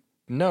he's like,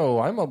 no,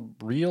 I'm a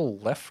real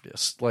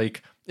leftist.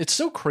 Like, it's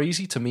so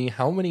crazy to me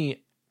how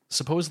many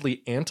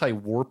supposedly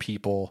anti-war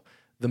people,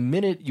 the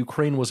minute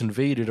Ukraine was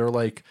invaded, are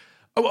like,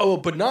 oh,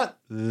 but not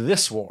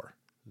this war.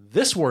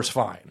 This war's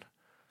fine.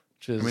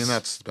 I mean,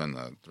 that's been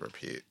the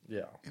repeat.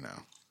 Yeah. You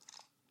know,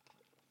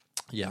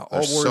 Yeah.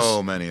 there's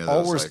so many of those.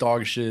 All wars like,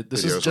 dog shit.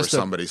 This videos is just where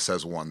somebody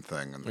says one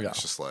thing and Yeah.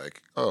 it's just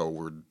like, oh,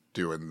 we're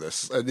doing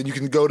this, and then you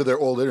can go to their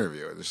old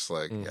interview. It's just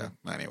like, Mm-hmm.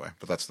 yeah. Anyway,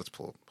 but that's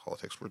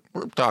politics.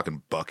 We're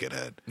talking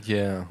Buckethead.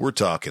 Yeah. We're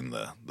talking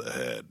the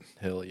head.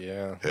 Hell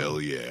yeah.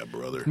 Hell yeah,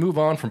 brother. Move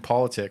on from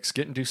politics.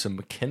 Get into some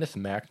Kenneth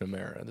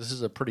McNamara.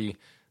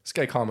 This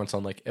guy comments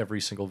on like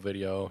every single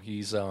video.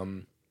 He's at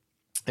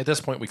this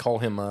point we call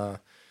him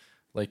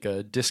like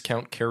a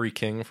discount Kerry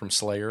King from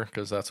Slayer,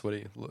 because that's what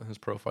his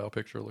profile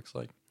picture looks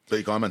like. But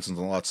he comments on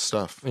lots of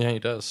stuff. Yeah, he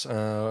does.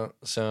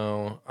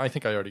 So I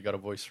think I already got a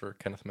voice for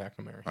Kenneth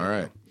McNamara. All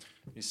right.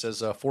 He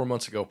says 4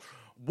 months ago,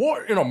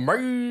 what an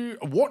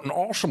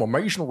awesome,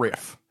 amazing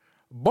riff.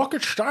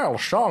 Bucket's style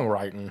of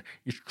songwriting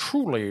is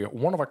truly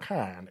one of a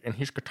kind, and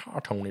his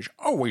guitar tone is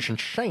always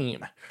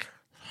insane.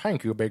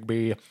 Thank you, Big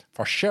B,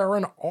 for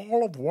sharing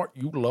all of what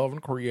you love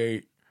and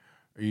create.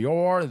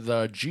 You're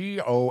the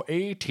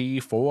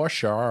GOAT for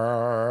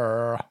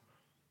sure.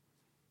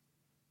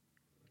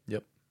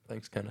 Yep.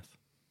 Thanks, Kenneth.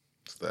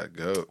 It's that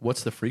goat.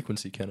 What's the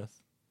frequency,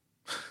 Kenneth?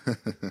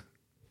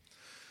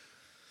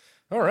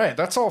 All right,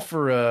 that's all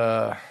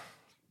for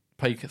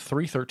Pike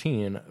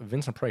 313,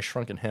 Vincent Price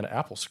Shrunken Head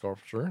Apple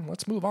Sculpture.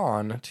 Let's move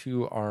on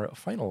to our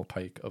final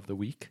Pike of the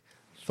week,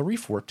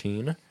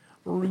 314,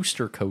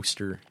 Rooster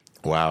Coaster.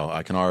 Wow,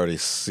 I can already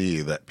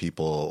see that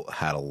people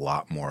had a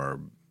lot more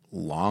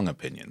long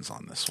opinions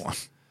on this one.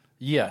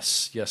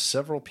 Yes,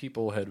 several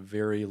people had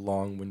very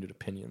long-winded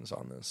opinions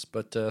on this,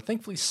 but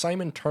thankfully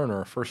Simon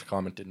Turner, first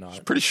comment, did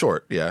not. Pretty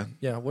short, yeah.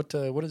 Yeah, what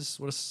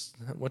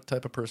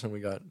type of person we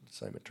got,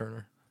 Simon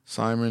Turner?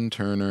 Simon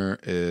Turner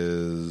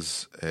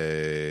is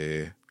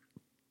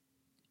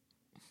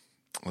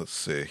let's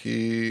see,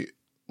 he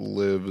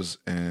lives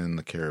in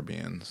the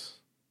Caribbean.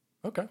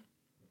 Okay.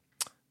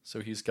 So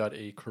he's got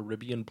a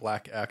Caribbean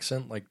black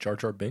accent like Jar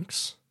Jar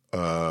Binks?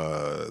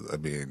 I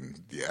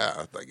mean,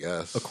 yeah, I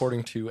guess.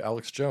 According to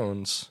Alex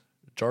Jones,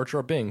 Jar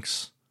Jar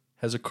Binks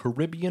has a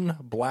Caribbean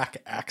black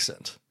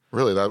accent.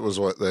 Really, that was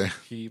what they...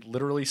 He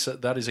literally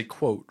said, that is a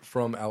quote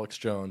from Alex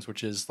Jones,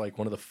 which is like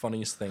one of the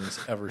funniest things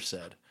ever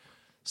said.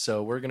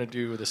 So we're going to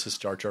do, this is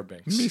Jar Jar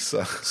Binks.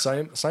 Misa.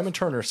 Simon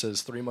Turner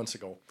says 3 months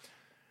ago,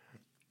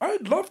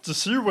 I'd love to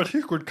see what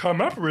he could come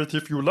up with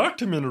if you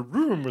locked him in a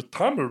room with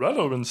Tom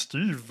Morello and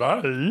Steve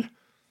Vai.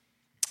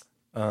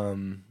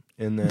 And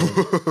then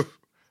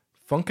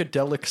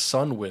Funkadelic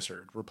Sun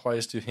Wizard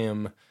replies to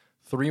him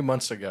 3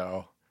 months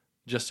ago.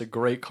 Just a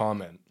great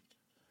comment.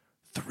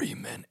 3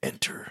 men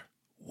enter,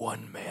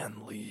 1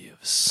 man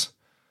leaves.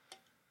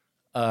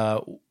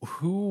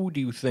 Who do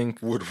you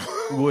think Would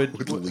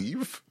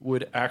leave?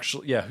 would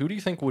actually, yeah, who do you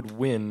think would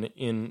win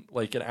in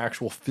like an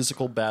actual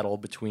physical battle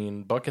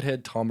between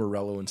Buckethead, Tom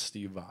Morello, and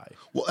Steve Vai?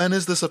 Well, and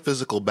is this a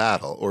physical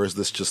battle, or is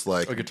this just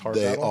like A guitar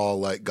they battle? all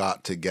like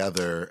got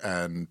together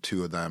and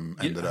 2 of them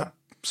ended up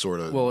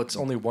sort of... Well, it's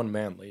only 1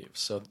 man leaves.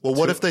 So Well,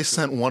 what if they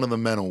sent one of the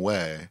men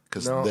away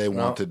because No, they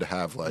no. wanted to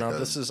have like No, a...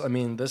 this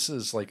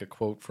is like a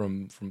quote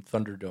from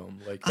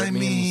Thunderdome. Like that I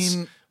means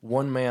mean-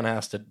 1 man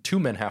has to, 2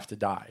 men have to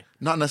die.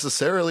 Not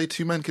necessarily.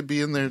 2 men could be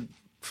in there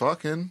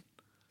fucking.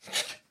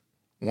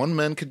 1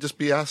 man could just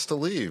be asked to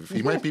leave.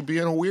 He might be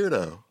being a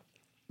weirdo.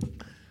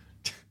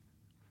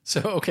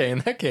 So okay, in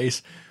that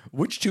case,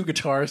 which two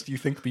guitarists do you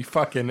think be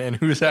fucking and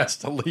who's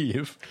asked to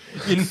leave?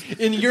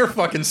 In your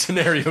fucking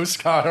scenario,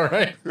 Scott, all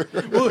right?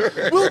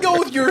 We'll go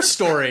with your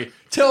story.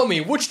 Tell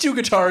me, which two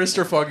guitarists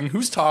are fucking,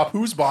 who's top,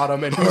 who's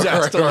bottom, and who's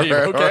asked to leave,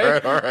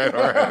 okay? All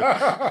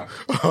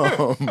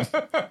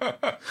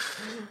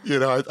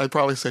right. I'd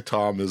probably say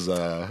Tom is,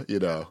 I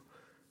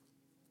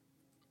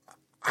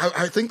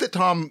think that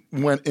Tom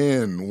went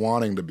in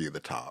wanting to be the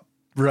top.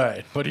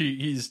 Right, but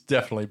he's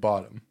definitely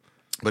bottom.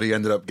 But he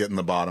ended up getting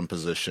the bottom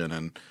position.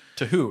 And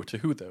To who? To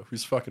who, though?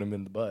 Who's fucking him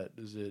in the butt?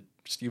 Is it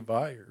Steve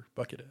Vai or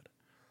Buckethead?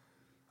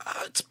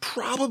 it's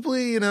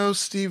probably,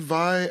 Steve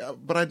Vai,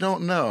 but I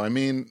don't know. I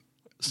mean,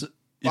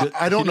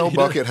 I don't know he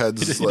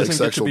Buckethead's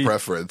sexual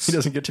preference. He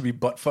doesn't get to be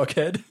butt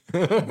fuckhead.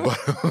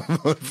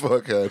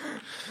 Fuckhead.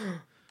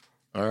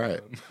 All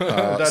right.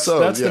 That's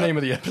the name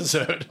of the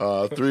episode.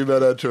 3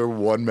 men enter,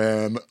 1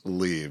 man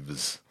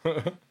leaves.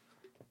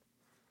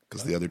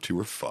 Because the other 2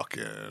 were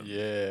fucking.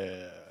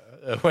 Yeah.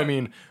 I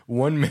mean,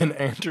 1 man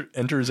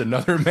enters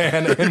another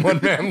man and 1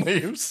 man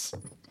leaves.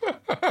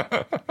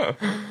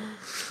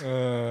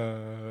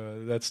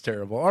 That's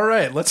terrible. All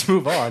right, let's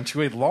move on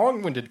to a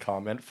long-winded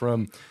comment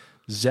from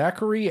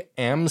Zachary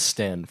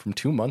Amsten from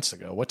 2 months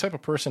ago. What type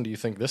of person do you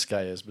think this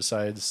guy is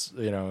besides,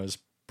 his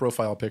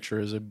profile picture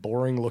is a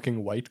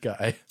boring-looking white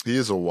guy? He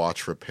is a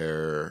watch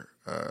repair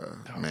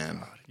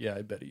man. God. Yeah,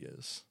 I bet he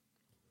is.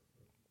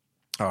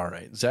 All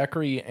right.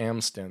 Zachary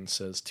Amsten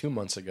says 2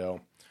 months ago,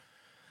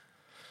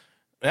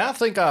 I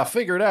think I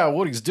figured out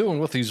what he's doing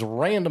with these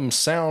random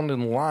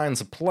sounding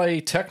lines of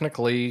play.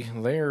 Technically,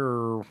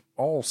 they're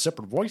all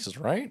separate voices,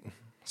 right?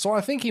 So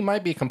I think he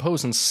might be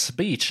composing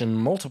speech in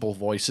multiple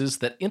voices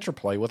that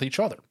interplay with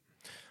each other.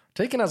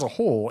 Taken as a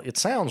whole, it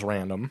sounds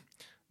random,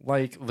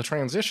 like the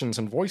transitions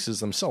and voices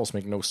themselves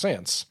make no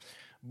sense.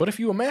 But if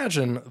you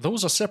imagine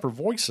those are separate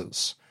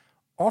voices,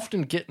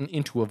 often getting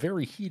into a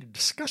very heated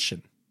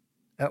discussion,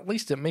 at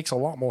least it makes a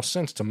lot more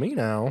sense to me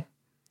now.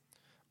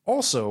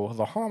 Also,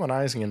 the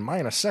harmonizing in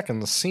minor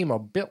seconds seem a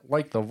bit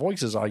like the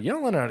voices are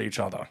yelling at each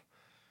other.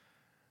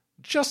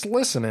 Just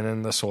listening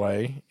in this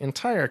way,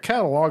 entire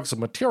catalogs of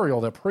material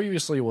that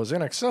previously was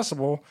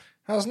inaccessible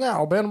has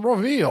now been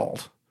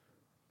revealed.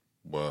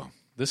 Whoa.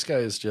 This guy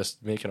is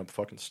just making up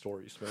fucking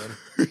stories, man.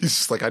 He's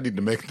just like, I need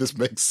to make this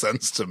make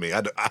sense to me.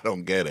 I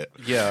don't get it.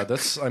 Yeah,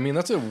 that's a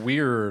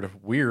weird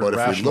but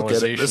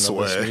rationalization this of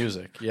way, this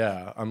music.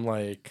 Yeah, I'm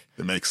like...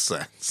 It makes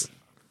sense.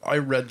 I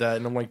read that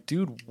and I'm like,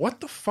 dude, what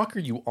the fuck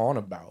are you on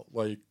about?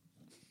 Like,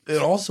 and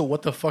also,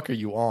 what the fuck are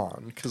you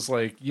on? Because,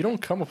 like, you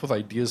don't come up with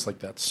ideas like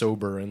that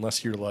sober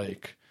unless you're,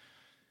 like,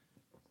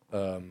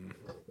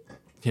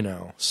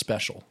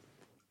 special.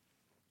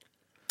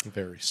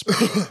 Very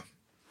special.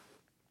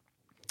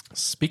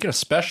 Speaking of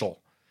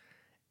special,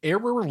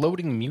 Error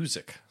Loading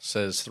Music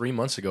says 3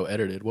 months ago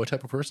edited. What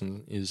type of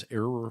person is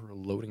Error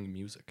Loading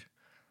Music?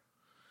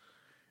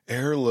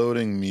 Error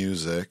Loading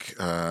Music,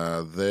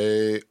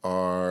 they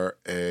are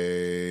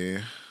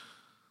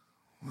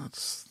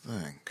let's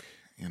think,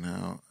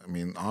 I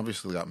mean,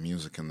 obviously they got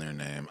music in their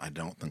name. I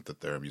don't think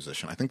that they're a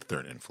musician. I think that they're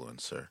an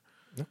influencer.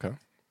 Okay.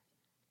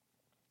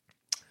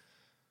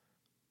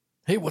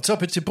 Hey, what's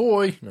up? It's your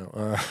boy.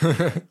 No,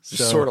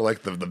 sort of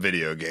like the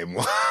video game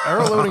one.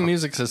 Error Loading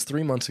Music says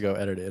 3 months ago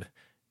edited.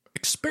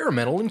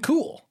 Experimental and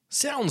cool.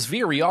 Sounds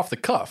very off the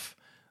cuff,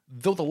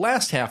 though the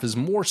last half is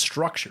more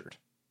structured.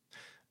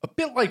 A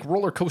bit like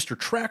Roller Coaster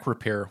Track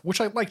Repair, which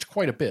I liked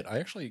quite a bit. I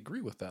actually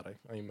agree with that.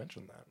 I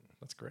mentioned that.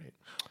 That's great.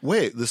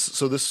 Wait,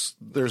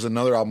 there's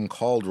another album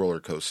called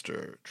Roller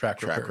Coaster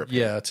Track Repair.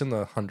 Yeah, it's in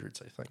the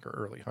hundreds, I think, or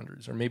early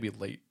hundreds, or maybe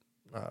late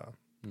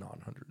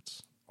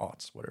non-hundreds,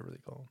 aughts, whatever they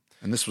call them.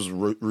 And this was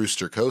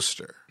Rooster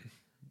Coaster.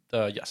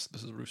 Yes,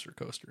 this is Rooster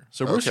Coaster.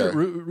 So Okay.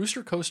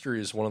 Rooster Coaster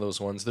is one of those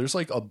ones. There's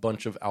like a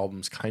bunch of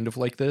albums kind of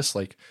like this,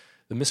 like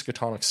the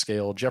Miskatonic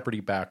Scale,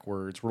 Jeopardy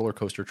Backwards, Roller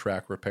Coaster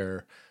Track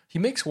Repair. He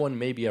makes one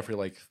maybe every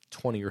like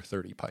 20 or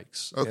 30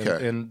 pikes.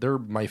 Okay. And they're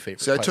my favorite.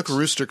 See, I pikes. took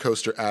Rooster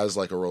Coaster as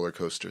like a roller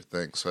coaster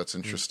thing, so that's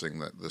interesting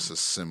that this is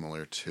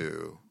similar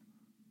to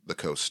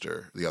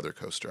the other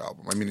Coaster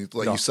album. I mean,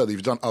 like you said,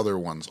 you've done other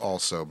ones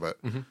also, but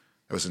it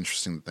was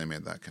interesting that they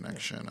made that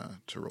connection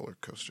to Roller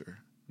Coaster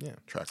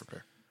Track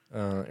Repair.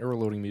 Error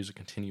Loading Music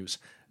continues.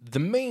 The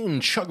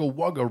main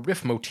chugga-wugga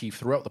riff motif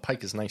throughout the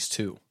pike is nice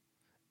too.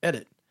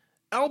 Edit.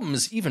 Album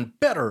is even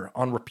better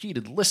on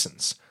repeated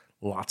listens.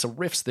 Lots of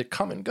riffs that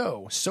come and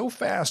go, so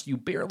fast you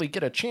barely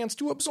get a chance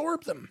to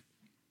absorb them.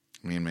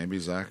 I mean, maybe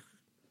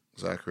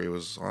Zachary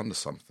was onto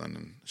something,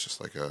 and it's just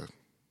like a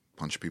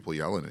bunch of people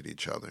yelling at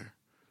each other.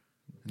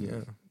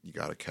 Yeah. You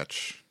got to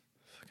catch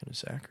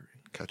Zachary.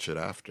 Catch it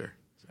after.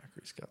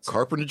 Zachary's got some.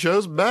 Carpenter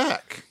Joe's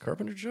back.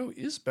 Carpenter Joe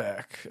is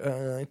back.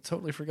 I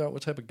totally forgot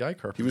what type of guy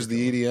Carpenter He was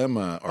the EDM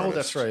artist. Oh,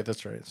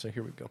 that's right. So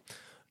here we go.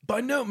 By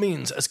no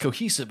means as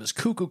cohesive as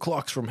Cuckoo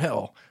Clocks from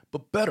Hell,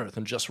 but better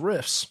than just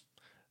riffs.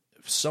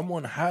 If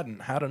someone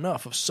hadn't had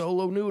enough of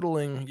solo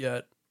noodling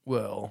yet,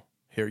 well,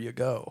 here you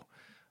go.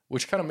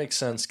 Which kind of makes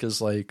sense because,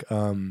 like,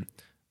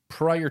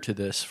 prior to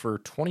this, for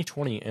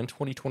 2020 and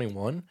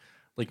 2021,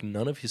 like,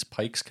 none of his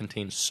pikes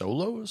contained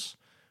solos,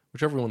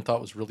 which everyone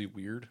thought was really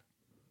weird.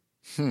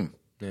 Yeah,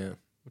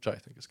 which I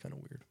think is kind of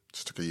weird.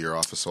 Just took a year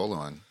off of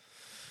soloing.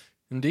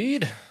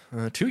 Indeed.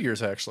 2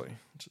 years, actually,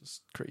 which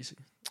is crazy.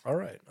 All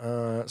right.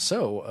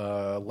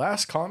 So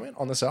last comment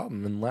on this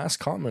album and last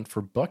comment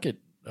for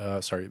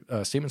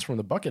Statements from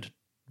the Bucket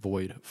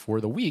Void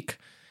for the week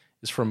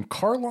is from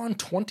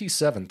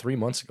Carlon27 3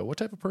 months ago. What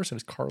type of person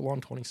is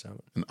Carlon27?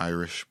 An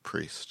Irish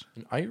priest.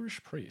 An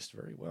Irish priest.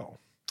 Very well.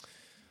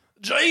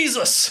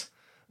 Jesus!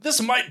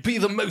 This might be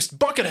the most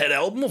Buckethead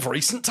album of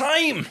recent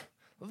time.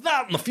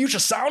 That and the future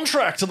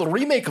soundtrack to the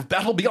remake of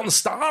Battle Beyond the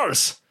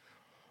Stars.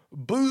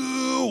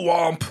 Boo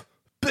womp.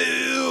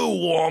 Boo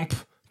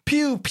womp.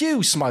 Pew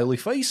pew smiley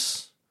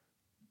face.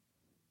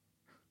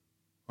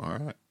 All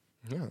right.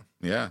 Yeah.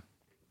 Yeah.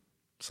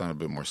 Sound a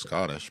bit more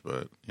Scottish,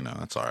 but,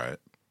 that's all right.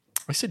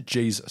 I said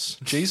Jesus.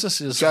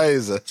 Jesus is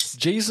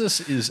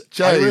Jesus.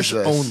 Irish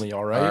only,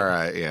 all right? All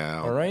right,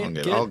 yeah. All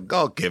right,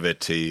 I'll give it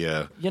to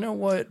you. You know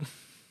what?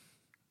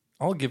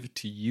 I'll give it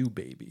to you,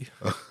 baby.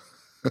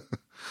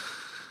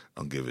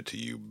 I'll give it to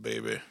you,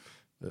 baby.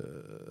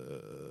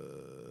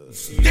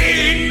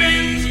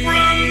 Statements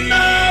from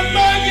the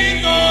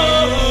Bucket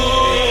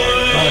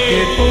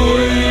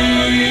Void.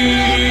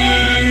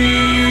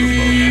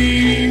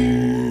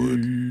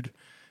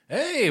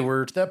 Hey,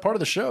 we're to that part of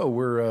the show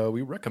where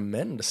we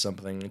recommend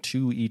something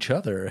to each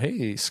other.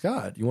 Hey,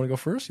 Scott, you want to go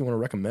first? You want to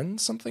recommend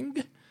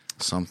something?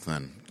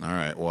 Something. All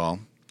right, well,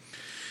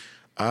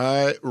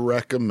 I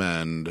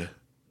recommend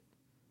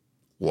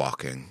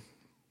walking.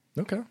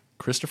 Okay.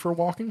 Christopher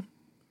Walken?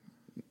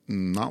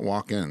 Not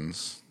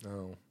walk-ins.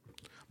 No.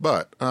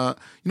 But, a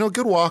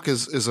good walk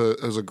is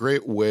a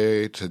great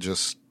way to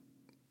just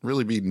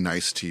really be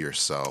nice to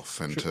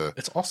yourself and to...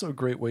 It's also a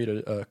great way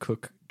to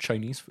cook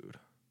Chinese food.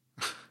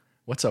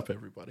 What's up,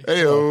 everybody?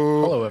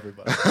 Heyo. Hello,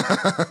 everybody.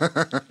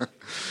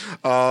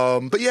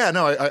 But yeah,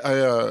 no,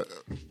 I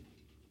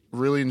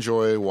really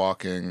enjoy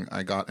walking.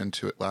 I got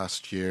into it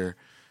last year.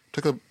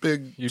 Took a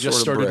big You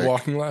just sort of started break.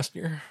 walking last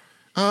year?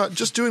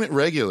 Just doing it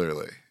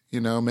regularly,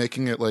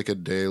 making it like a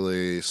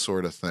daily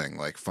sort of thing,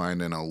 like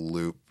finding a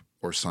loop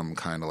or some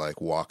kind of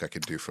like walk I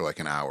could do for like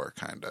an hour,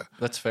 kind of.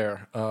 That's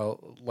fair.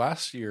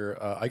 Last year,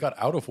 I got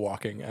out of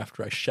walking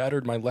after I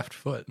shattered my left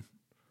foot.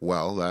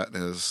 Well, that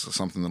is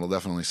something that'll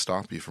definitely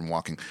stop you from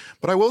walking.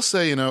 But I will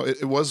say,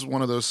 it was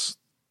one of those,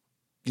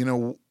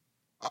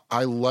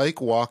 I like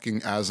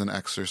walking as an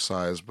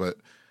exercise, but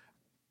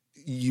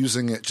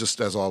using it just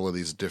as all of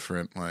these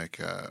different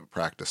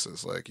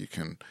practices. Like you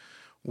can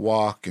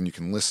walk and you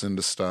can listen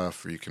to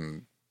stuff, or you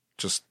can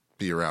just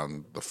be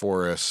around the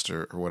forest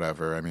or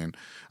whatever. I mean,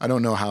 I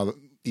don't know how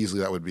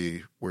easily that would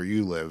be where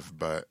you live,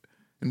 but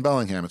in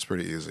Bellingham, it's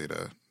pretty easy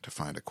to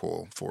find a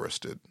cool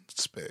forested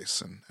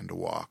space and to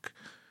walk.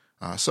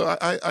 So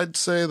I'd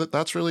say that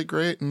that's really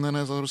great. And then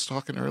as I was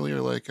talking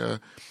earlier,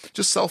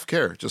 just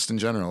self-care, just in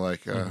general,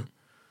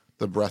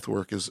 the breath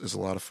work is a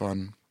lot of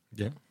fun.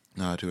 Yeah.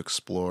 To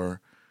explore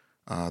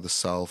the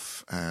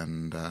self.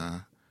 And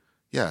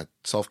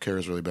self-care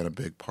has really been a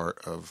big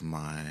part of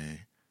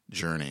my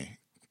journey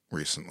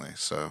recently.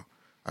 So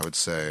I would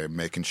say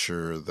making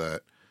sure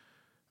that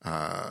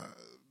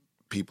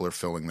people are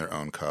filling their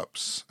own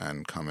cups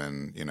and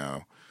coming,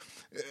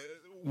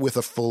 with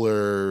a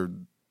fuller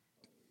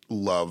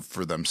love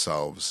for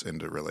themselves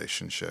into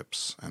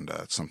relationships. And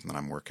it's something that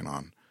I'm working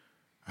on.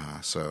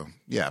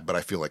 But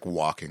I feel like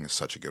walking is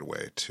such a good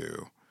way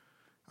to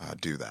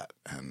do that.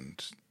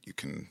 And you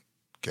can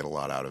get a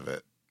lot out of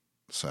it.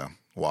 So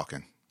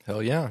walking.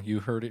 Hell yeah.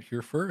 You heard it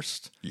here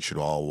first. You should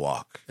all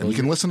walk. And you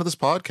can listen to this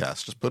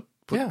podcast. Just put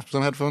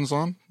some headphones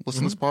on,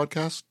 listen to this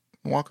podcast,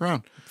 and walk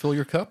around. Fill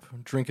your cup,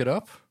 drink it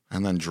up.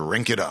 And then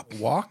drink it up.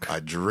 Walk.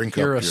 I drink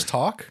hear up us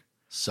talk.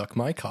 Suck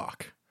my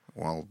cock.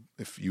 Well,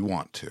 if you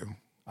want to.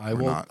 I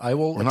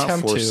will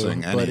attempt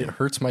to, but it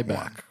hurts my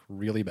back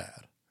really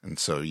bad. And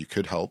so you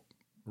could help.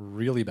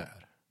 Really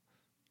bad.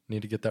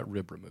 Need to get that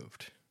rib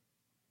removed.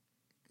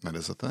 That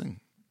is a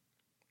thing.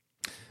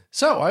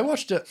 So I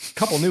watched a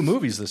couple new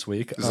movies this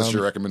week. Is this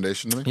your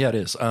recommendation to me? Yeah, it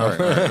is. All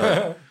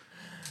right.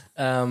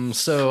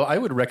 So I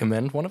would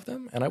recommend one of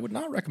them, and I would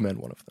not recommend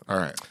one of them. All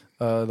right.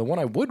 The one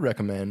I would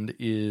recommend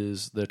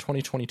is the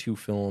 2022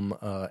 film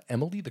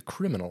Emily the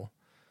Criminal,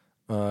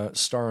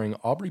 starring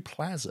Aubrey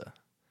Plaza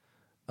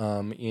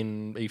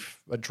in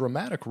a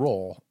dramatic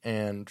role,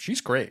 and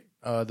she's great.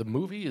 The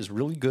movie is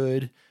really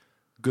good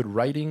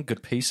writing,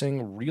 good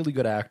pacing, really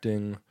good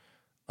acting.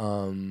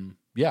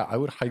 I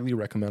would highly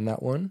recommend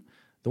that one.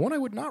 The one I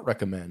would not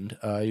recommend,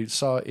 I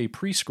saw a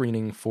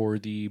pre-screening for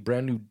the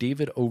brand new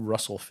David O.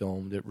 Russell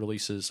film that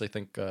releases, I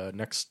think,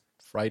 next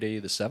Friday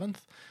the 7th.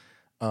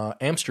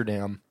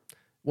 Amsterdam.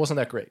 Wasn't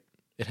that great.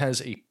 It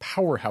has a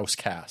powerhouse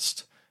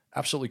cast.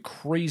 Absolutely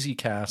crazy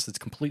cast that's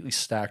completely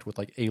stacked with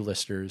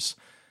A-listers.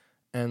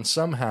 And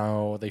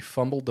somehow they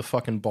fumbled the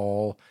fucking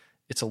ball.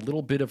 It's a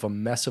little bit of a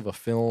mess of a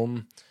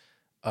film.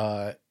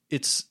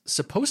 It's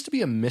supposed to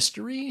be a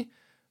mystery,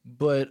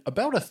 but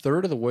about a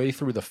third of the way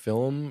through the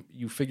film,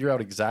 you figure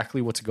out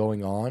exactly what's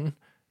going on,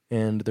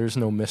 and there's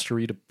no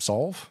mystery to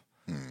solve.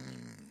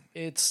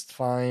 It's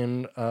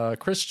fine.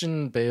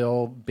 Christian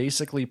Bale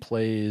basically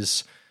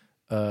plays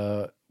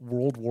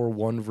World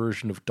War I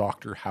version of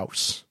Dr.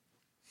 House.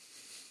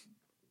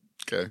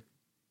 Okay.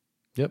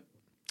 Yep.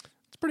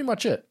 That's pretty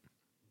much it.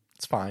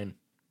 It's fine.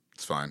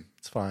 It's fine.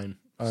 It's fine.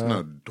 It's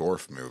no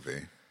Dorf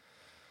movie.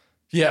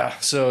 Yeah,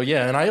 so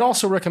yeah, and I'd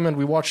also recommend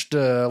we watched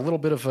a little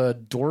bit of a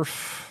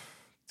Dorf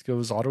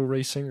Goes Auto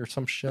Racing or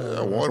some shit.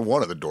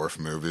 One of the Dorf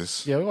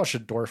movies. Yeah, we watched a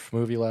Dorf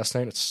movie last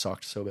night. It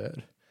sucked so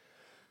bad.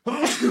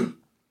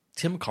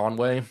 Tim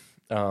Conway,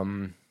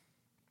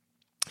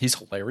 he's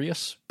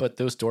hilarious, but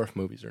those Dorf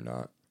movies are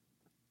not.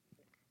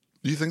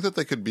 Do you think that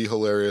they could be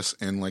hilarious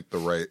in like the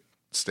right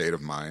state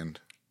of mind?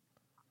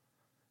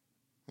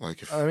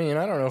 Like if I mean,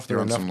 I don't know if there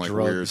are on enough some like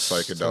drugs, weird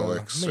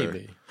psychedelics,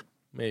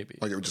 maybe,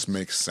 like it would just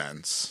make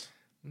sense.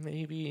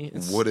 maybe.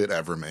 Would it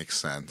ever make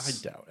sense? I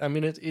doubt. I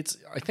mean, it's.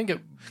 I think it.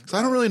 'Cause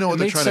I don't really know what It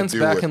they're made trying sense to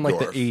do back with in like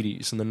Dorf. the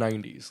 80s and the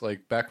 90s,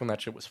 like back when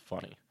that shit was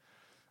funny.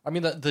 I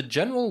mean, the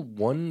general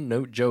one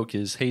note joke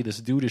is, hey, this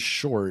dude is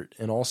short,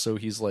 and also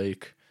he's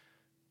like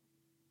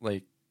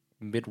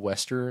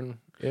Midwestern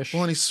ish.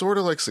 Well, and he's sort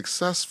of like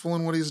successful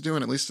in what he's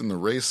doing, at least in the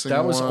racing.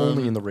 That was one.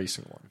 only in the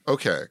racing one.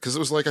 Okay, because it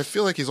was like I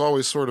feel like he's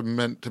always sort of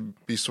meant to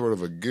be sort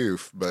of a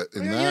goof, but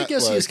in Yeah, that, I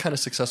guess like, he is kind of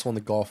successful in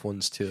the golf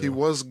ones too. he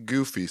was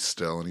goofy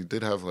still, and he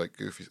did have like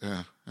goofy.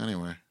 Yeah.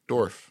 Anyway,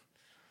 Dorf.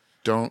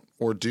 Don't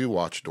or do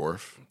watch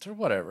Dorf. Or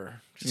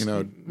whatever. Just You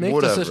know, make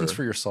whatever. decisions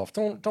for yourself.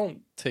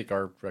 Don't take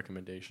our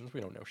recommendations. We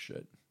don't know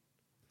shit.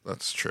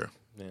 That's true.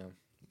 Yeah.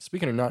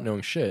 Speaking of not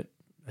knowing shit,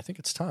 I think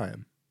it's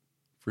time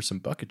for some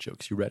bucket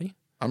jokes. You ready?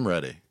 I'm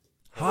ready.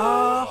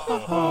 Bucket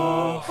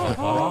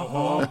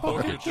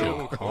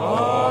joke.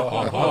 Ha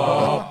ha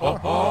ha ha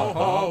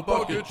ha.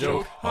 Bucket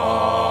joke.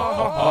 Ha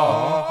ha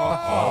ha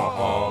ha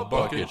ha.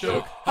 Bucket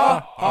joke. Ha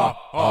ha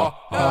ha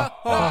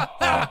ha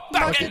ha.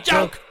 Bucket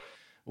joke.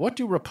 What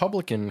do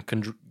Republican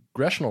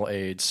congressional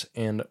aides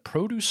and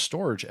produce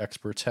storage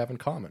experts have in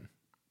common?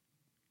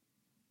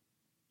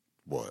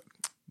 What,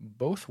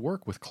 Both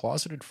work with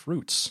closeted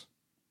fruits.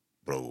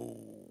 bro?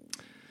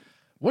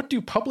 What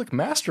do public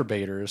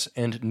masturbators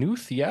and new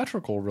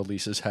theatrical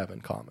releases have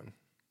in common?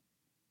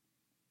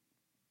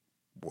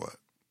 What?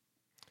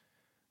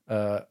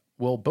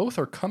 Well, both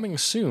are coming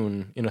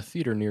soon in a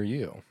theater near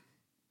you.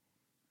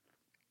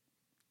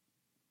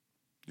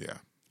 Yeah.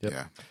 Yep.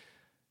 Yeah.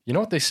 You know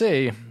what they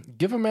say,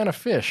 give a man a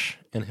fish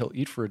and he'll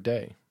eat for a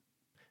day.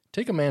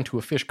 Take a man to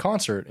a fish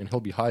concert and he'll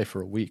be high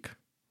for a week.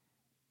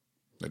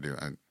 I do.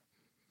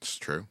 It's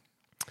true.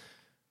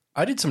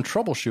 I did some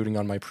troubleshooting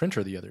on my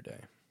printer the other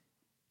day.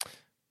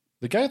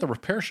 The guy at the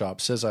repair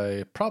shop says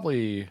I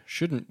probably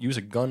shouldn't use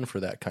a gun for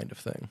that kind of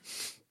thing.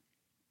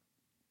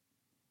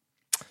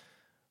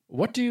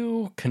 What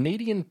do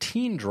Canadian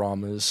teen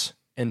dramas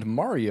and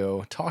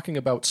Mario talking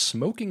about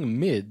smoking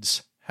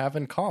mids have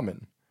in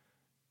common?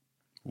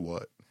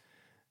 What?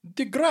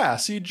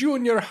 Degrassi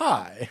Junior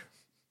High.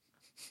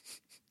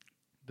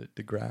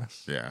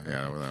 Degrassi. Yeah.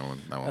 Yeah.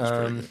 That one's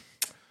pretty good.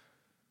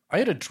 I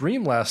had a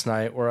dream last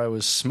night where I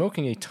was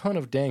smoking a ton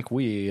of dank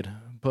weed,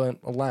 but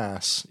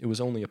alas, it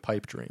was only a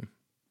pipe dream.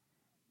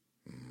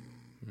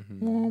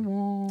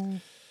 Mm-hmm.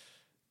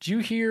 Do you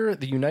hear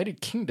the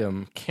United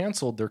Kingdom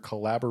canceled their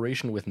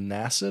collaboration with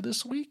NASA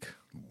this week?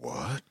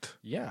 What?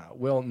 Yeah,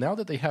 well, now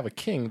that they have a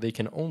king, they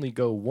can only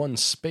go one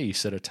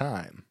space at a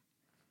time.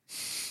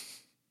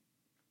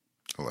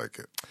 I like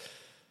it.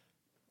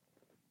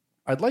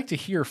 I'd like to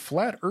hear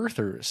Flat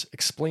Earthers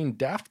explain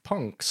Daft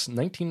Punk's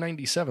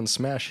 1997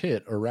 smash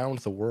hit Around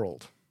the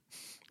World.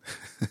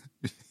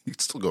 You can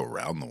still go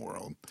around the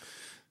world.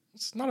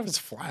 It's none of it's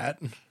flat.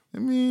 I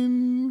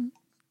mean,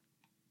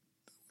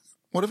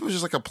 what if it was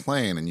just like a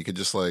plane and you could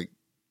just like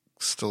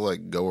still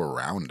like go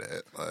around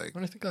it? Like,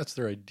 I think that's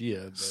their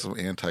idea. But some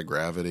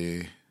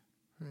anti-gravity.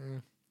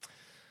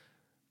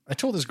 I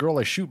told this girl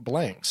I shoot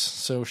blanks,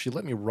 so she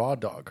let me raw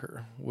dog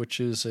her, which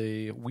is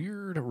a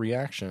weird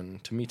reaction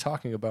to me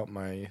talking about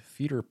my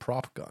theater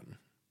prop gun.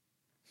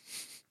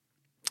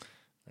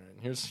 All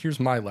right, here's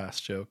my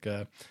last joke.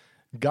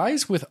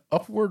 Guys with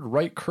upward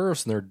right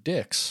curves in their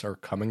dicks are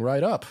coming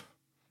right up.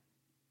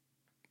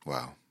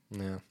 Wow.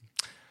 Yeah.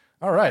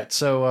 All right,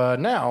 so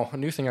now a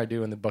new thing I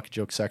do in the bucket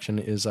joke section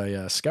is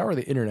I scour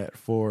the internet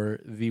for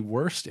the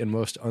worst and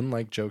most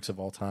unliked jokes of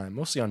all time,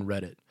 mostly on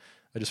Reddit.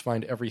 I just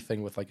find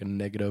everything with like a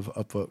negative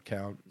upvote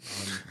count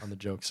on the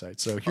joke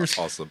site. So here's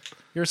Awesome.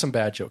 here's some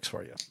bad jokes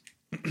for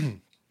you.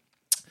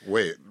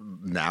 Wait,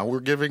 now we're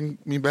giving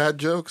me bad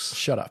jokes?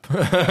 Shut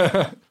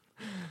up.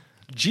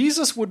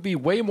 Jesus would be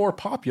way more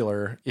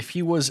popular if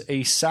he was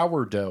a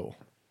sourdough.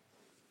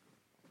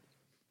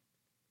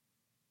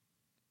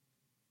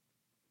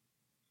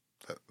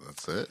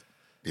 That's it?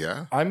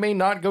 Yeah? I may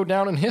not go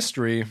down in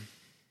history,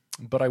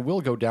 but I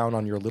will go down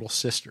on your little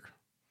sister.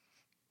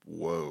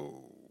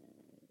 Whoa.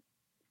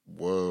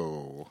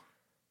 Whoa.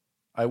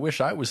 I wish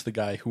I was the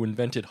guy who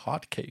invented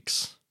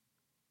hotcakes.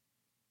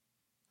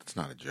 That's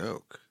not a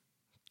joke.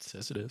 It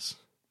says it is.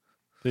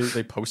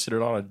 They posted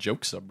it on a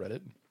joke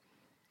subreddit.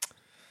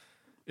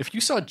 If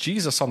you saw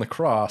Jesus on the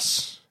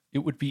cross, it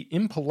would be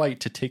impolite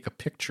to take a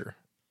picture.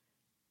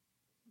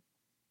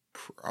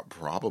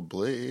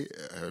 Probably.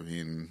 I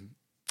mean,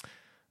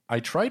 I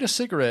tried a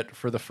cigarette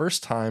for the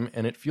first time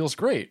and it feels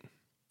great.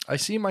 I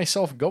see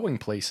myself going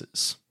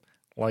places,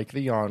 like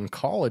the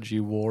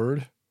oncology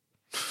ward.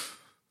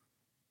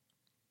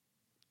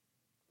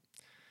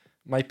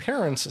 My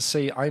parents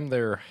say I'm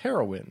their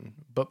heroine,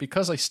 but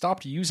because I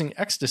stopped using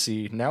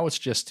ecstasy, now it's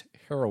just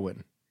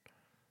heroin.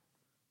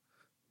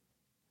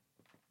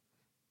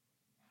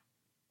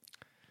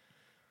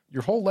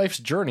 Your whole life's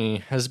journey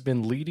has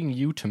been leading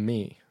you to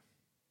me.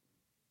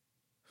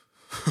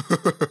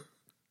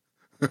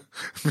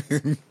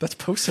 That's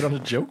posted on a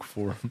joke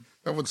forum.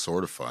 that one's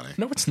sort of funny.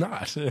 No, it's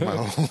not. My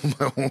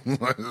whole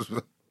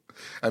life.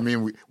 I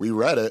mean, we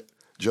read it.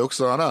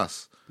 Joke's on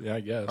us. Yeah, I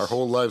guess. Our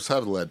whole lives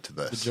have led to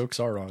The this. jokes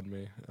are on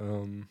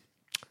me.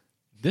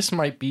 This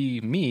might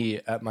be me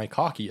at my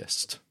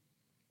cockiest.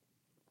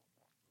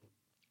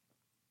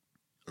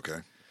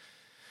 Okay.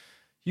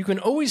 You can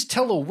always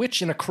tell a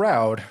witch in a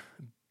crowd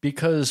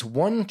because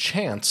one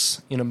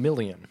chance in a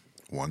million.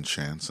 One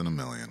chance in a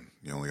million.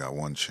 You only got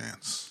one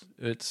chance.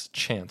 It's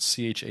chance,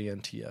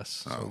 C-H-A-N-T-S.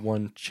 So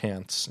one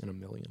chance in a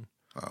million.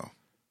 Oh,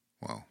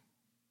 well.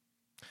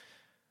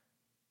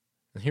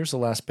 And here's the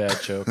last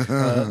bad joke.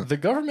 The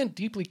government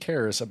deeply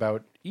cares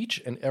about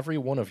each and every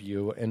one of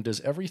you and does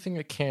everything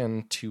it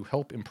can to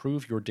help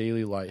improve your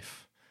daily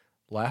life.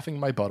 Laughing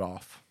my butt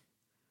off.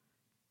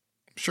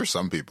 I'm sure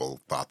some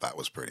people thought that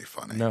was pretty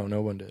funny. No,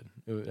 no one did.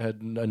 It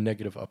had a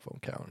negative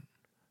upvote count.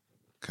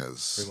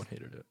 Because, Everyone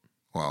hated it.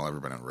 well,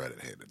 everybody on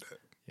Reddit hated it.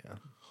 Yeah.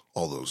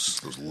 All those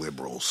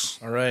liberals.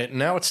 All right,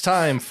 now it's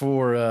time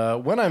for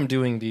when I'm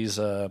doing these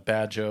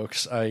bad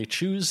jokes, I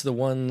choose the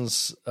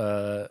ones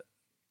that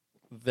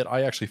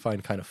I actually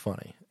find kind of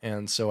funny.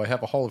 And so I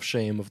have a hall of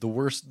shame of the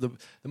worst, the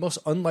most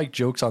unlike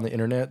jokes on the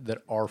internet that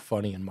are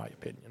funny in my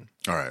opinion.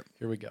 All right.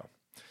 Here we go.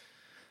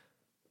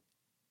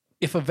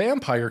 If a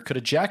vampire could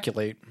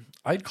ejaculate,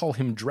 I'd call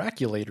him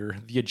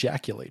Draculator the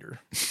Ejaculator.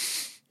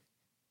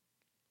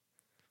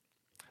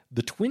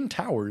 The Twin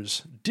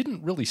Towers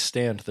didn't really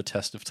stand the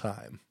test of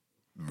time.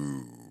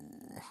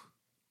 Ooh.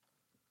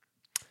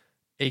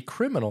 A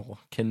criminal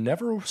can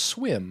never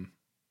swim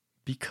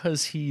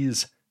because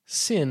he's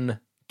Sin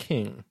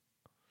King.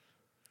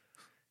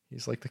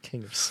 He's like the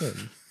king of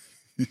sin.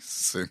 He's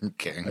Sin I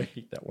King.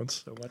 hate that one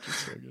so much.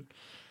 It's so good.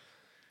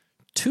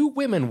 Two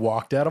women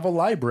walked out of a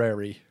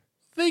library.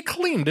 They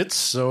cleaned it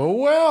so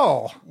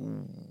well.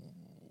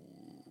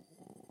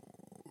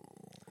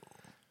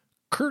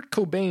 Kurt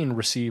Cobain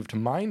received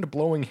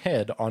mind-blowing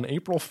head on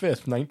April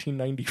 5th,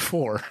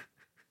 1994.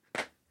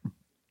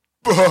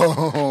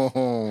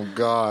 Oh,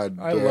 God.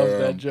 I love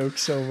that joke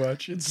so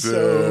much. It's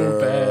so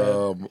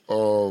bad. Damn.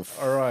 Oh,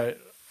 All right.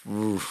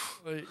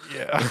 oof.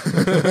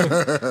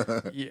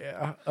 Yeah.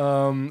 Yeah.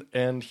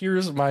 And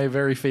here's my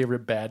very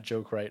favorite bad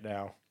joke right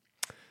now.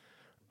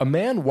 A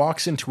man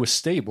walks into a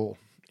stable,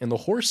 and the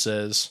horse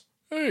says,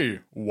 "Hey,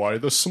 why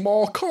the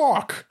small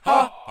cock?"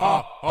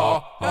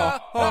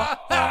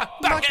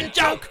 Bucket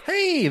joke.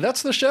 Hey,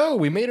 that's the show.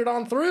 We made it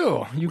on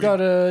through. You got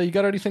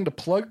anything to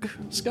plug,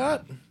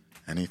 Scott?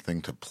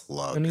 Anything to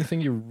plug? Anything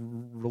you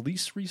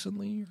released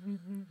recently?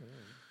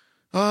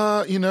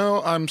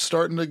 I'm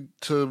starting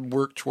to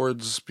work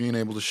towards being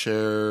able to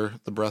share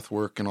the breath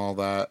work and all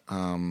that.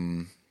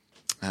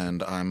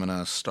 And I'm going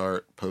to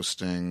start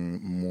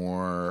posting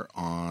more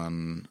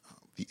on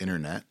the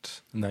internet.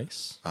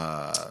 Nice.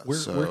 So-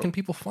 Where can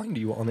people find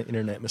you on the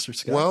internet, Mr.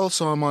 Scott? Well,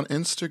 so I'm on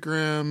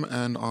Instagram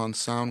and on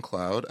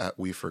SoundCloud at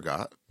We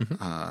Forgot,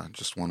 Mm-hmm.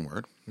 just one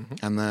word.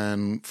 And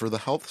then for the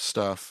health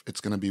stuff,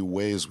 it's going to be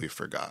Ways We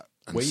Forgot.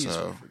 And Ways We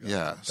so, Forgot.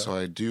 yeah, so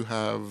I do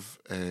have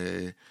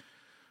a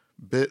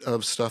bit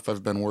of stuff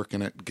I've been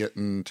working at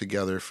getting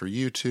together for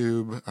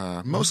YouTube,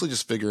 mostly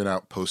just figuring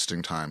out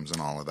posting times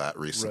and all of that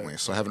recently. Right.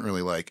 So I haven't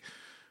really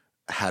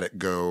had it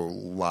go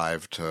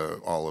live to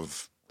all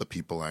of the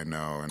people I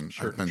know, and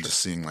I've been just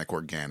seeing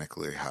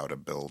organically how to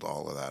build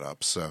all of that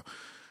up. So,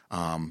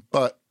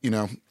 but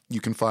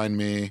you can find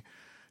me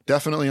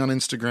definitely on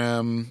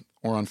Instagram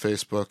or on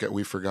Facebook at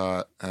We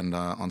Forgot, and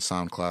on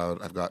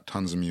SoundCloud. I've got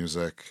tons of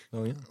music.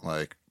 Oh,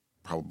 yeah.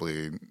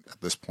 Probably at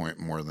this point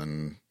more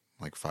than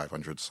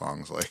 500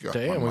 songs.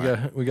 Damn,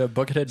 we got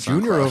Buckethead Jr.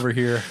 SoundCloud. over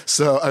here.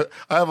 So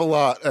I have a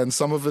lot, and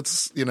some of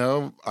it's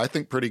I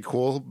think pretty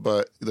cool,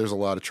 but there's a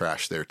lot of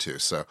trash there too.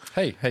 So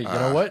Hey, you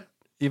know what?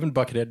 Even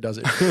Buckethead does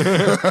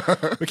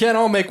it. We can't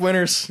all make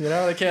winners.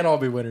 They can't all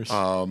be winners.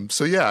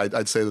 so yeah,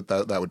 I'd say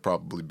that would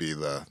probably be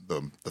the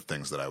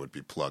things that I would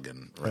be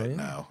plugging right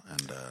now.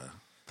 And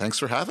thanks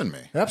for having me.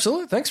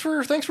 Absolutely. Thanks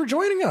for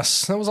joining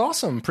us. That was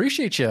awesome.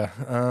 Appreciate you.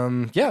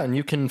 Yeah, and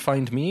you can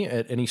find me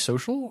at any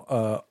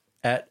social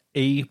at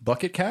a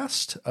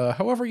Bucketcast.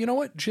 However, you know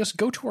what? Just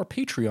go to our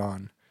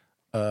Patreon,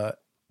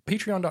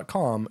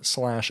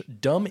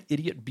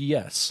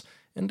 patreon.com/dumbidiotbs.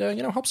 And,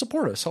 help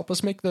support us. Help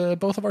us make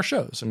both of our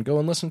shows. And go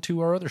and listen to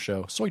our other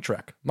show, Soy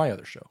Trek. My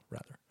other show,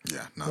 rather.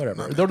 Yeah,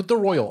 Whatever. The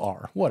Royal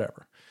R.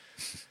 Whatever.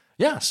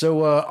 Yeah,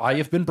 so I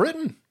have been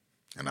Britton.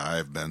 And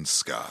I've been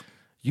Scott.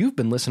 You've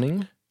been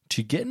listening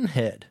to Getting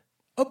Head,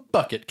 a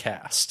Bucket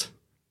Cast.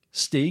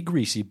 Stay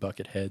greasy,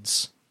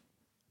 bucketheads.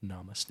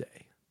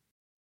 Namaste.